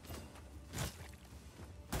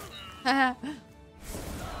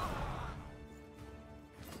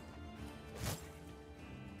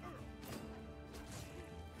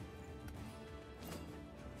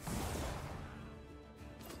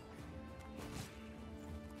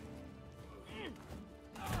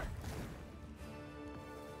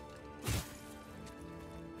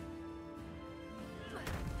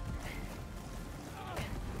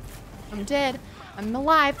 I'm dead. I'm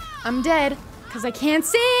alive. I'm dead. Because I can't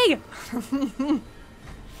see!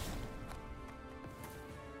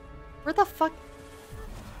 Where the fuck?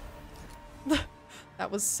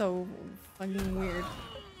 That was so fucking weird.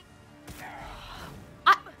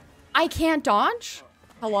 I can't dodge?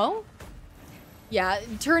 Hello? Yeah,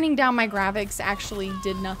 turning down my graphics actually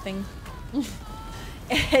did nothing.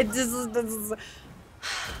 It just...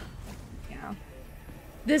 Yeah.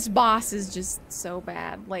 This boss is just so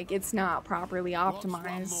bad. Like, it's not properly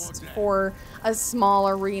optimized for a small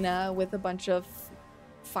arena with a bunch of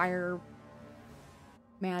fire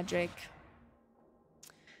magic.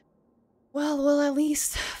 Well, we'll at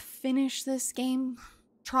least finish this game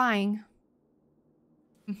trying.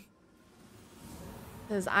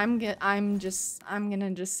 Because I'm gonna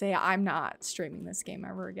just say I'm not streaming this game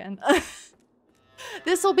ever again.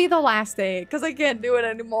 This will be the last day because I can't do it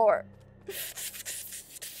anymore.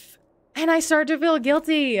 And I start to feel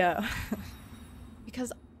guilty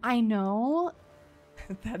because I know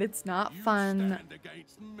that it's not fun.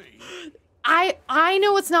 I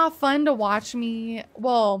know it's not fun to watch me.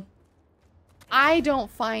 Well, I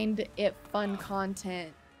don't find it fun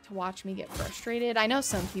content to watch me get frustrated. I know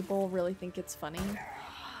some people really think it's funny,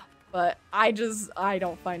 but I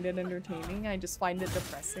don't find it entertaining. I just find it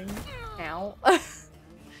depressing now.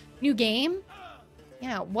 New game?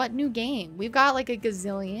 Yeah, what new game? We've got like a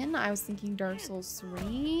gazillion. I was thinking Dark Souls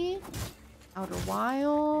 3, Outer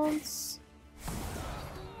Wilds.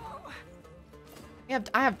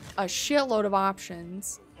 I have a shitload of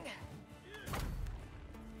options.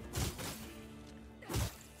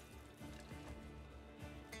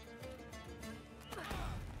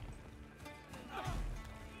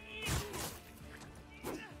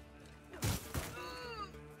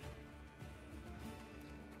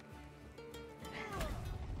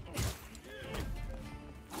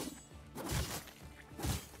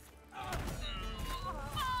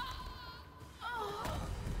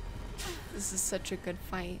 This is such a good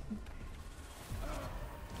fight.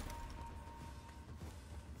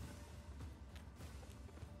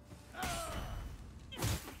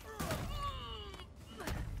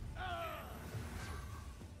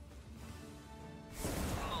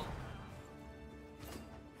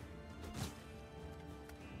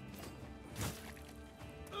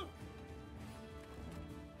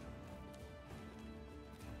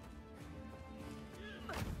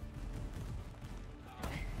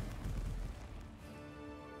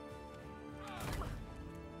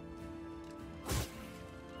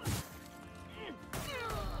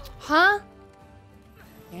 Huh?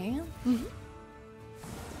 Yeah.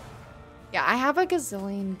 Yeah, I have a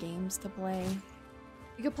gazillion games to play.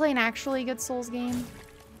 You could play an actually good Souls game.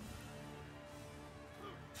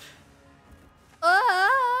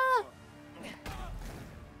 Ah!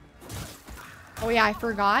 Oh yeah, I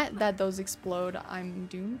forgot that those explode. I'm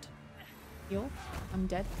doomed. Heal. I'm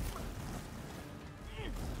dead.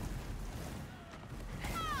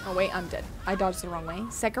 Oh wait, I'm dead. I dodged the wrong way.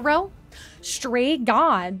 Sekiro? Stray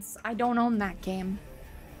Gods. I don't own that game.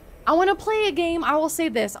 I want to play a game. I will say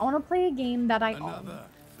this. I want to play a game that I own.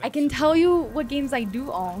 I can tell you what games I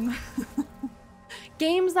do own.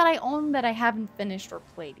 Games that I own that I haven't finished or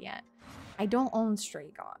played yet. I don't own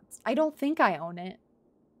Stray Gods. I don't think I own it.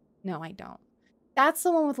 No, I don't. That's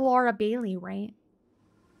the one with Laura Bailey, right?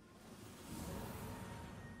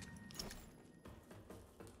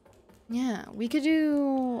 Yeah, we could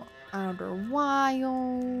do Outer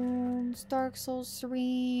Wilds, Dark Souls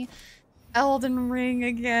 3, Elden Ring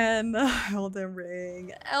again. Elden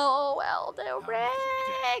Ring. Oh, Elden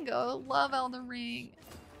Ring. Oh, love Elden Ring.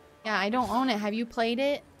 Yeah, I don't own it. Have you played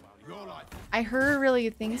it? I heard really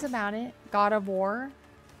good things about it. God of War.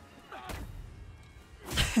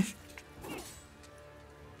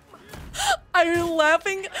 I'm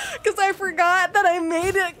laughing because I forgot that I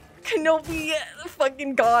made it. Kenobi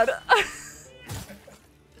fucking god.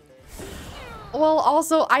 Well,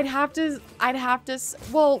 also I'd have to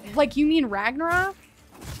well, like, you mean Ragnarok?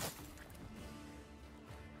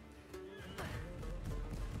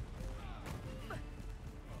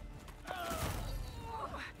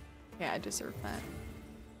 Yeah, I deserve that.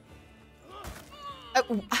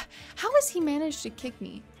 How has he managed to kick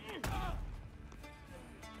me?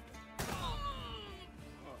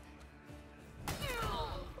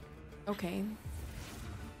 Okay.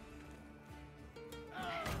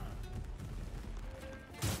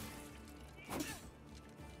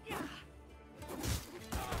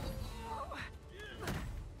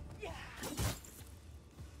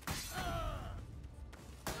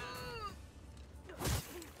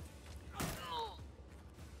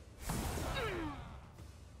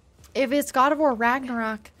 If it's God of War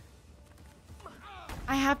Ragnarok,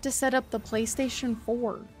 I have to set up the PlayStation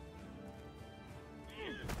 4.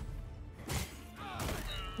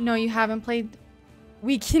 No, you haven't played.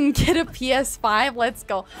 We can get a PS5. Let's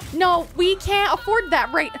go. No, we can't afford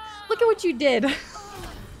that, right? Look at what you did.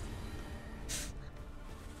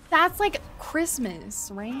 That's like Christmas,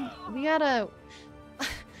 right? We gotta...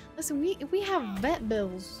 Listen, we have vet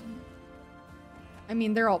bills. I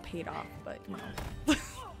mean, they're all paid off, but you know.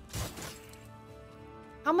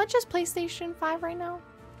 How much is PlayStation 5 right now?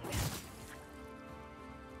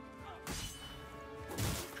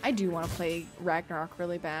 I do want to play Ragnarok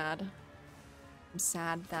really bad. I'm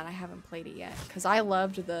sad that I haven't played it yet because I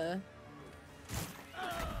loved the...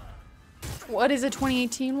 What is it,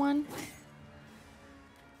 2018 one?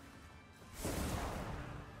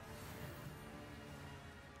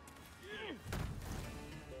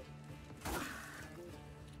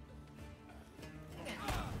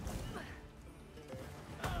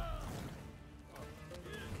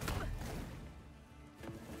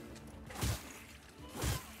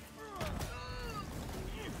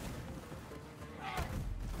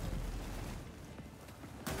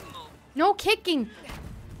 No kicking.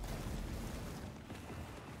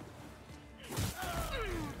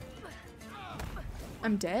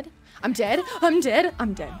 I'm dead. I'm dead. I'm dead.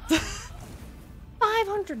 I'm dead.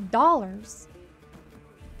 $500.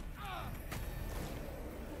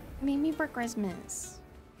 Made me for Christmas.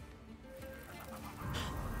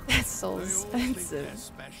 That's so They all think they're expensive.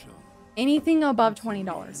 special. Anything above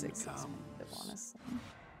 $20 is expensive, honestly.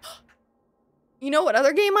 You know what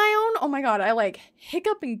other game I own? Oh my god, I like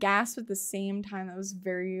hiccup and gasp at the same time.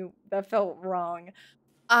 That felt wrong.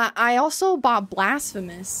 I also bought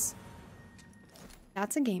Blasphemous.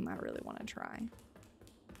 That's a game I really want to try.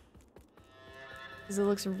 Because it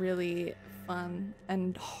looks really fun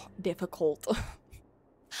and difficult.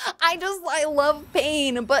 I love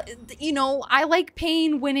pain, but you know, I like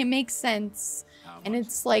pain when it makes sense. And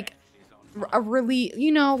it's like a really,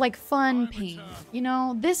 you know, like fun pain. You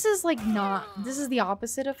know, this is like not, this is the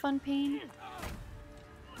opposite of fun pain.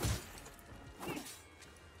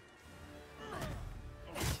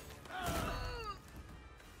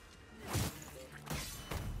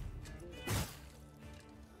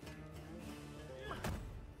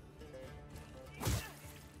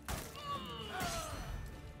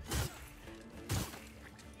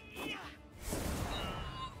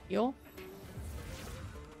 Heal.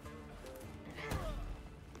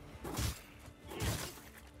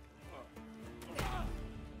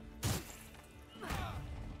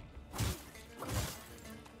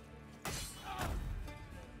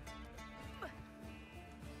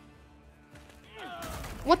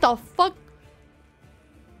 What the fuck?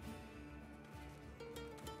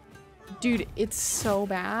 Dude, it's so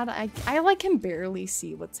bad. I like can barely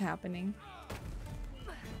see what's happening.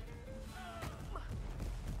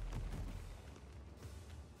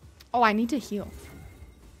 Oh, I need to heal.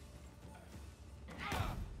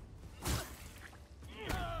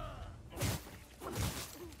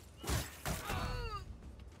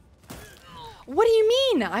 What do you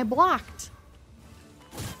mean? I blocked.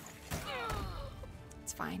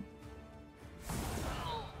 It's fine.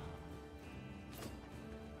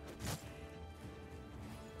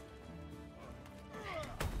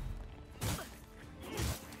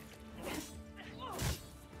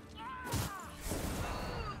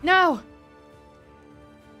 No.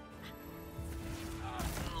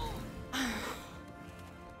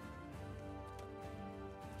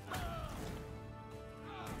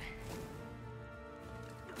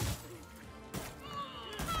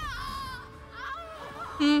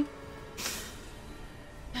 Hmm.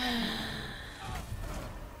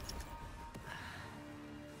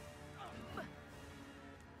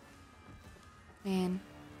 Man.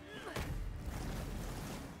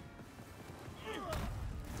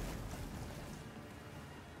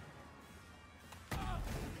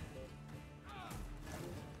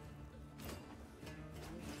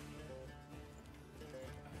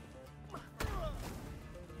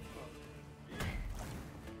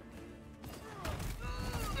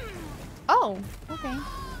 Oh, okay.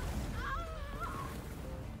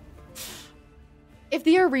 If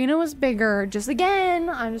the arena was bigger, just again,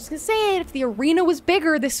 I'm just gonna say it, if the arena was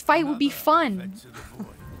bigger, this fight would be fun.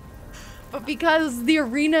 But because the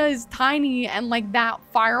arena is tiny and like that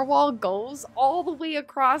firewall goes all the way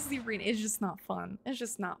across the arena, it's just not fun. It's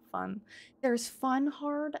just not fun. There's fun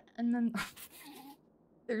hard and then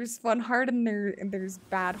there's fun hard and there's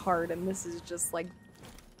bad hard, and this is just like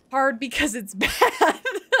hard because it's bad.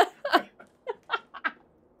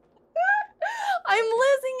 I'm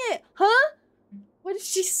losing it. Huh? What did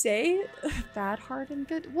she say? Bad, hard, and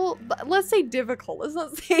good? Well, let's say difficult. Let's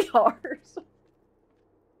not say hard.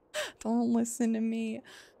 Don't listen to me.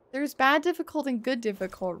 There's bad difficult and good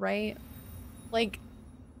difficult, right? Like,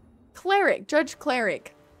 cleric, judge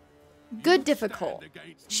cleric. Good difficult.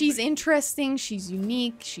 She's interesting, she's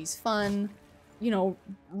unique, she's fun. You know,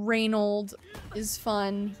 Reynold is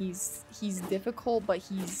fun. He's difficult, but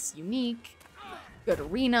he's unique. Good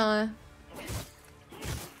arena.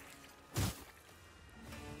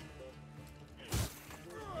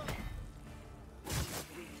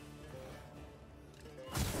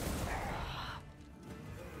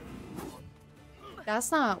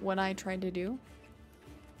 That's not what I tried to do.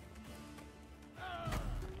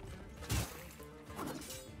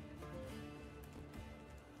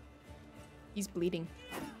 He's bleeding.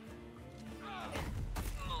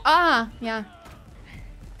 Ah, yeah.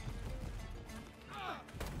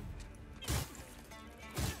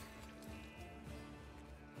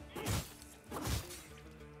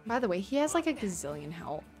 By the way, he has like a gazillion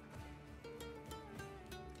health.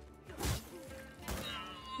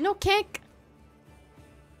 No kick.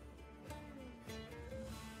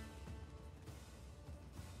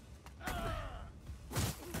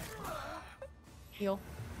 Heal.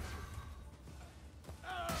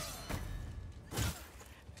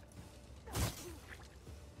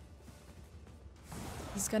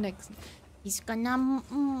 He's gonna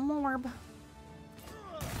morb.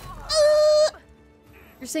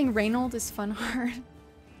 You're saying Reynold is fun hard?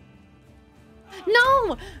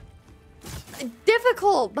 No!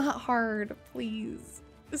 Difficult, not hard, please.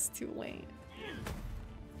 It's too late.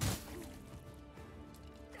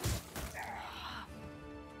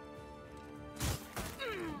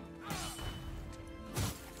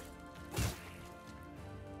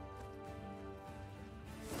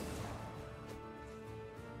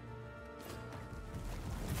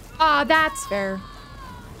 Ah, that's fair.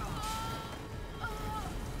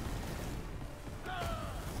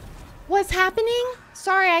 What's happening?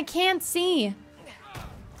 Sorry, I can't see.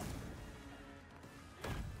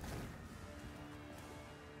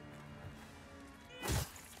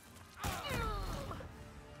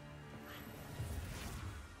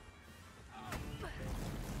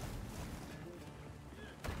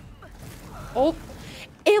 Oh,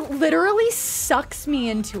 it literally sucks me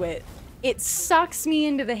into it. It sucks me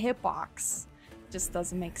into the hitbox. Just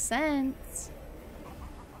doesn't make sense.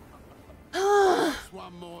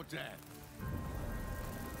 One more death.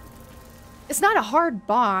 It's not a hard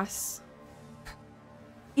boss.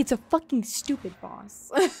 It's a fucking stupid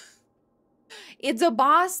boss. It's a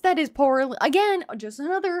boss that is poorly, again, just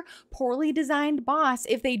another poorly designed boss.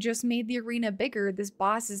 If they just made the arena bigger, this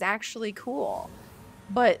boss is actually cool.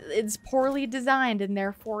 But it's poorly designed and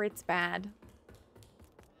therefore it's bad.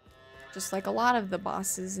 Just like a lot of the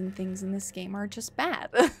bosses and things in this game are just bad.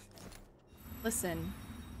 Listen,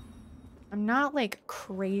 I'm not like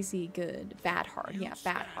crazy good. Bad hard, yeah,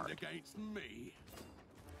 bad hard.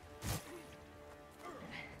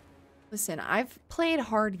 Listen, I've played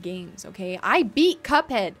hard games, okay? I beat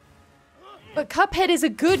Cuphead. But Cuphead is a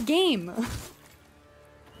good game.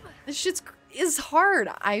 This shit is hard.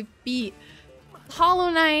 I beat Hollow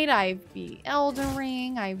Knight, I beat Elden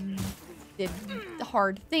Ring, I did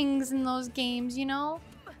hard things in those games, you know?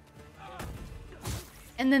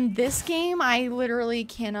 And then this game, I literally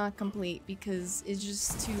cannot complete because it's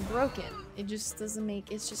just too broken. It just doesn't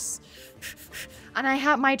make, it's just... And I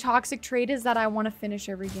have, my toxic trait is that I want to finish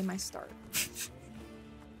every game I start.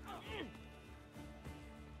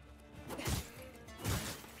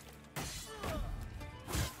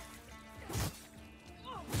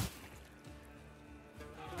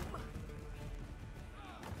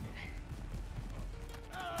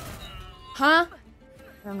 Huh?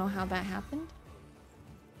 I don't know how that happened.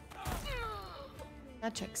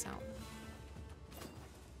 That checks out.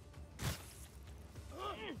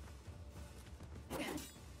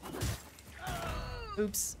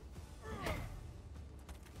 Oops.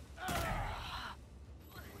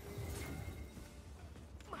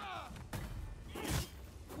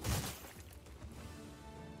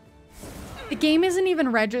 The game isn't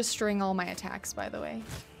even registering all my attacks, by the way.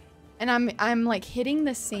 And I'm like hitting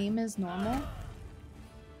the same as normal.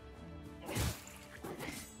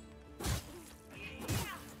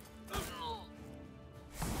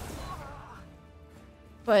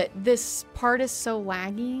 But this part is so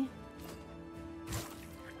laggy.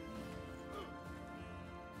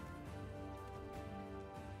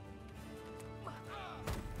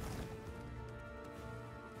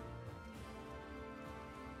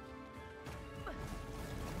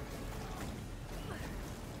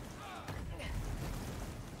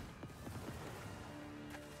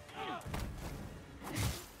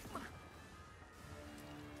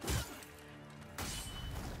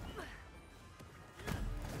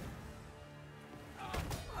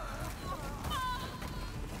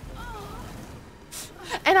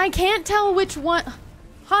 And I can't tell which one.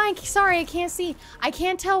 Hi, sorry, I can't see. I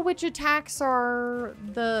can't tell which attacks are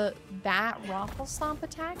that Raffle Stomp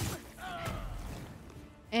attack.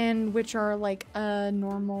 And which are like a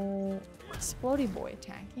normal Explodey Boy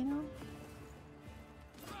attack, you know?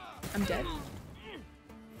 I'm dead.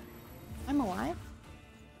 I'm alive.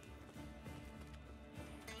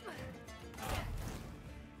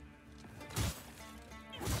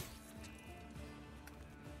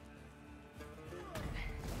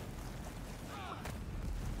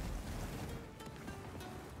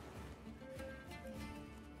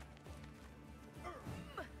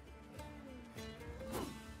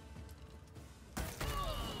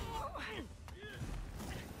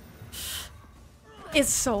 It's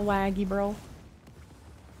so laggy, bro.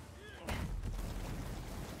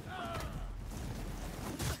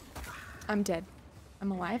 I'm dead.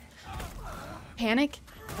 I'm alive. Panic.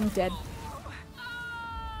 I'm dead.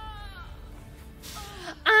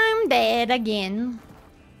 I'm dead again.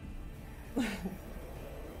 It's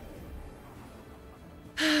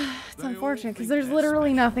unfortunate because there's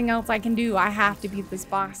literally nothing else I can do. I have to beat this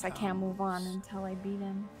boss. I can't move on until I beat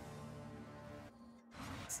him.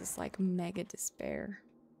 This is like mega despair.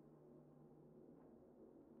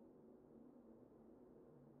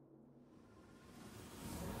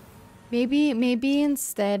 Maybe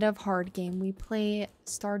instead of hard game, we play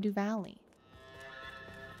Stardew Valley.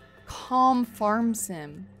 Calm farm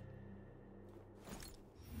sim.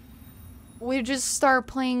 We just start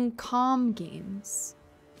playing calm games.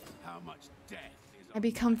 How much death is I on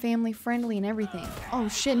become family friendly and everything. Oh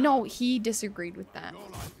shit, no, he disagreed with that. your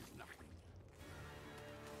life is nothing.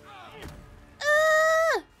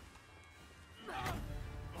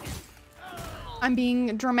 I'm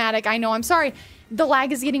being dramatic, I know, I'm sorry. The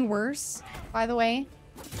lag is getting worse, by the way.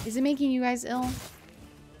 Is it making you guys ill?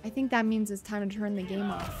 I think that means it's time to turn the game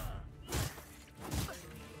off.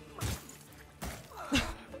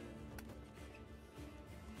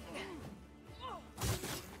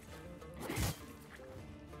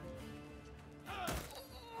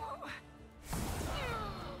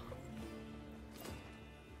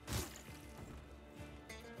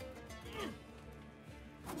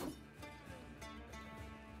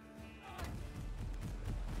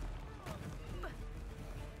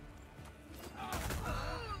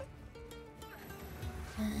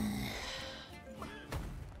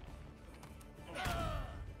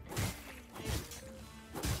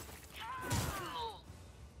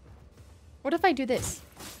 What if I do this?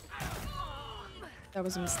 That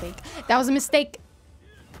was a mistake. That was a mistake.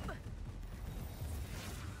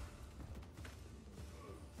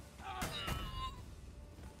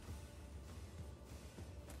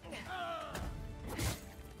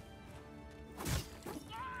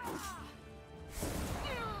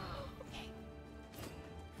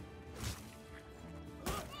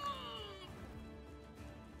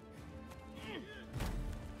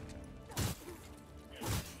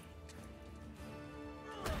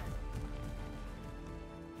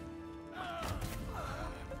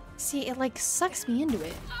 See, it like sucks me into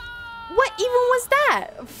it. What even was that?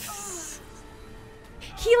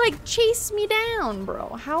 He like chased me down, bro.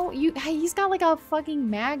 How you? He's got like a fucking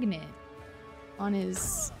magnet on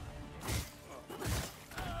his.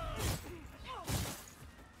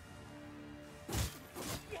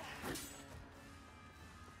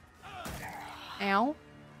 Ow.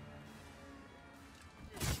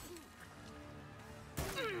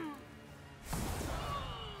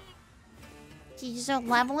 He's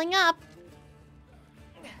leveling up.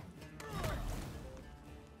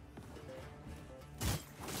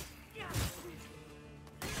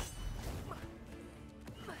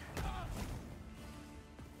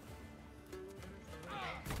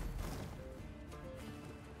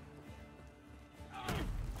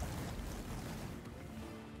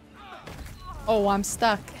 Oh, I'm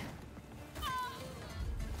stuck.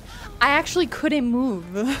 I actually couldn't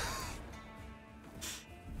move.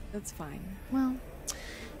 That's fine. Well,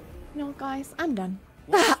 you know, guys, I'm done.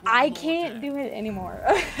 I can't do it anymore.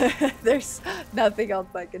 There's nothing else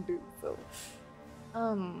I can do. So,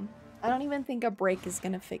 I don't even think a break is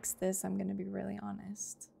gonna fix this. I'm gonna be really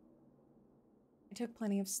honest. I took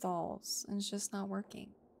plenty of stalls, and it's just not working.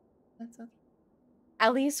 That's okay.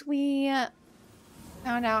 At least we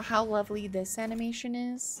found out how lovely this animation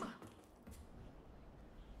is.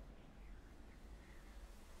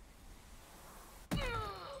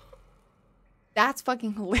 That's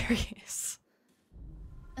fucking hilarious.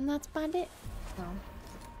 And that's about it. So,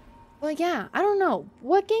 well, yeah, I don't know.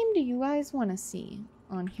 What game do you guys want to see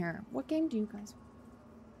on here? What game do you guys?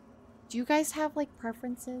 Do you guys have like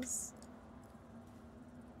preferences?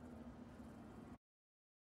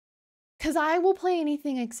 Because I will play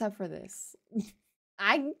anything except for this.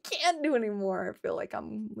 I can't do anymore. I feel like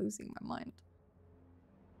I'm losing my mind.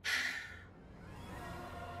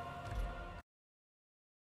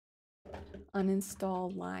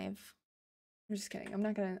 Uninstall live. I'm just kidding. I'm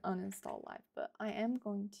not going to uninstall live, but I am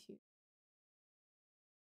going to.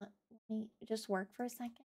 Let me just work for a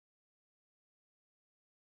second.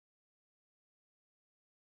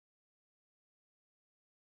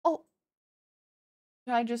 Oh.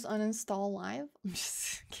 Should I just uninstall live? I'm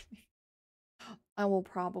just kidding. I will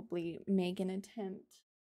probably make an attempt.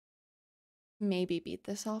 Maybe beat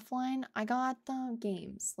this offline. I got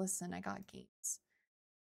games. Listen, I got games.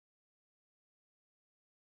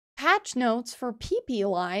 Patch notes for PP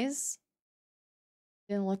lies.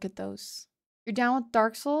 Didn't look at those. You're down with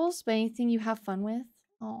Dark Souls, but anything you have fun with?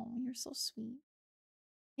 Oh, you're so sweet.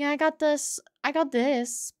 Yeah, I got this.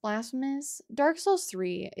 Blasphemous. Dark Souls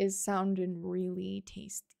 3 is sounding really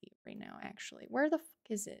tasty right now, actually. Where the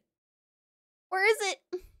fuck is it? Where is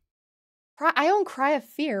it? I own Cry of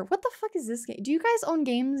Fear. What the fuck is this game? Do you guys own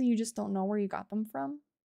games and you just don't know where you got them from?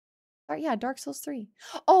 Yeah, Dark Souls 3.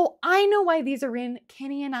 Oh, I know why these are in.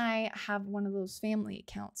 Kenny and I have one of those family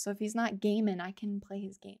accounts. So if he's not gaming, I can play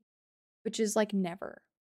his game. Which is like never.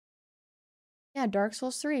 Yeah, Dark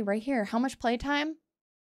Souls 3 right here. How much playtime?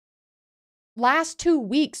 Last 2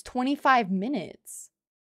 weeks, 25 minutes.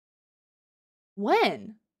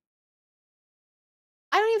 When?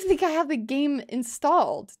 I don't even think I have the game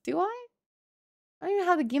installed. Do I? I don't even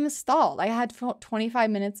have the game installed. I had 25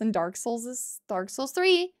 minutes in Dark Souls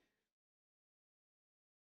 3.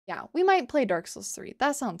 Yeah, we might play Dark Souls 3.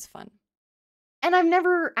 That sounds fun. And I've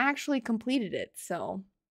never actually completed it, so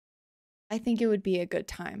I think it would be a good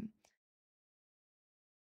time.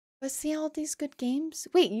 But see all these good games?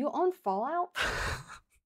 Wait, you own Fallout?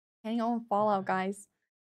 I own Fallout, guys.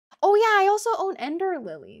 Oh yeah, I also own Ender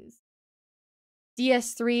Lilies.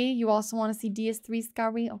 DS3, you also want to see DS3,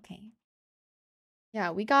 Scary? Okay.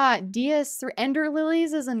 Yeah, we got DS3. Ender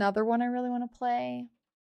Lilies is another one I really want to play.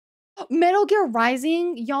 Metal Gear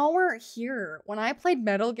Rising, y'all weren't here. When I played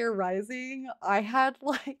Metal Gear Rising, I had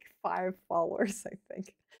like 5 followers, I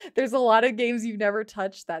think. There's a lot of games you've never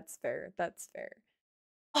touched. That's fair. That's fair.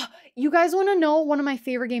 Oh, you guys want to know one of my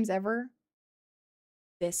favorite games ever?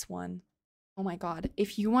 This one. Oh my god.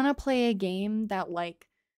 If you want to play a game that like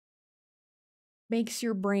makes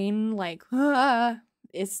your brain like,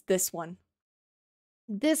 it's this one.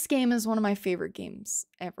 This game is one of my favorite games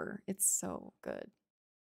ever. It's so good.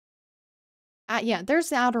 Yeah, there's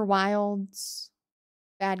the Outer Wilds.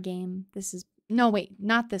 Bad game. This is... No, wait.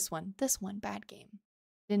 Not this one. This one. Bad game.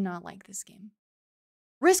 Did not like this game.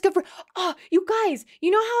 Risk of... Oh, you guys. You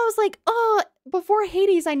know how I was like, oh, before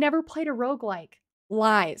Hades, I never played a roguelike.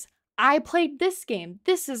 Lies. I played this game.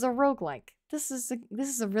 This is a roguelike. This is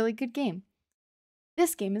a really good game.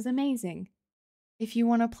 This game is amazing. If you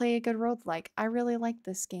want to play a good roguelike, I really like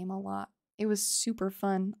this game a lot. It was super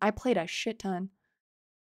fun. I played a shit ton.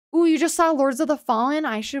 Ooh, you just saw Lords of the Fallen?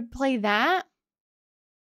 I should play that?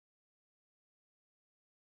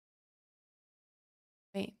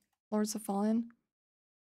 Wait, Lords of Fallen?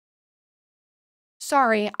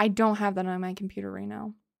 Sorry, I don't have that on my computer right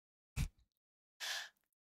now.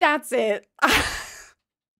 That's it.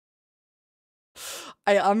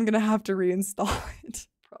 I'm gonna have to reinstall it,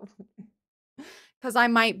 probably. Because I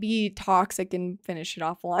might be toxic and finish it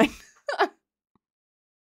offline.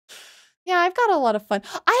 Yeah, I've got a lot of fun.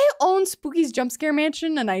 I own Spooky's Jump Scare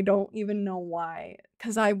Mansion, and I don't even know why.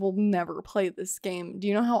 Because I will never play this game. Do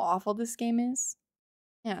you know how awful this game is?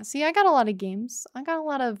 Yeah, see, I got a lot of games. I got a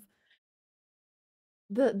lot of...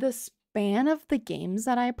 The span of the games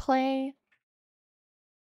that I play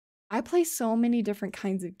so many different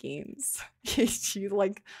kinds of games. You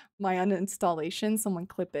like my uninstallation? Someone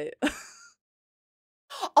clip it.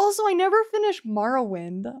 Also, I never finished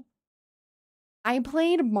Morrowind. I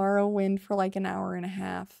played Morrowind for like an hour and a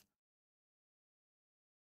half.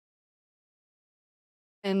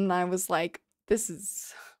 And I was like, this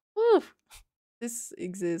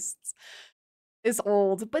exists. It's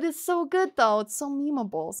old, but it's so good though. It's so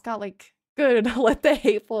memeable. It's got like good let the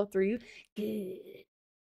hate flow through. Good.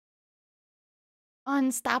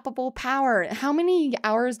 Unstoppable power. How many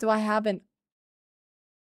hours do I have in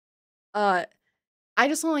I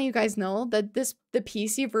just want to let you guys know that the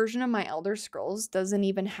PC version of my Elder Scrolls doesn't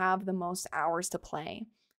even have the most hours to play.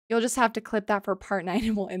 You'll just have to clip that for part 9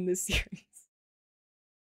 and we'll end this series.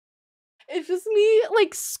 It's just me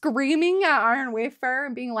like screaming at Iron Wayfarer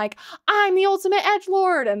and being like, I'm the ultimate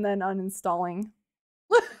edgelord, and then uninstalling.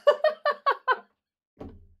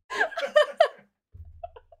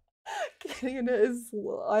 Gideon is,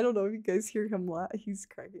 I don't know if you guys hear him laugh. He's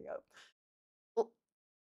cracking up.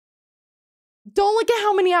 Don't look at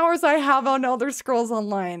how many hours I have on Elder Scrolls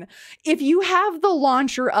Online. If you have the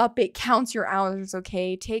launcher up, it counts your hours,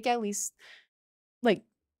 okay? Take at least like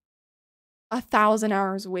 1,000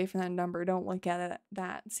 hours away from that number. Don't look at it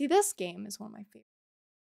that. See, this game is one of my favorites.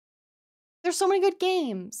 There's so many good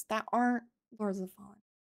games that aren't Lords of the Fallen.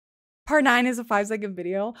 Part 9 is a 5-second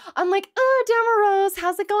video. I'm like, oh, Damarose,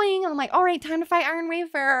 how's it going? And I'm like, all right, time to fight Iron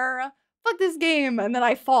Wayfarer. Fuck this game. And then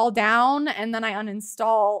I fall down and then I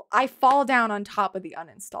uninstall. I fall down on top of the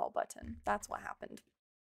uninstall button. That's what happened.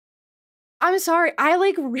 I'm sorry. I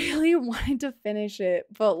like really wanted to finish it,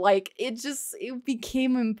 but like it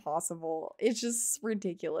became impossible. It's just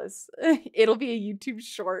ridiculous. It'll be a YouTube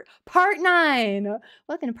short. Part 9.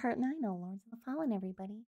 Welcome to part 9 of Lords of the Fallen,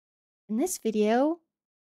 everybody. In this video,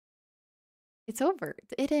 it's over.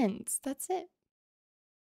 It ends. That's it.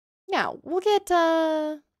 Yeah, we'll get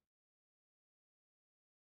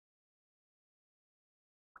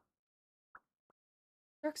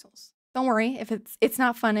Dark Souls. Don't worry if it's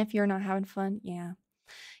not fun if you're not having fun. Yeah.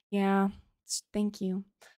 Yeah. Thank you.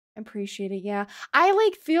 I appreciate it. Yeah.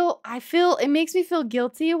 I feel it makes me feel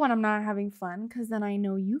guilty when I'm not having fun because then I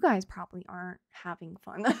know you guys probably aren't having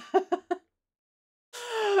fun.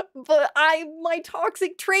 But my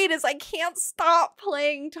toxic trait is I can't stop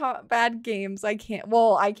playing bad games. I can't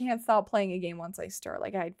stop playing a game once I start.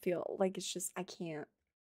 Like, I feel like it's just, I can't.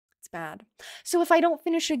 It's bad. So if I don't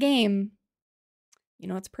finish a game,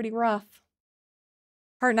 it's pretty rough.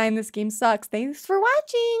 Part 9, this game sucks. Thanks for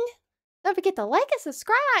watching. Don't forget to like and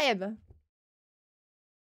subscribe.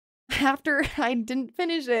 After I didn't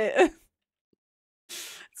finish it.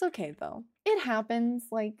 It's okay though. It happens.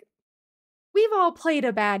 Like, we've all played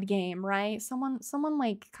a bad game, right? Someone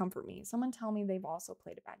like comfort me. Someone tell me they've also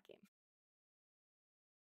played a bad game.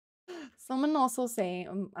 Someone also say,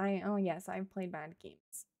 oh yes, I've played bad games.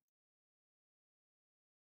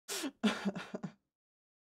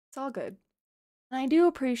 It's all good. And I do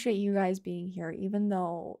appreciate you guys being here, even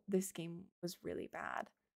though this game was really bad.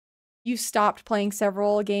 You stopped playing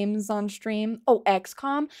several games on stream. Oh,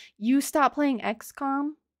 XCOM? You stopped playing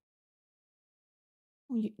XCOM?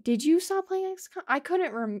 Did you stop playing XCOM? I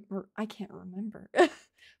couldn't remember. I can't remember.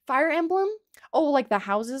 Fire Emblem? Oh, like the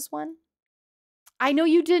houses one? I know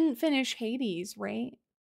you didn't finish Hades, right?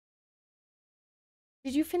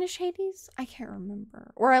 Did you finish Hades? I can't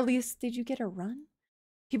remember. Or at least, did you get a run?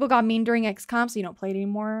 People got mean during XCOM, so you don't play it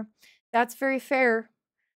anymore. That's very fair.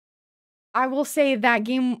 I will say that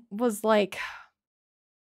game was like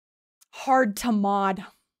hard to mod.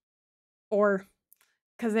 Or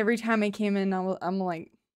because every time I came in, I'm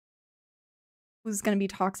like, who's gonna be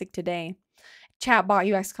toxic today? Chat bought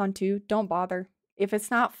you XCOM 2. Don't bother. If it's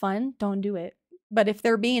not fun, don't do it. But if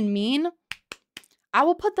they're being mean, I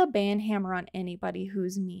will put the ban hammer on anybody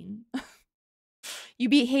who's mean. You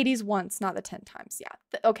beat Hades once, not the 10 times.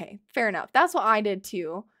 Yeah. Okay, fair enough. That's what I did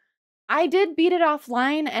too. I did beat it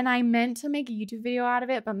offline and I meant to make a YouTube video out of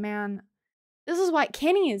it, but man, this is why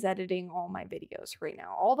Kenny is editing all my videos right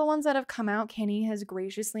now. All the ones that have come out, Kenny has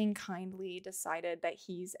graciously and kindly decided that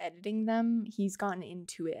he's editing them. He's gotten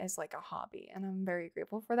into it as like a hobby, and I'm very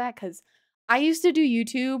grateful for that because I used to do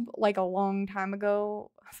YouTube like a long time ago.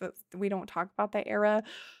 So we don't talk about that era.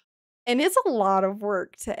 And it's a lot of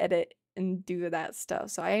work to edit and do that stuff.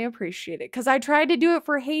 So I appreciate it because I tried to do it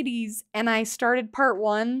for Hades and I started part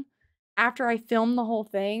 1 after I filmed the whole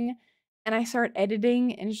thing. And I started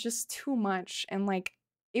editing and it's just too much. And like,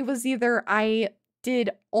 it was either I did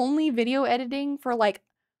only video editing for like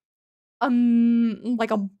a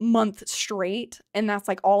month straight. And that's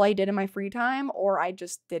like all I did in my free time, or I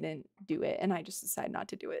just didn't do it. And I just decided not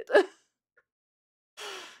to do it.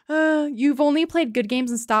 You've only played good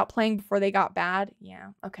games and stopped playing before they got bad. Yeah.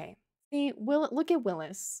 Okay. See, look at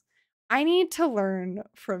Willis. I need to learn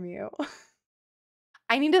from you.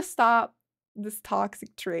 I need to stop this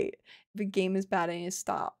toxic trait. If a game is bad, I need to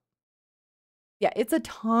stop. Yeah, it's a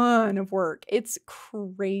ton of work. It's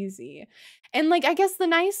crazy. And like, I guess the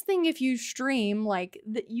nice thing if you stream, like,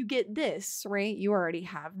 you get this, right? You already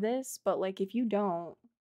have this, but like, if you don't,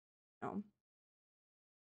 no.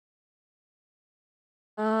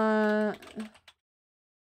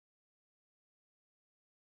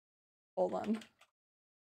 Hold on.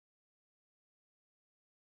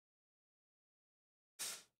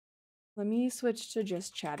 Let me switch to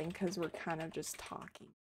just chatting because we're kind of just talking.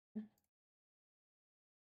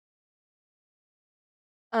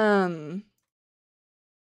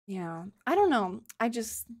 Yeah, I don't know.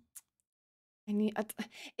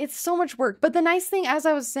 It's so much work. But the nice thing, as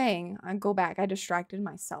I was saying, I go back, I distracted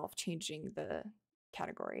myself changing the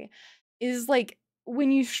category, is like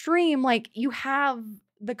when you stream, like you have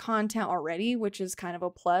the content already, which is kind of a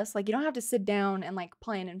plus. Like you don't have to sit down and like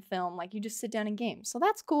plan and film, like you just sit down and game. So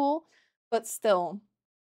that's cool, but still,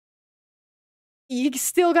 you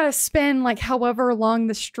still gotta spend like however long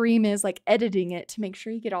the stream is, like editing it to make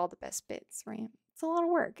sure you get all the best bits, right? It's a lot of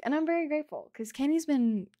work, and I'm very grateful because Kenny's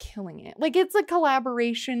been killing it. Like, it's a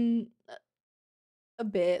collaboration a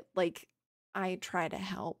bit. Like, I try to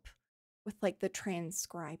help with like the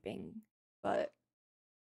transcribing, but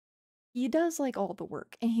he does like all the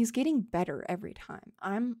work, and he's getting better every time.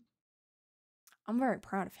 I'm very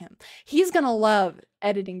proud of him. He's gonna love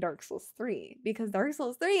editing Dark Souls 3 because Dark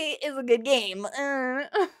Souls 3 is a good game.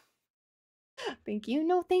 Thank you.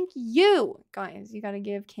 No, thank you. Guys, you gotta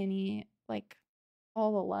give Kenny like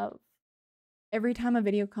all the love. Every time a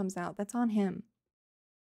video comes out, that's on him.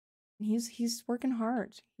 He's working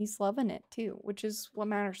hard. He's loving it too, which is what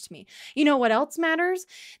matters to me. You know what else matters?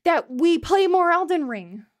 That we play more Elden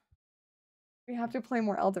Ring. We have to play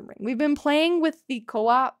more Elden Ring. We've been playing with the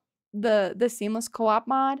co-op, the seamless co-op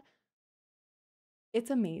mod. It's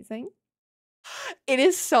amazing. It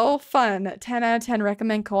is so fun. 10 out of 10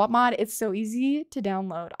 recommend co-op mod. It's so easy to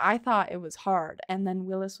download. I thought it was hard. And then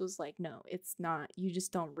Willis was like, no, it's not. You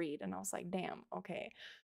just don't read. And I was like, damn, okay.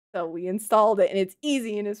 So we installed it and it's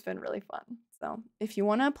easy and it's been really fun. So if you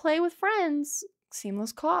want to play with friends,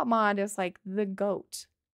 Seamless Co-op mod is like the GOAT.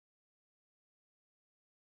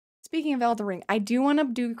 Speaking of Elden Ring, I do want to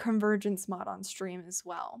do Convergence mod on stream as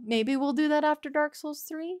well. Maybe we'll do that after Dark Souls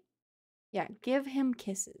 3. Yeah, give him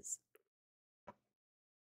kisses.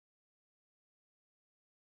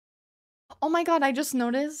 Oh my god, I just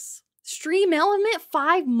noticed. Stream Element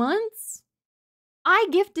 5 months? I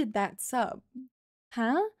gifted that sub.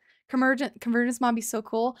 Huh? Convergence mod be so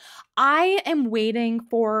cool. I am waiting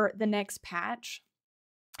for the next patch.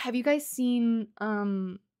 Have you guys seen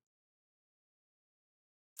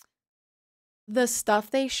the stuff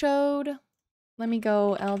they showed? Let me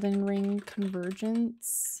go Elden Ring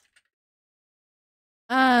Convergence.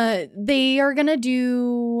 They are gonna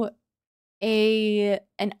do an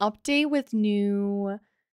update with new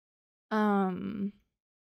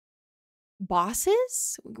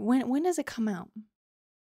bosses. When does it come out?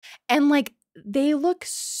 And like they look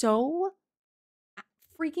so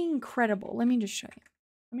freaking incredible. Let me just show you.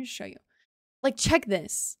 Let me just show you. Like check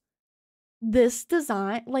this. This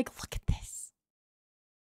design, like look at this.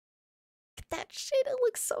 Look at that shit. It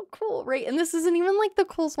looks so cool, right? And this isn't even like the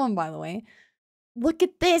coolest one, by the way. Look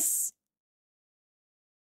at this.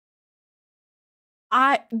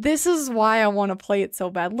 This is why I want to play it so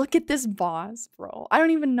bad. Look at this boss, bro. I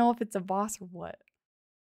don't even know if it's a boss or what.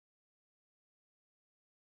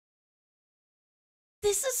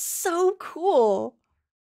 This is so cool.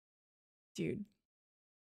 Dude.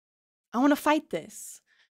 I want to fight this.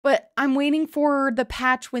 But I'm waiting for the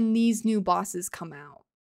patch when these new bosses come out.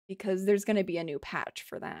 Because there's going to be a new patch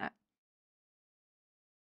for that.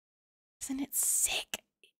 Isn't it sick?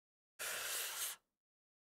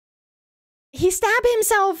 He stabbed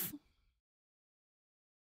himself.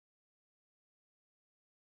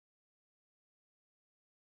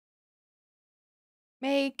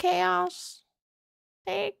 May chaos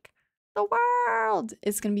take the world.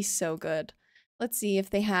 It's gonna be so good. Let's see if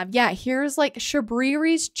they have. Yeah, here's like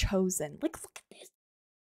Shabriri's Chosen. Like, look at this.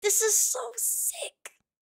 This is so sick.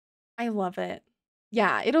 I love it.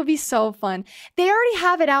 Yeah, it'll be so fun. They already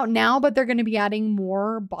have it out now, but they're gonna be adding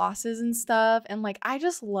more bosses and stuff. And like, I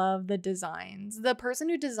just love the designs. The person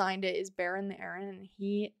who designed it is Baron the Aaron, and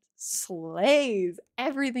he slays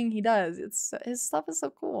everything he does. His stuff is so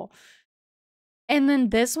cool. And then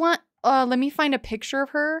this one, let me find a picture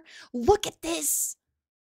of her. Look at this.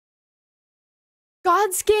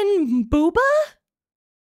 Godskin Booba?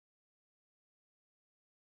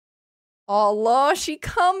 Allah, she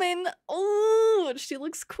coming. Oh, she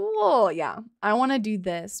looks cool. Yeah, I want to do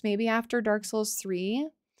this. Maybe after Dark Souls 3.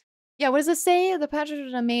 Yeah, what does it say? The patch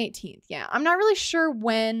is on May 18th. Yeah, I'm not really sure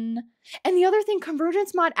when. And the other thing,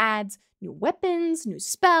 Convergence mod adds new weapons, new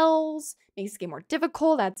spells, makes the game more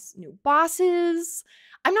difficult, adds new bosses.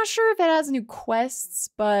 I'm not sure if it has new quests,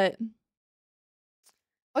 but...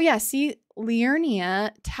 Oh yeah, see,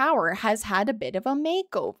 Liurnia Tower has had a bit of a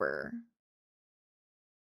makeover.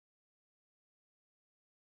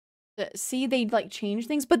 See, they like changed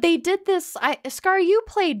things, but they did this. Scar, you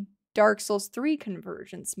played Dark Souls 3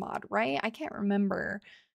 Convergence mod, right? I can't remember.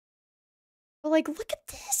 But like, look at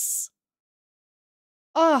this.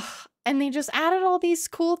 Ugh, and they just added all these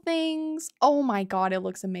cool things. Oh my god, it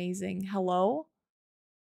looks amazing. Hello?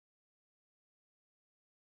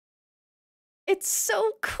 It's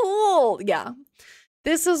so cool. Yeah.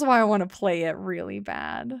 This is why I want to play it really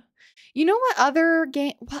bad. You know what other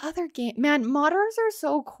game? Man, modders are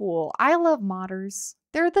so cool. I love modders.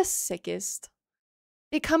 They're the sickest.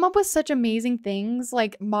 They come up with such amazing things.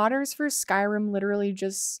 Like modders for Skyrim literally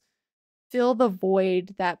just fill the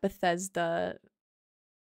void that Bethesda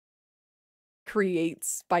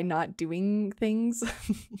creates by not doing things.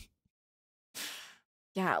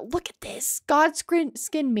 Yeah, look at this. Godskin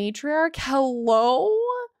Matriarch. Hello?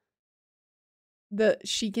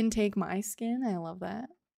 She can take my skin. I love that.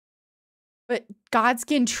 But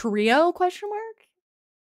Godskin Trio, question mark?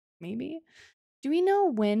 Maybe. Do we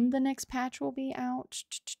know when the next patch will be out?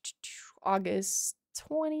 August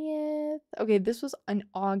 20th. Okay, this was in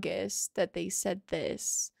August that they said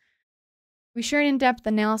this. We shared in-depth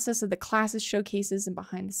analysis of the classes, showcases, and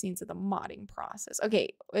behind the scenes of the modding process.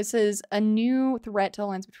 Okay, it says a new threat to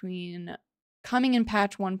lines between coming in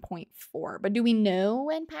patch 1.4. But do we know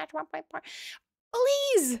when patch 1.4?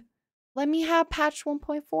 Please! Let me have patch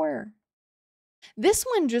 1.4. This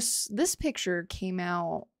one this picture came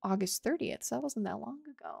out August 30th, so that wasn't that long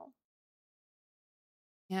ago.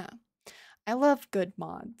 Yeah. I love good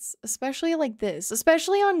mods, especially like this,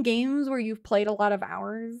 especially on games where you've played a lot of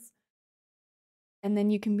hours. And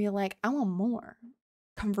then you can be like, I want more.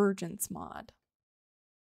 Convergence mod.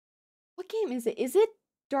 What game is it? Is it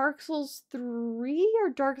Dark Souls 3 or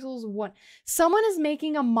Dark Souls 1. Someone is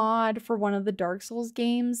making a mod for one of the Dark Souls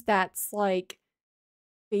games that's like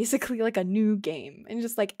basically like a new game and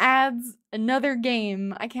just like adds another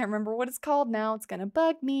game. I can't remember what it's called now. It's gonna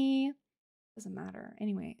bug me. Doesn't matter.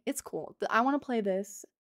 Anyway, it's cool. I want to play this.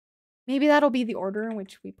 Maybe that'll be the order in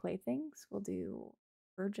which we play things. We'll do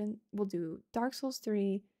Dark Souls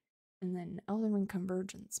 3 and then Elden Ring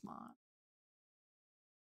Convergence mod.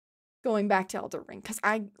 Going back to Elden Ring because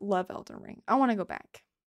I love Elden Ring. I want to go back.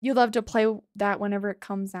 You love to play that whenever it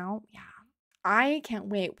comes out? Yeah. I can't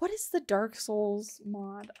wait. What is the Dark Souls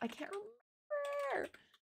mod? I can't remember.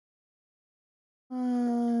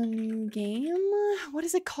 New game? What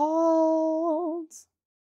is it called?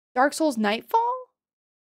 Dark Souls Nightfall?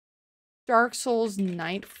 Dark Souls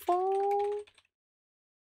Nightfall?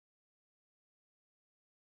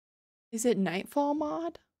 Is it Nightfall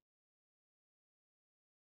mod?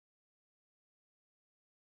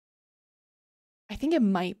 I think it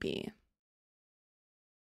might be.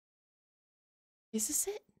 Is this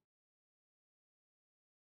it?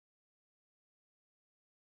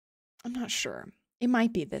 I'm not sure. It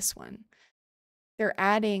might be this one. They're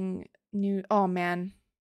adding new... Oh, man.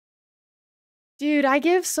 Dude, I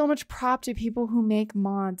give so much prop to people who make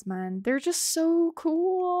mods, man. They're just so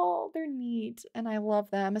cool. They're neat. And I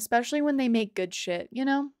love them, especially when they make good shit, you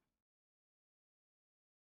know?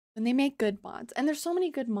 When they make good mods. And there's so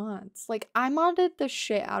many good mods. Like, I modded the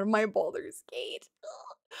shit out of my Baldur's Gate.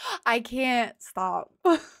 I can't stop.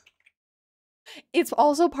 It's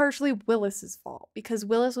also partially Willis's fault because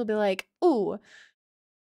Willis will be like, "Ooh,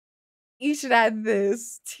 you should add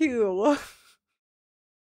this too."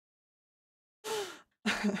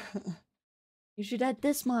 You should add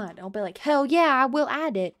this mod. I'll be like, "Hell yeah, I will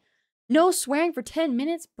add it." No swearing for 10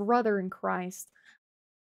 minutes, brother in Christ.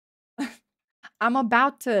 I'm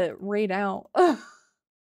about to raid out.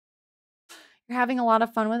 You're having a lot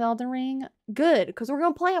of fun with Elden Ring? Good, because we're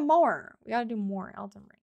gonna play more. We gotta do more Elden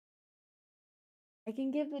Ring. I can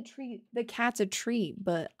give the cats a treat,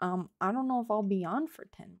 but I don't know if I'll be on for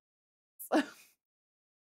 10 minutes.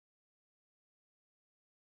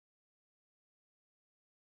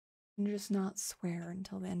 And just not swear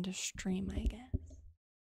until the end of stream, I guess.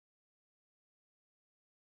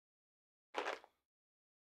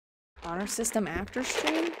 Honor system after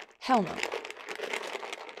stream? Hell no.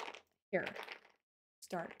 Here.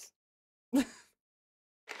 Start.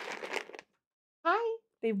 Hi.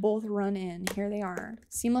 They both run in. Here they are.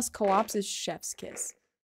 Seamless co-ops is chef's kiss.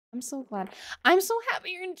 I'm so glad. I'm so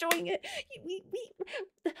happy you're enjoying it.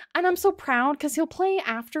 And I'm so proud because he'll play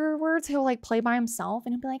afterwards. He'll like play by himself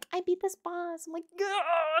and he'll be like, I beat this boss. I'm like,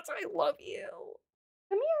 yes, I love you.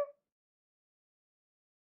 Come here.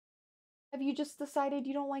 Have you just decided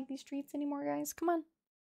you don't like these treats anymore, guys? Come on.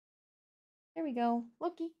 There we go.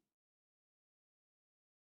 Loki.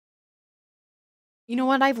 You know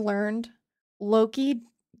what I've learned? Loki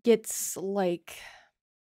gets like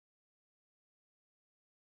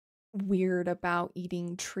weird about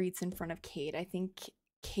eating treats in front of Cade. I think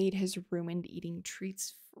Cade has ruined eating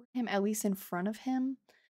treats for him, at least in front of him.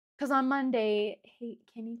 Because on Monday, hey,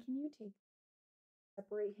 Kenny, can you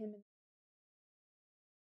separate him and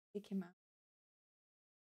take him out?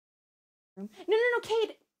 No,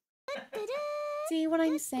 Cade! See what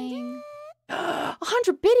I'm saying?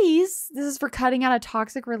 100 biddies? This is for cutting out a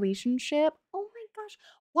toxic relationship? Oh my gosh.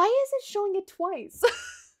 Why is it showing it twice?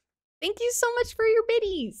 Thank you so much for your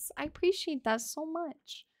biddies. I appreciate that so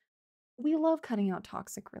much. We love cutting out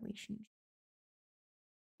toxic relationships.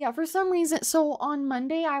 Yeah, for some reason. So on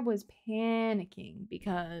Monday, I was panicking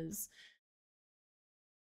because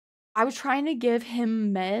I was trying to give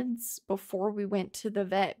him meds before we went to the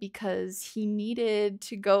vet because he needed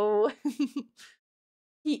to go.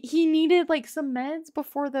 he needed like some meds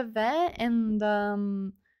before the vet and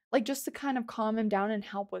like just to kind of calm him down and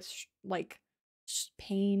help with like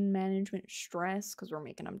pain management, stress, because we're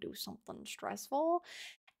making him do something stressful.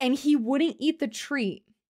 And he wouldn't eat the treat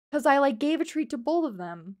because I like gave a treat to both of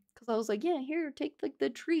them because I was like, yeah, here, take like the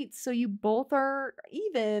treats so you both are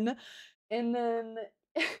even. And then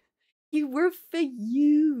he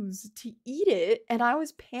refused to eat it, and I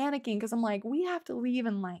was panicking because I'm like, we have to leave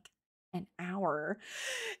in like an hour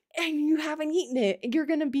and you haven't eaten it. You're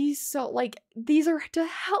gonna be so like, these are to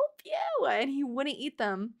help you. And he wouldn't eat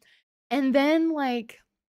them. And then like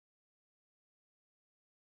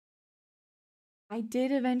I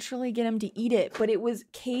did eventually get him to eat it, but it was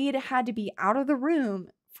Cade had to be out of the room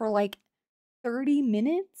for like 30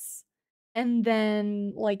 minutes. And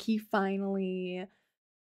then like he finally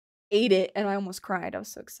ate it and I almost cried. I was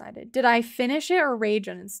so excited. Did I finish it or rage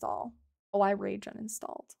uninstall? Oh, I rage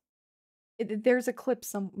uninstalled. There's a clip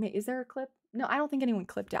some is there a clip? No, I don't think anyone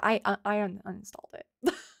clipped it. I uninstalled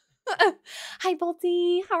it. Hi,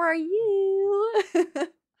 Bolty. How are you?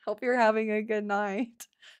 Hope you're having a good night.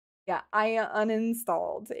 Yeah, I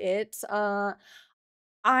uninstalled it.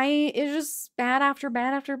 It's just bad after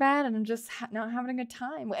bad after bad, and I'm just not having a good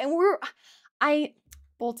time. And I,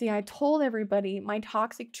 Bolty, I told everybody my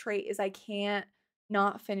toxic trait is I can't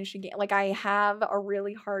not finish a game. Like, I have a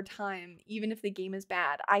really hard time, even if the game is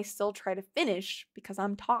bad. I still try to finish because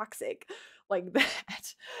I'm toxic like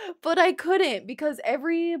that. But I couldn't because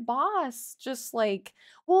every boss just like,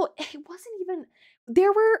 well, it wasn't even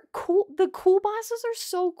there were the cool bosses are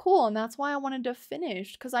so cool, and that's why I wanted to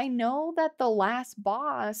finish because I know that the last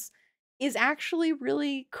boss is actually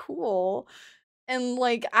really cool. And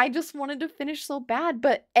like I just wanted to finish so bad,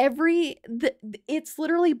 but it's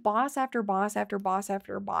literally boss after boss after boss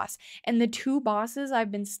after boss. And the two bosses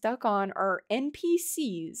I've been stuck on are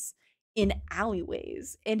NPCs in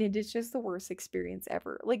alleyways, and it is just the worst experience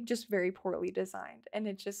ever. Like, just very poorly designed. And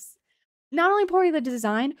it just not only poorly the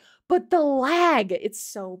design, but the lag. It's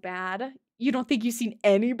so bad. You don't think you've seen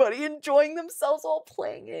anybody enjoying themselves while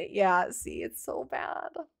playing it. Yeah, see, it's so bad.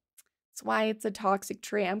 That's why it's a toxic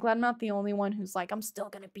trait. I'm glad I'm not the only one who's like, I'm still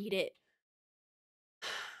gonna beat it.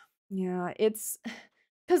 Yeah, it's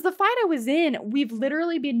because the fight I was in, we've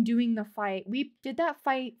literally been doing the fight. We did that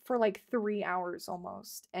fight for like 3 hours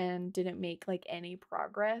almost and didn't make like any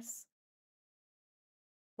progress.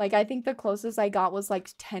 Like, I think the closest I got was like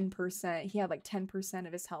 10%. He had like 10%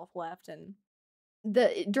 of his health left, and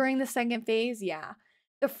during the second phase, yeah,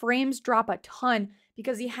 the frames drop a ton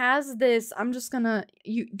because he has this. I'm just gonna,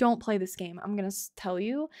 you don't play this game. I'm gonna tell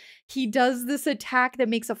you, he does this attack that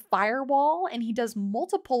makes a firewall, and he does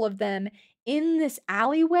multiple of them in this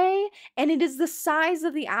alleyway, and it is the size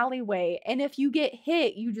of the alleyway. And if you get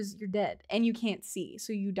hit, you're dead and you can't see,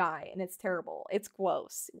 so you die, and it's terrible. It's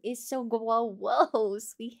gross. It's so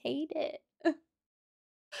gross. We hate it.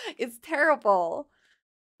 It's terrible.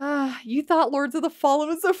 You thought Lords of the Fallen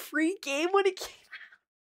was a free game when it came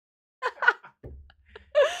out.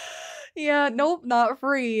 Yeah, nope, not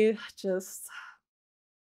free. Just,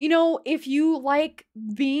 if you like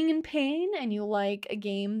being in pain and you like a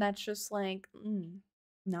game that's just like,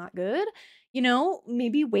 not good,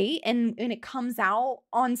 maybe wait, and when it comes out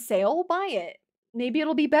on sale, buy it. Maybe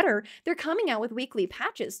it'll be better. They're coming out with weekly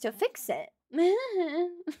patches to fix it.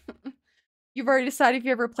 You've already decided if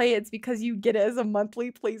you ever play it, it's because you get it as a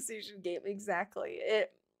monthly PlayStation game. Exactly.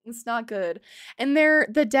 It's not good. And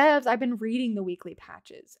the devs, I've been reading the weekly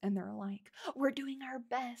patches, and they're like, we're doing our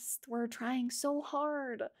best. We're trying so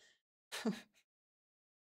hard.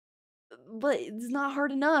 But it's not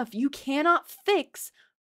hard enough. You cannot fix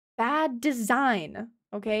bad design,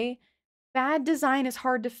 okay? Bad design is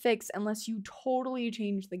hard to fix unless you totally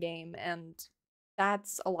change the game, and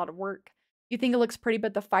that's a lot of work. You think it looks pretty,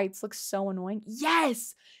 but the fights look so annoying.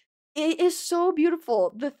 Yes! It is so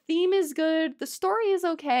beautiful. The theme is good. The story is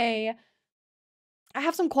okay. I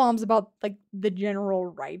have some qualms about like the general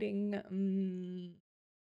writing.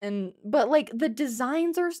 But like the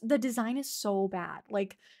design is so bad.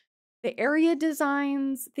 Like the area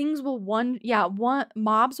designs, things will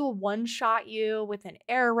mobs will one shot you with an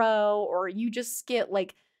arrow, or you just get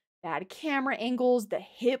like bad camera angles, the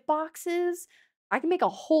hitboxes. I can make a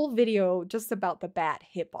whole video just about the bad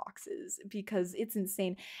hitboxes because it's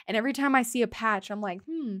insane. And every time I see a patch, I'm like,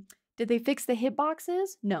 did they fix the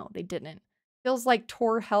hitboxes? No, they didn't. Feels like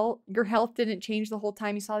your health didn't change the whole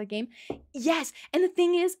time you saw the game. Yes, and the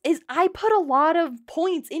thing is I put a lot of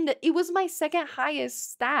points into it. Was my second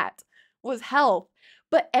highest stat was health,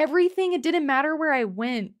 but everything, it didn't matter where I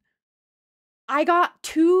went. I got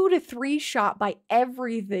 2 to 3 shot by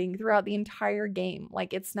everything throughout the entire game.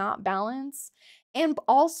 Like, it's not balanced. And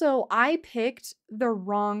also, I picked the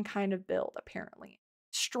wrong kind of build, apparently.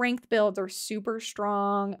 Strength builds are super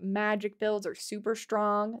strong. Magic builds are super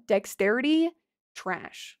strong. Dexterity,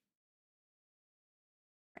 trash.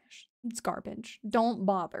 Trash. It's garbage. Don't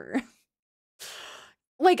bother.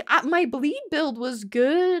 Like, my bleed build was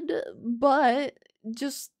good, but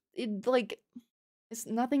just,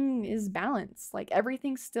 nothing is balanced. Like,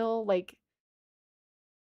 everything's still, like,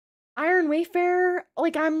 Iron Wayfarer,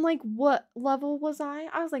 like, I'm like, what level was I?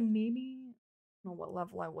 I was like, maybe, I don't know what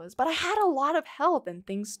level I was, but I had a lot of health, and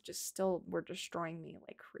things just still were destroying me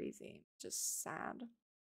like crazy. Just sad.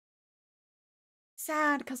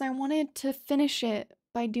 Sad, because I wanted to finish it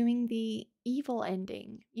by doing the evil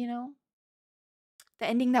ending, The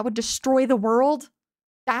ending that would destroy the world.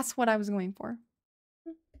 That's what I was going for.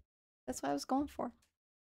 That's what I was going for.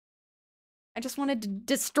 I just wanted to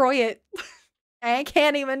destroy it. I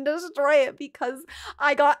can't even destroy it because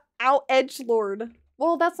I got out edgelord.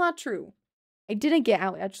 Well, that's not true. I didn't get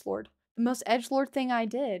out edgelord. The most edgelord thing I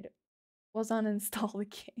did was uninstall the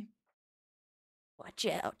game. Watch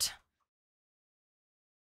out.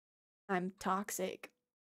 I'm toxic.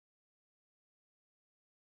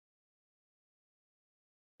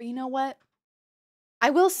 But you know what? I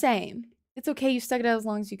will say, it's okay you stuck it out as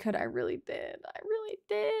long as you could. I really did. I really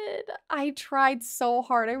did. I tried so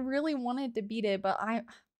hard. I really wanted to beat it, but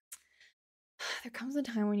there comes a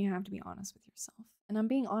time when you have to be honest with yourself. And I'm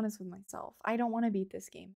being honest with myself. I don't want to beat this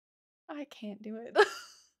game. I can't do it.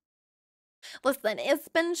 Listen, it's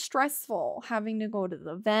been stressful having to go to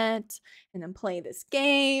the vet and then play this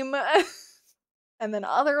game and then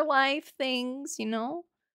other life things, you know?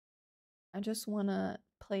 I just want to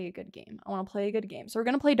play a good game. I want to play a good game. So we're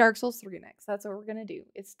going to play Dark Souls 3 next. That's what we're going to do.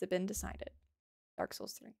 It's been decided. Dark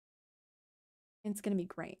Souls 3. It's going to be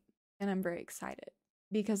great. And I'm very excited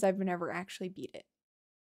because I've never actually beat it.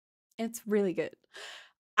 It's really good.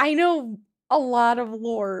 I know a lot of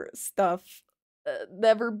lore stuff.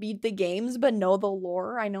 Never beat the games, but know the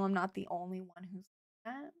lore. I know I'm not the only one who's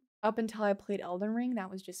like that. Up until I played Elden Ring, that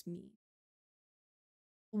was just me.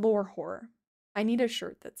 Lore horror. I need a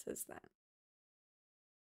shirt that says that.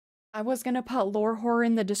 I was gonna put lore horror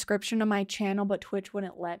in the description of my channel, but Twitch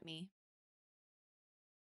wouldn't let me.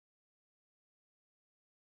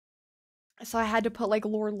 So I had to put like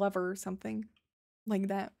lore lover or something like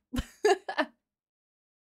that.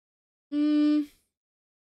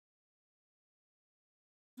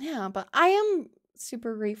 Yeah, but I am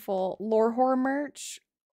super grateful. Lore horror merch.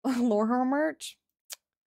 Lore horror merch.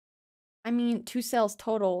 I mean, 2 sales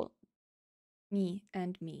total. Me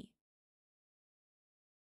and me.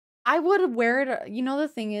 I would wear it. You know, the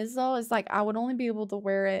thing is, though, is like I would only be able to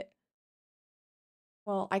wear it.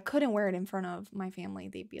 Well, I couldn't wear it in front of my family.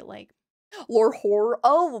 They'd be like, lore horror.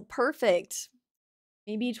 Oh, perfect.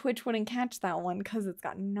 Maybe Twitch wouldn't catch that one because it's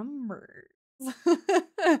got numbers.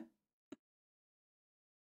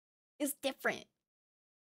 It's different.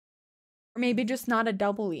 Or maybe just not a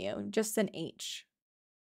W, just an H.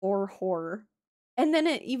 Or horror. And then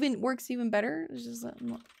it even works even better. It's just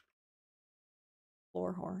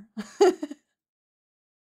lore horror.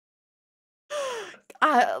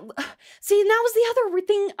 See, that was the other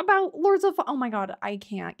thing about Lords of, oh my god, I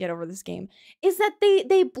can't get over this game, is that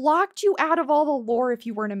they blocked you out of all the lore if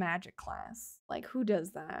you were in a magic class. Like, who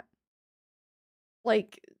does that?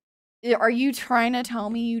 Like, are you trying to tell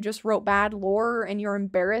me you just wrote bad lore and you're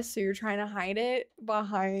embarrassed, so you're trying to hide it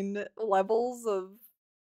behind levels of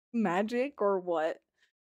magic, or what?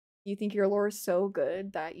 You think your lore is so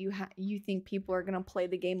good that you think people are gonna play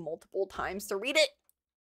the game multiple times to read it?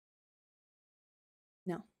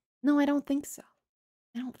 No. No, I don't think so.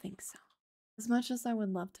 I don't think so. As much as I would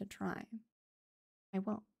love to try, I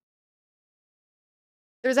won't.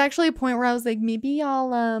 There's actually a point where I was like, maybe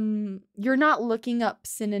I'll, you're not looking up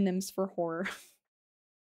synonyms for horror.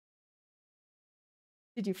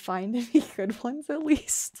 Did you find any good ones at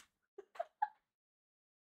least?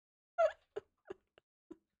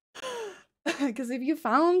 Because if you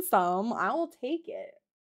found some, I will take it.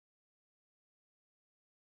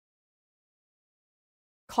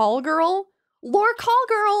 Call girl? Lore call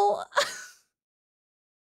girl!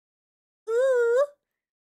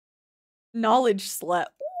 Knowledge slut.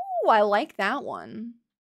 Ooh, I like that one.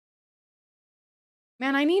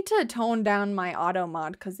 Man, I need to tone down my auto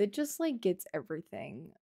mod because it just like gets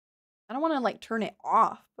everything. I don't want to like turn it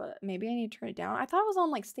off, but maybe I need to turn it down. I thought it was on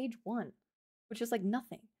like stage 1, which is like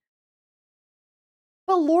nothing.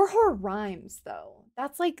 But lore horror rhymes though.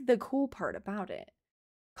 That's like the cool part about it.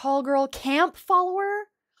 Call girl, camp follower,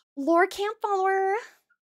 lore camp follower,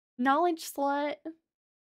 knowledge slut,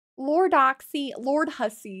 Lord Oxy, Lord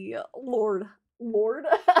Hussy, Lord,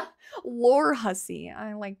 Lore Hussy.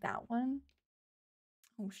 I like that one.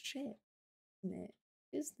 Oh shit. Isn't it?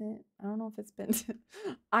 Isn't it? I don't know if it's been.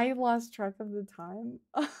 I lost track of the time.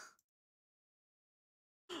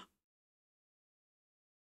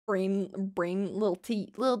 brain, little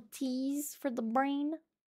tease for the brain.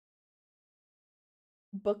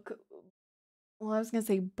 Book. Well, I was gonna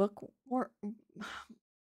say book or.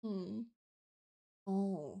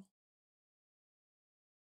 Oh.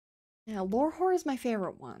 Yeah, lore horror is my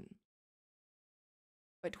favorite one.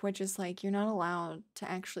 But Twitch is like, you're not allowed to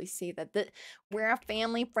actually say that we're a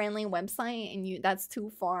family-friendly website and that's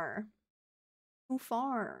too far. Too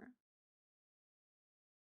far.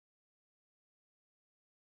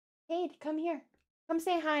 Kate, come here. Come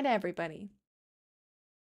say hi to everybody.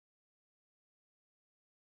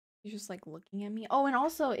 He's just like looking at me. Oh, and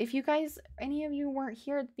also, if you guys, any of you weren't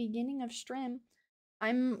here at the beginning of stream,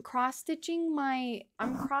 I'm cross-stitching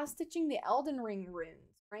the Elden Ring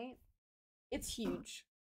runes, right? It's huge.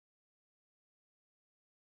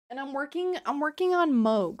 And I'm working on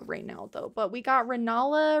Moog right now though, but we got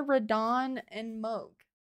Renala, Radon, and Moog.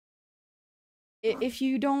 If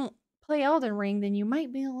you don't play Elden Ring, then you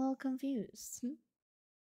might be a little confused.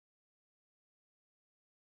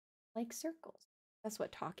 Like circles. That's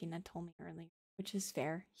what Talking had told me earlier, which is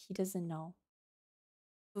fair. He doesn't know.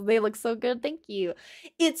 They look so good. Thank you.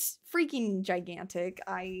 It's freaking gigantic.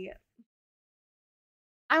 I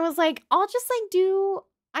was like, I'll just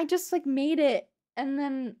I just like made it and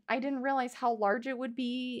then I didn't realize how large it would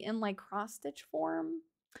be in like cross stitch form.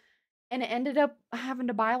 And it ended up having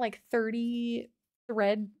to buy like 30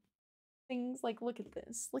 thread things. Like, look at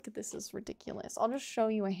this. Look at this. Is ridiculous. I'll just show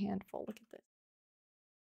you a handful. Look at this.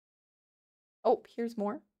 Oh, here's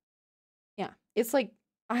more. Yeah. It's like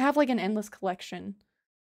I have like an endless collection.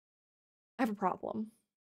 I have a problem.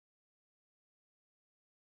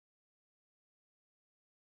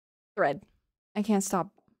 Thread. I can't stop.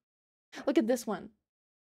 Look at this one.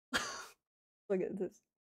 Look at this.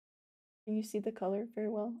 Can you see the color very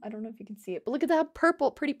well? I don't know if you can see it, but look at that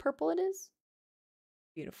purple, pretty purple it is.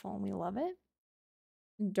 Beautiful, and we love it.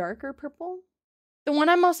 Darker purple. The one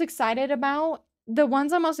I'm most excited about, the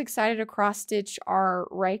ones I'm most excited to cross stitch are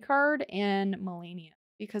Rykard and Melania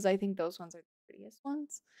because I think those ones are the prettiest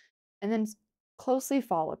ones. And then closely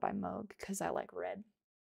followed by Moog because I like red.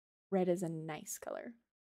 Red is a nice color.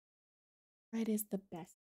 Red is the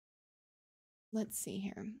best. Let's see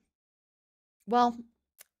here. Well,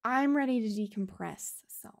 I'm ready to decompress,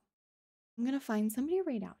 so I'm gonna find somebody to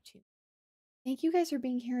raid out to. Thank you guys for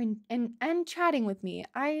being here and chatting with me.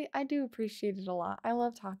 I do appreciate it a lot. I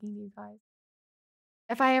love talking to you guys.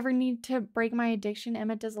 If I ever need to break my addiction,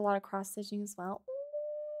 Emma does a lot of cross stitching as well.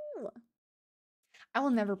 Ooh. I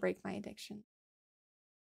will never break my addiction.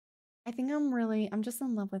 I think I'm just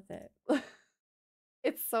in love with it.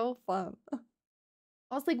 It's so fun.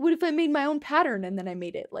 I was like, what if I made my own pattern and then I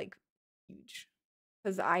made it like huge?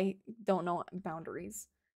 Because I don't know boundaries,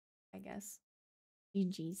 I guess.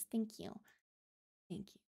 GG's. Thank you. Thank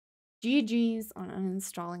you. GG's on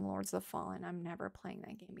uninstalling Lords of the Fallen. I'm never playing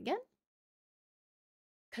that game again.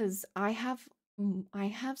 Cause I have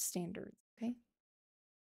standards, okay?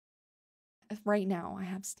 Right now I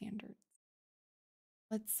have standards.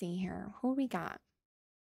 Let's see here. Who we got?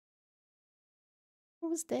 Who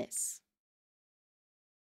was this?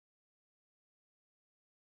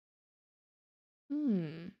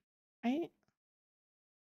 I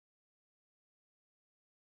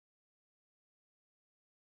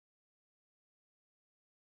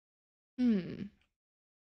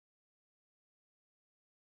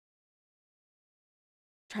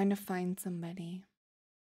trying to find somebody.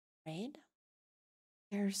 Raid?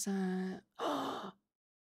 There's a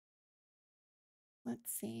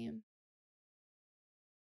let's see.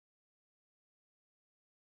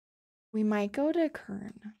 We might go to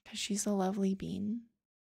Kern because she's a lovely bean.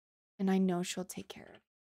 And I know she'll take care of it.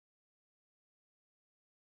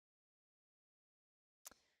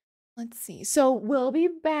 Let's see. So we'll be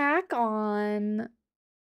back on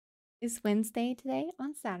is Wednesday today?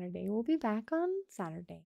 On Saturday. We'll be back on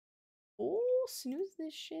Saturday. Oh, snooze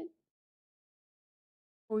this shit.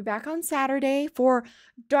 We'll be back on Saturday for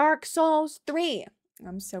Dark Souls 3.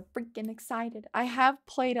 I'm so freaking excited. I have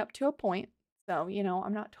played up to a point, so, you know,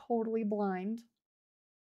 I'm not totally blind.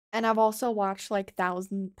 And I've also watched like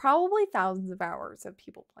probably thousands of hours of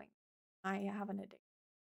people playing. I have an addiction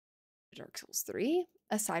to Dark Souls 3,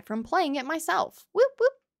 aside from playing it myself. Whoop,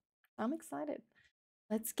 whoop. I'm excited.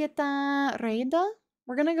 Let's get the Reida.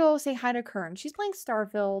 We're gonna go say hi to Kern. She's playing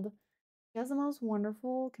Starfield. She has the most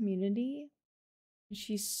wonderful community.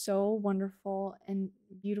 She's so wonderful and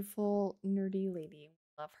beautiful, nerdy lady.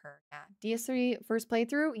 Love her. Yeah. DS3 first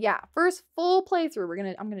playthrough. Yeah, first full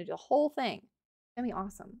playthrough. I'm gonna do the whole thing. It's gonna be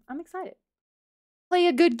awesome. I'm excited. Play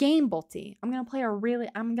a good game, Bolty. I'm gonna play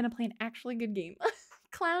an actually good game.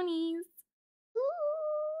 Clownies.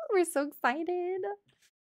 Ooh, we're so excited.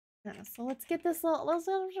 Yeah, so let's get this let's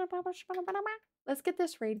get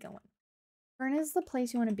this raid going. Fern is the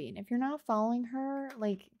place you want to be. And if you're not following her,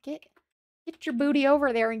 like get your booty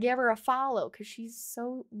over there and give her a follow because she's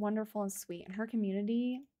so wonderful and sweet. And her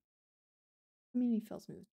community feels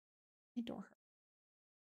moved. I adore her.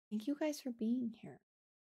 Thank you guys for being here.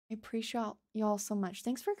 I appreciate y'all so much.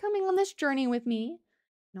 Thanks for coming on this journey with me.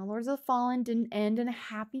 Now, Lords of the Fallen didn't end in a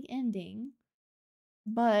happy ending,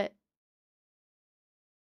 but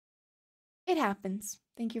it happens.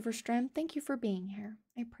 Thank you for strength. Thank you for being here.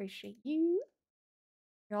 I appreciate you.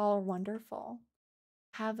 Y'all are wonderful.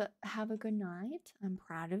 have a good night. I'm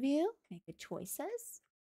proud of you. Make good choices.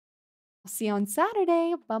 I'll see you on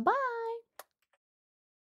Saturday. Bye bye.